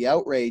about the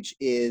outrage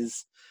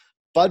is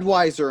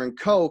Budweiser and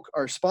Coke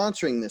are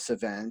sponsoring this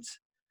event,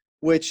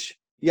 which,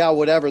 yeah,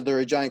 whatever, they're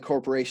a giant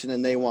corporation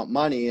and they want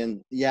money,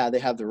 and yeah, they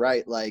have the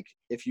right. Like,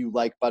 if you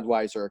like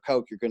Budweiser or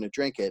Coke, you're going to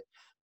drink it.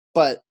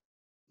 But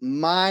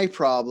my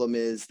problem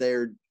is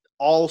they're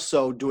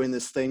also doing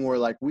this thing where,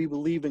 like, we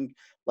believe in,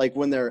 like,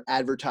 when they're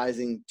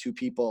advertising to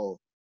people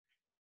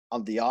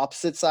on the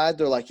opposite side,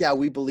 they're like, yeah,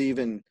 we believe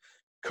in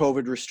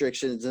COVID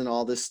restrictions and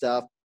all this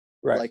stuff,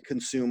 Right. like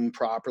consume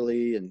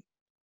properly. And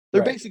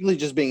they're Right. basically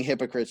just being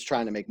hypocrites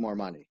trying to make more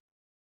money.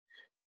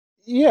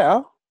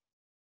 Yeah.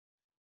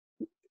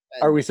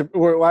 Are And we?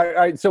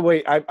 So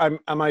wait.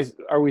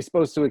 Are we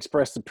supposed to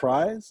express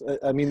surprise?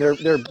 I mean, they're.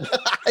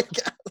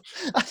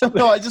 I don't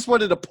know. I just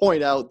wanted to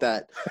point out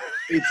that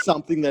it's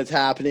something that's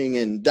happening,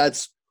 and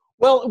that's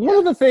Well,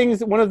 one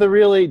of the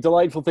really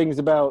delightful things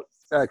about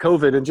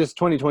COVID and just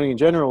 2020 in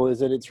general is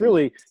that it's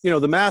really,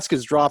 the mask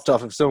has dropped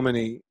off of so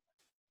many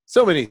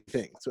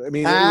things. I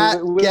mean,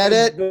 Get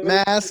it?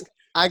 Mask.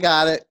 I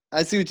got it.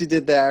 I see what you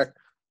did there.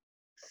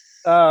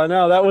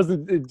 No, that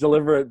wasn't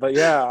deliberate, but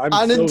yeah,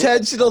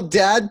 unintentional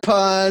dad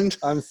pun.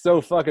 I'm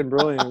so fucking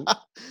brilliant.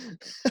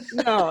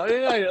 No,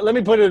 let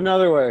me put it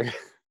another way.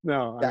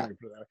 No, I'm not gonna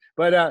put it that way.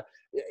 But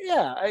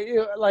yeah,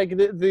 like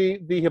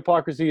the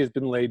hypocrisy has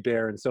been laid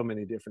bare in so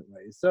many different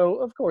ways. So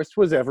of course,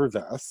 was ever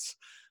thus.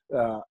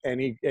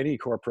 Any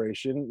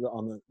corporation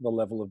on the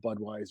level of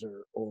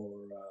Budweiser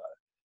or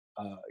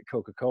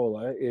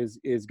Coca-Cola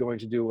is going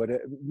to do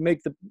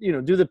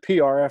do the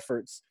PR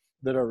efforts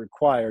that are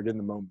required in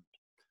the moment.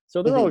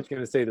 So they're always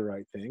going to say the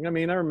right thing. I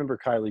mean, I remember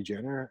Kylie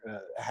Jenner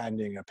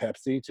handing a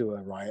Pepsi to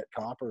a riot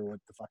cop or what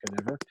the fucking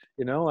ever.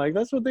 Like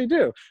that's what they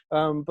do.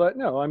 But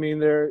no, I mean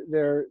they're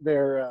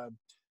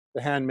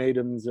the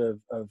handmaidens of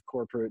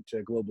corporate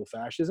global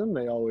fascism.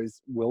 They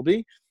always will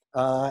be.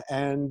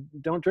 And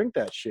don't drink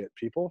that shit,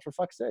 people. For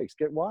fuck's sakes,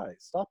 get wise.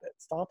 Stop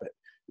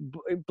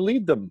it.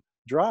 Bleed them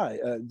dry.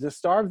 Just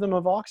starve them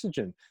of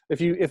oxygen.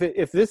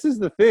 If this is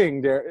the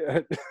thing,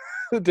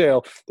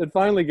 Dale, that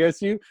finally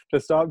gets you to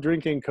stop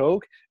drinking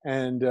Coke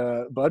and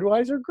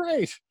Budweiser,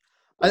 great.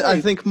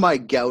 I think my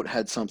gout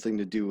had something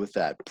to do with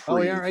that.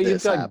 Oh yeah, right.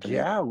 You've got happening.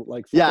 gout,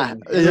 like yeah.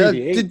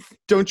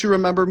 Don't you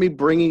remember me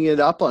bringing it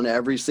up on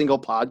every single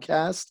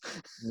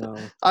podcast? No.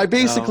 I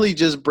basically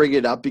just bring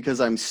it up because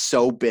I'm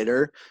so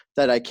bitter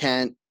that I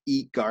can't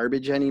eat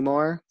garbage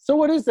anymore. So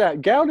what is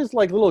that? Gout is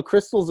like little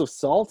crystals of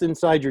salt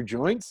inside your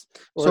joints?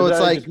 Or so it's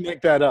like, just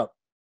make that up?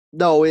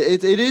 No,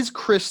 it is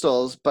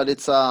crystals, but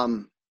it's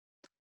the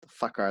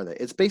fuck are they?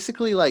 It's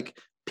basically like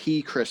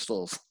pea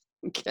crystals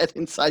get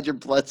inside your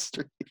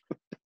bloodstream.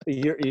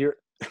 Your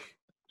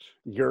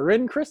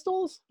urine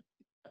crystals?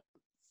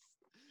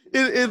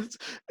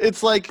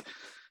 It's like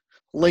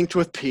linked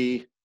with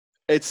pee.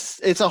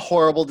 It's a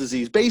horrible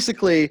disease.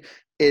 Basically,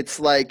 it's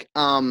like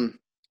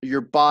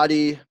your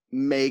body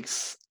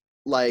makes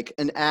like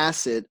an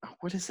acid.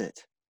 What is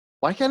it?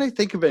 Why can't I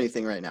think of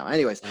anything right now?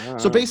 Anyways,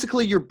 so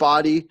basically your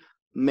body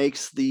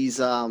makes these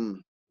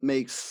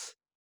makes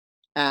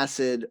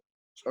acid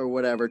or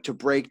whatever to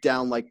break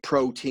down like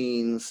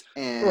proteins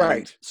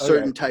and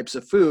certain types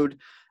of food.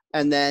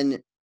 And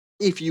then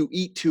if you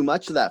eat too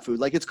much of that food,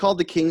 like it's called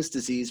the King's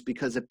disease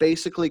because it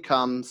basically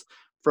comes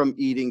from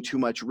eating too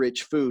much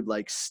rich food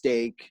like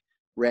steak,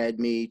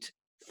 red meat,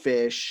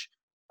 fish,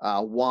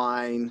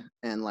 wine,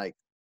 and like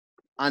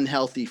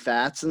unhealthy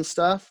fats and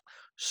stuff.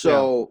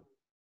 So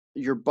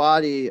your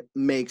body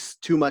makes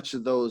too much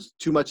of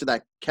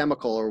that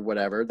chemical or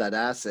whatever, that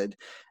acid,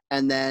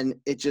 and then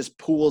it just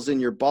pools in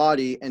your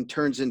body and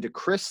turns into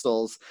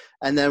crystals.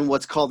 And then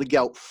what's called a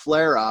gout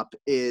flare up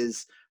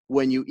is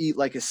when you eat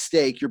like a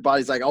steak, your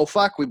body's like, oh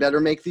fuck, we better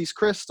make these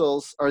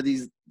crystals or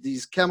these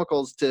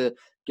chemicals to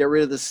get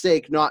rid of the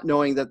steak, not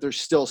knowing that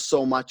there's still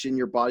so much in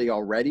your body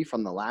already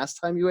from the last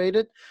time you ate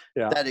it,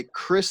 that it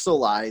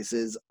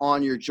crystallizes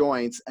on your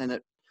joints. And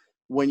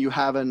when you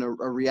have a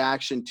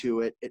reaction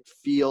to it, it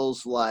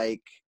feels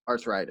like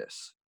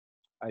arthritis.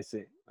 I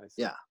see.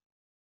 Yeah.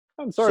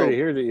 I'm sorry to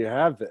hear that you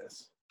have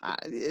this.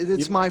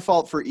 It's my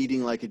fault for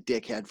eating like a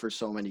dickhead for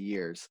so many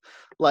years.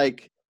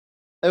 Like,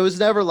 it was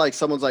never like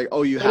someone's like,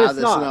 oh, you have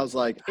this. And I was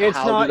like,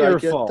 how did I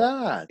get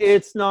that?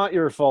 It's not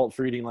your fault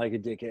for eating like a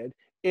dickhead.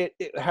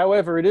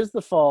 However, it is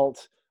the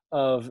fault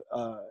of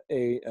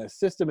a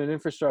system and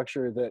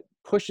infrastructure that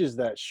pushes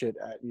that shit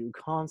at you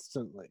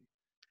constantly.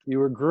 You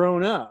were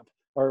grown up,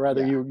 or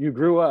rather you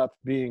grew up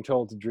being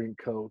told to drink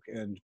Coke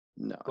and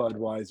No.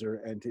 Budweiser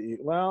and to eat.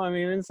 Well, I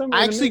mean,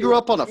 I actually grew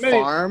up on a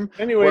farm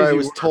where I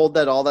was told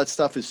that all that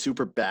stuff is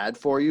super bad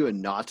for you and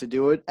not to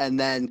do it. And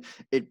then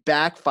it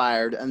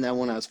backfired. And then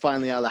when I was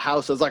finally out of the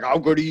house, I was like,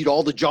 I'm going to eat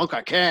all the junk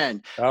I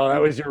can. Oh,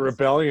 that was your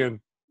rebellion.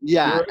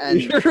 Yeah.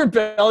 Your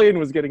rebellion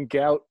was getting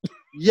gout.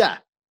 Yeah.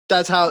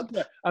 That's how.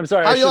 I'm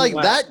sorry. How you like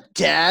that,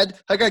 Dad?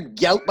 I got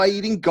gout by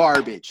eating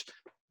garbage.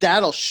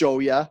 That'll show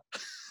you.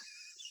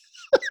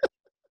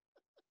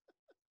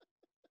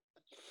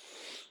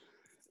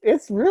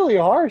 It's really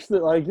harsh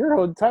that like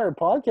your entire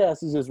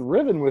podcast is just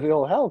riven with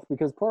ill health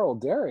because poor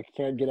old Derek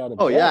can't get out of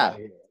bed. Oh yeah.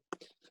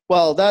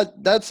 Well,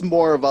 that's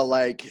more of a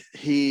like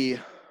he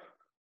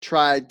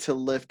tried to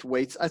lift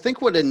weights. I think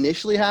what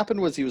initially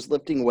happened was he was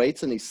lifting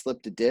weights and he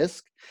slipped a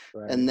disc,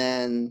 and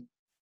then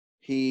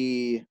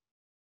he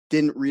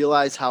didn't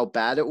realize how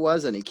bad it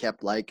was, and he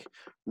kept like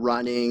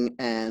running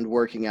and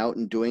working out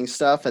and doing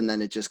stuff, and then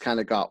it just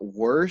kind of got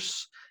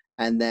worse,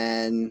 and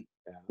then.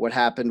 What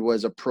happened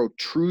was a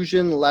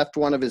protrusion left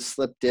one of his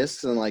slip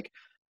discs and like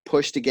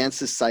pushed against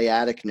his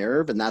sciatic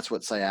nerve, and that's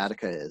what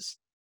sciatica is.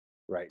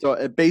 Right. So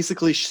it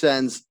basically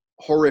sends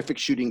horrific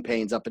shooting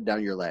pains up and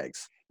down your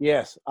legs.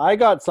 Yes, I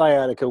got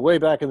sciatica way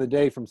back in the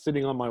day from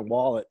sitting on my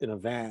wallet in a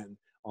van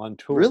on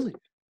tour. Really?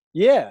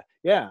 Yeah,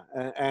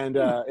 and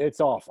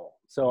it's awful.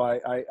 So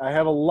I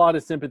have a lot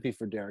of sympathy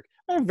for Derek.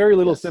 I have very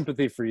little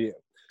sympathy for you,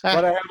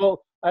 but I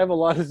have a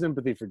lot of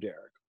sympathy for Derek.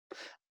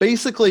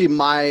 Basically,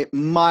 my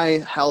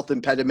health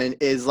impediment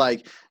is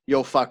like,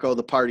 yo, fucko,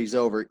 the party's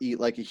over. Eat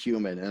like a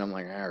human, and I'm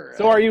like, all right.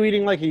 So, are you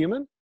eating like a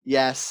human?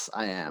 Yes,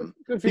 I am.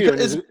 Good for you.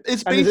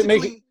 It's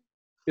basically,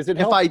 is it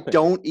if I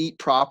don't eat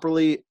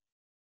properly,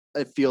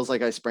 it feels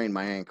like I sprained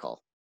my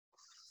ankle.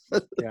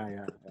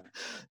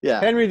 Yeah.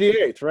 Henry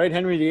VIII, right?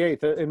 Henry VIII.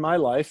 In my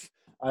life,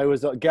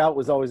 gout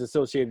was always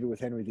associated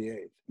with Henry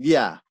VIII.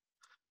 Yeah,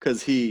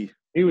 because he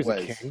was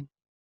a king.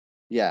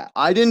 Yeah,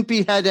 I didn't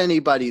behead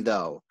anybody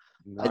though.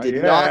 I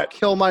did not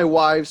kill my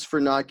wives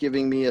for not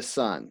giving me a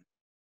son.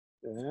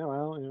 Yeah,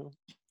 well,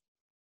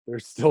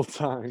 there's still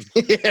time.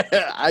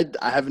 Yeah, I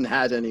haven't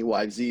had any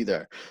wives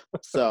either.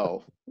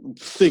 So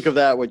think of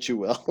that what you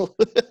will.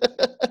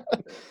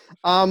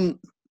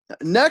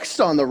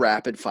 Next on the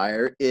rapid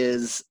fire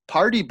is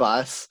Party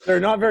Bus. They're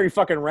not very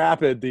fucking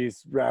rapid,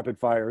 these rapid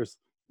fires.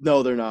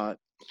 No, they're not.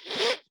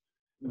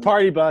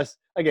 Party Bus,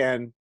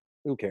 again.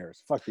 Who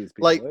cares? Fuck these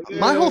people. Like,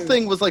 my whole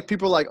thing was like,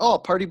 people were like, oh,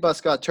 Party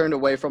Bus got turned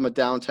away from a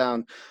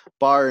downtown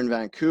bar in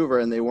Vancouver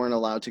and they weren't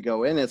allowed to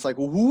go in. It's like,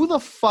 who the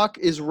fuck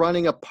is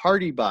running a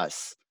party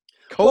bus?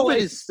 COVID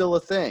is still a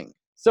thing.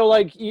 So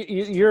like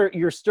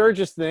your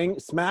Sturgis thing,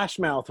 Smash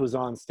Mouth was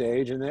on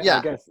stage, and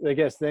I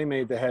guess they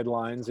made the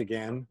headlines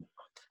again.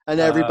 And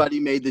everybody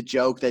made the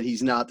joke that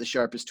he's not the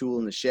sharpest tool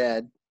in the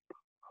shed.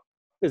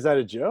 Is that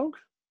a joke?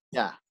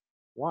 Yeah.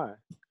 Why?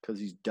 Because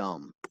he's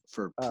dumb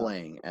for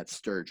playing at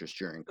Sturgis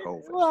during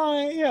COVID.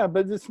 Well, yeah,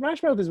 but the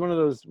Smash Mouth is one of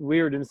those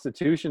weird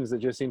institutions that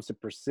just seems to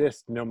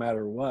persist no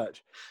matter what.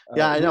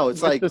 Yeah, I know.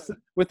 It's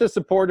with the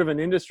support of an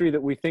industry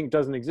that we think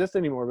doesn't exist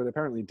anymore, but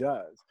apparently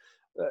does.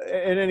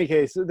 In any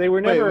case, they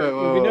were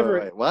never.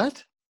 Wait,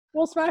 what?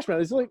 Well, Smash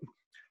Mouth is like.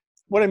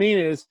 What I mean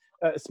is,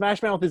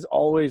 Smash Mouth is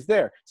always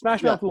there.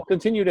 Smash Mouth will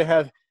continue to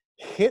have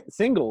hit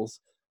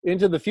singles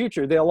into the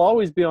future. They'll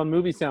always be on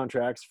movie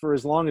soundtracks for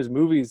as long as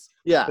movies,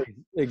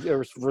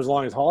 or for as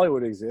long as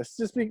Hollywood exists.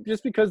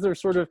 Just because they're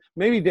sort of,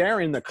 maybe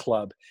they're in the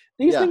club.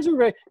 These things are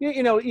very,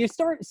 you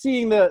start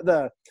seeing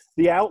the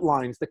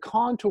outlines, the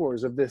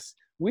contours of this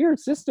weird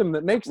system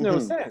that makes no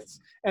sense.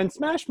 And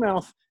Smash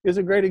Mouth is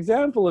a great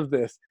example of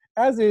this,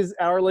 as is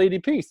Our Lady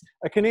Peace,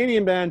 a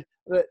Canadian band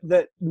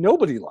that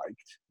nobody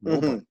liked.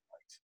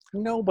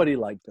 Nobody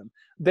liked them.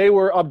 They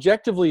were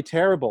objectively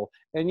terrible,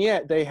 and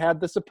yet they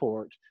had the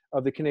support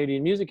of the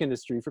Canadian music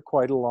industry for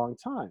quite a long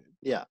time.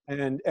 Yeah.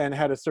 And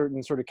had a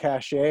certain sort of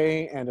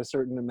cachet and a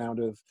certain amount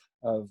of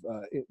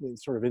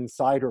sort of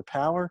insider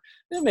power.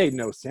 That made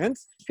no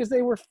sense because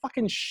they were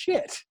fucking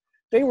shit.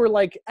 They were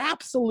like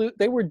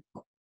they were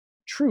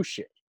true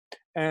shit.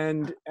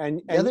 And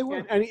they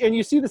were. And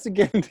you see this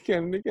again and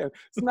again and again.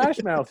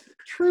 Smash Mouth,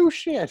 true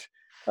shit.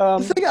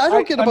 The thing I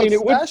don't get about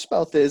Smash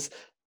Mouth is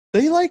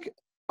they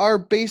are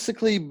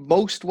basically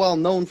most well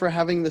known for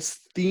having this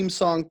theme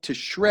song to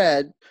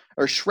Shrek,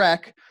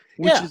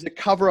 which is a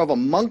cover of a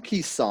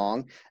Monkey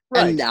song,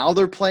 and now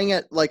they're playing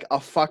it like a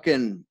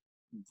fucking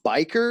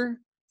biker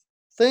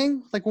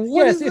thing. Like,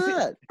 what is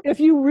that? If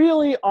you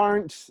really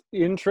aren't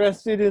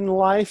interested in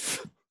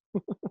life,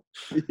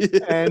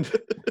 and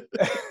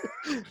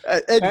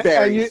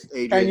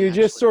you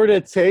just sort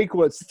of take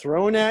what's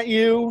thrown at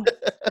you,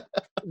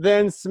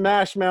 then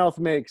Smash Mouth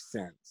makes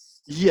sense.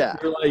 Yeah.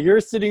 You're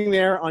sitting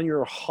there on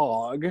your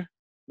hog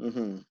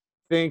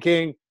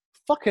thinking,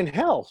 fucking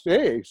hell,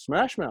 hey,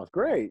 Smash Mouth,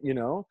 great,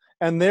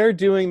 and they're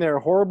doing their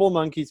Horrible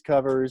Monkeys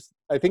covers.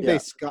 I think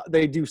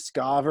they do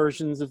ska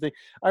versions of things.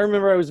 I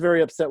remember I was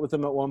very upset with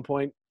them at one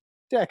point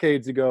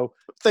decades ago.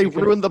 They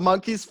ruined the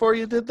Monkeys for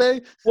you, did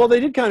they? Well, they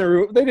did kind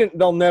of they didn't.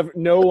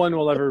 No one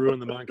will ever ruin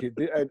the Monkeys.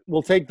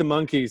 We'll take the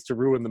Monkeys to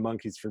ruin the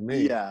Monkeys for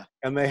me. Yeah.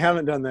 And they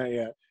haven't done that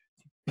yet.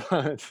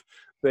 but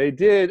they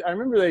did. I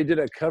remember they did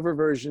a cover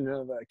version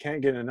of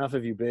 "Can't Get Enough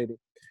of You, Baby,"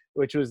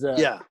 which was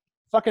a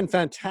fucking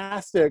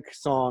fantastic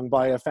song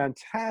by a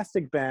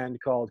fantastic band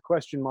called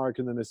Question Mark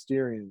and the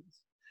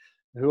Mysterians,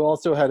 who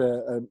also had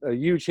a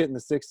huge hit in the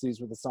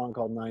 60s with a song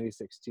called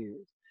 96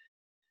 Tears.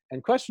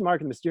 And Question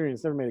Mark and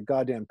Mysterians never made a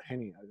goddamn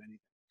penny out of anything.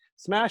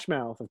 Smash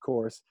Mouth, of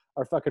course,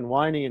 are fucking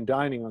whining and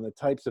dining on the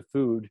types of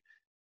food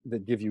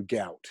that give you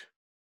gout.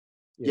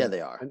 Yeah,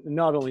 they are. And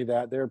not only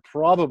that, they're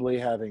probably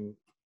having,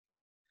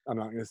 I'm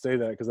not going to say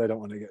that because I don't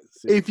want to get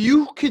sick. If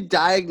you could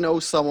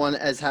diagnose someone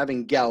as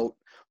having gout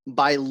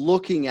by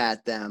looking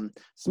at them,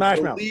 Smash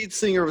the Mouth, lead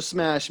singer of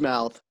Smash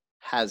Mouth,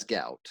 has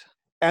gout.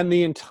 And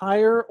the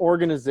entire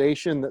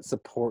organization that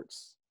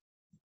supports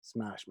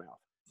Smash Mouth.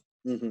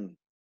 Mm-hmm.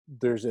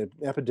 There's an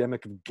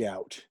epidemic of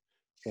gout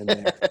in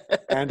there.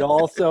 And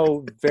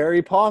also,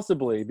 very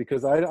possibly,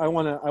 because I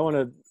want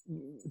to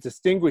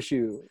distinguish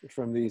you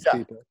from these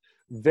people,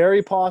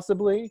 very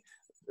possibly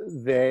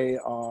they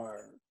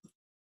are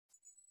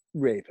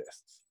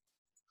rapists.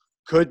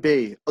 Could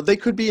be. They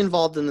could be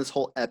involved in this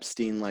whole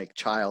Epstein, like,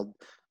 child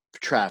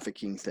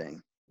trafficking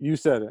thing. You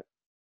said it.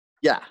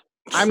 Yeah.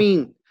 I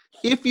mean,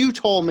 if you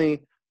told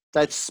me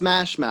that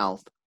Smash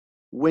Mouth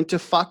went to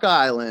Fuck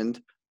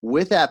Island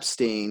with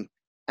Epstein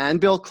and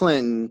Bill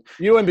Clinton,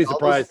 you wouldn't be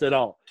surprised at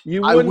all.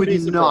 I would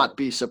not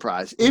be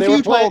surprised. If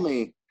you told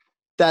me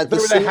that the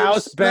singer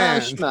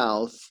Smash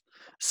Mouth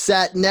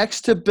sat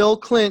next to Bill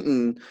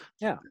Clinton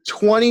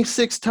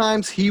 26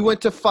 times he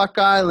went to Fuck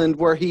Island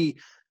where he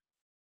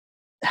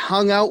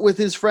hung out with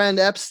his friend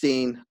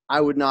Epstein, I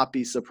would not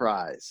be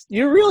surprised.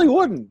 You really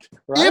wouldn't,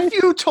 right? If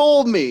you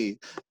told me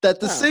that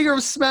the singer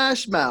of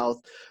Smash Mouth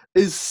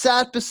is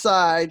sat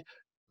beside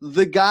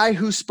the guy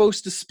who's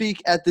supposed to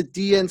speak at the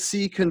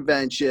DNC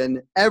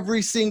convention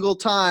every single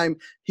time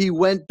he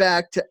went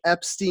back to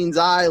Epstein's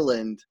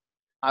Island,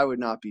 I would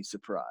not be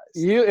surprised.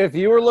 If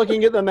you were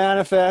looking at the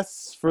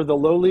manifests for the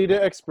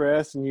Lolita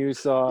Express and you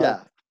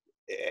saw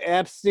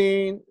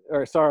Epstein,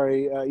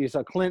 you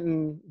saw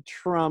Clinton,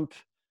 Trump,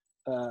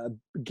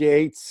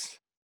 Gates,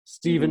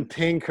 Steven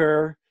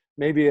Pinker,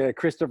 maybe a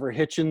Christopher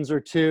Hitchens or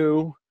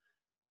two,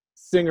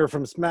 singer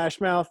from Smash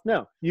Mouth,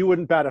 no, you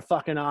wouldn't bat a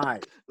fucking eye.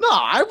 No,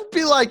 I would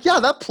be like, yeah,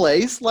 that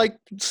place, like,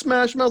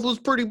 Smash Mouth was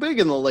pretty big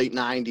in the late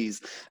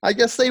 90s. I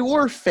guess they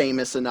were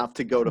famous enough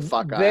to go to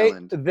Fuck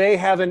Island. They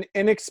have an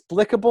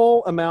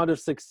inexplicable amount of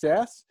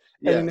success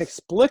and an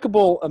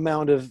inexplicable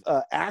amount of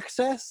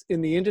access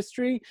in the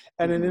industry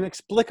and an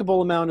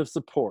inexplicable amount of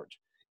support.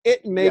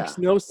 It makes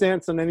no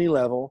sense on any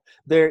level.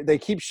 They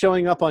keep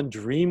showing up on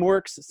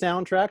DreamWorks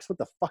soundtracks. What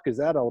the fuck is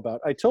that all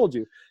about? I told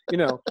you,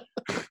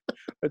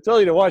 I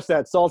told you to watch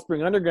that Salt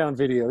Spring Underground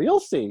video.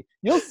 You'll see.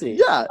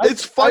 Yeah,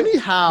 it's funny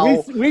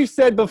how we've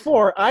said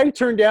before. I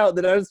turned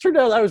out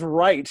I was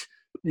right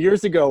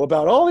years ago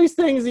about all these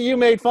things that you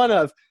made fun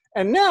of,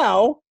 and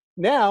now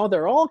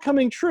they're all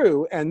coming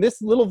true. And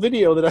this little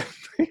video that I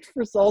made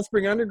for Salt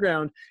Spring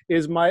Underground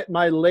is my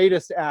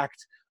latest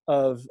act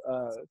of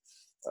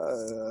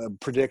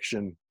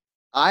prediction.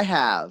 I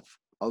have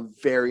a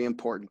very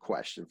important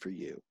question for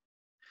you.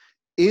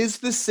 Is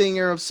the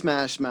singer of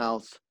Smash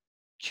Mouth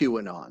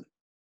QAnon?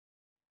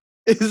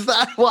 Is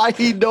that why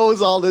he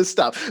knows all this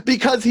stuff?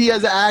 Because he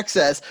has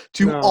access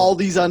to all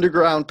these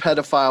underground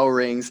pedophile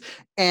rings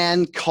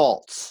and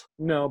cults.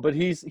 No, but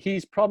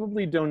he's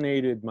probably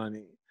donated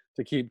money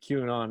to keep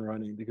QAnon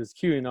running because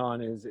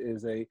QAnon is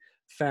a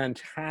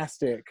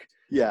fantastic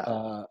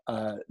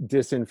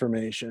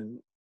disinformation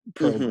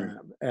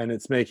program, and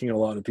it's making a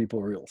lot of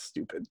people real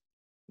stupid.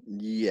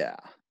 Yeah,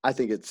 I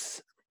think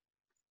it's...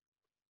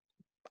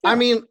 I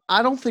mean,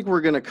 I don't think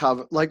we're going to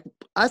cover... Like,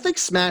 I think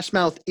Smash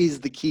Mouth is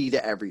the key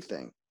to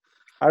everything.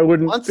 I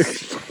wouldn't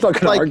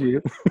fucking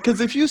argue. Because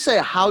if you say,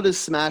 how does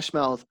Smash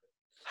Mouth...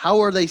 How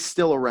are they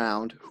still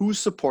around? Who's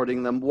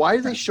supporting them? Why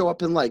do they show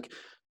up in, like,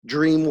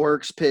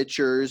 DreamWorks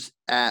pictures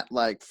at,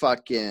 like,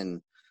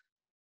 fucking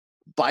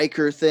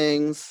biker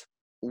things?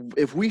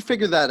 If we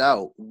figure that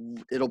out,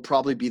 it'll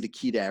probably be the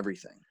key to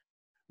everything.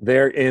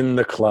 They're in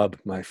the club,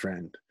 my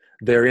friend.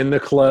 They're in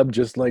the club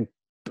just like...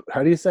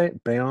 How do you say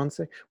it?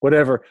 Beyonce?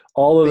 Whatever.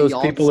 All of those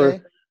people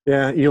are,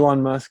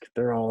 Elon Musk,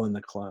 they're all in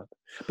the club.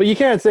 But you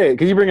can't say it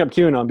because you bring up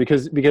QAnon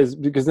because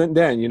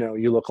then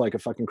you look like a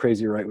fucking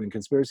crazy right-wing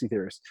conspiracy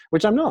theorist,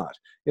 which I'm not.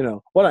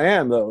 What I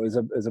am though is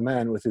a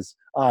man with his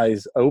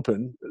eyes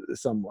open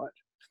somewhat.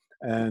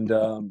 And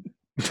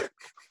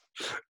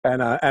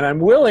and I'm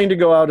willing to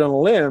go out on a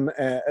limb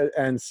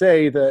and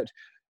say that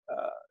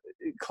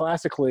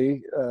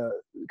classically,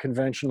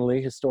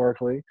 conventionally,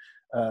 historically,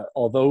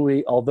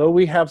 although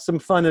we have some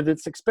fun at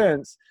its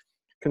expense,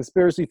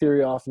 conspiracy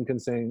theory often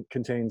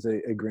contains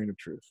a grain of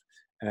truth.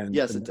 And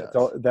yes, it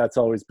does. That's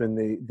always been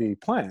the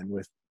plan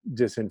with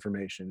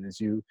disinformation: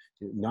 is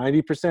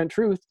 90%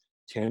 truth,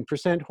 10%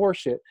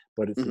 horseshit,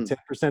 but it's the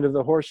 10% of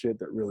the horseshit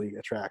that really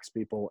attracts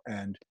people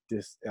and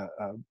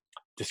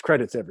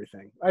discredits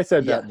everything. I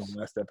said that in the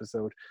last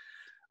episode.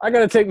 I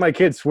gotta take my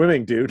kids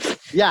swimming, dude.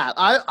 Yeah,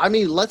 I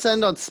mean, let's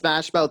end on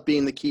Smash Mouth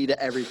being the key to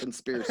every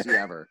conspiracy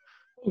ever.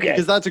 Okay.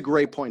 Because that's a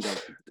great point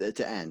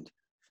to end.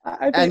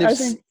 I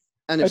think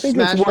if think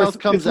Smash Mouth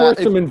comes it's worth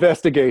out, some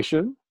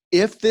investigation.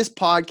 if this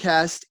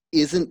podcast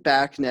isn't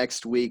back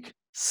next week,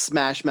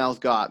 Smash Mouth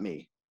got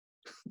me.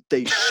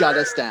 They shut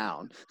us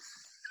down.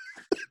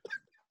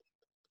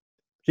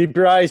 Keep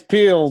your eyes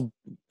peeled,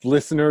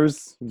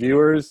 listeners,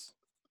 viewers.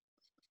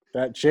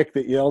 That chick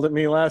that yelled at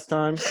me last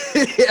time.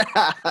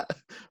 Yeah.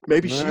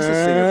 Maybe she's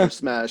a singer for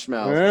Smash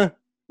Mouth.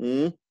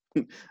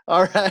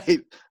 All right.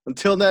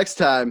 Until next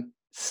time,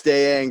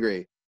 stay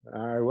angry.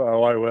 I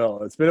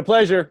will. It's been a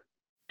pleasure.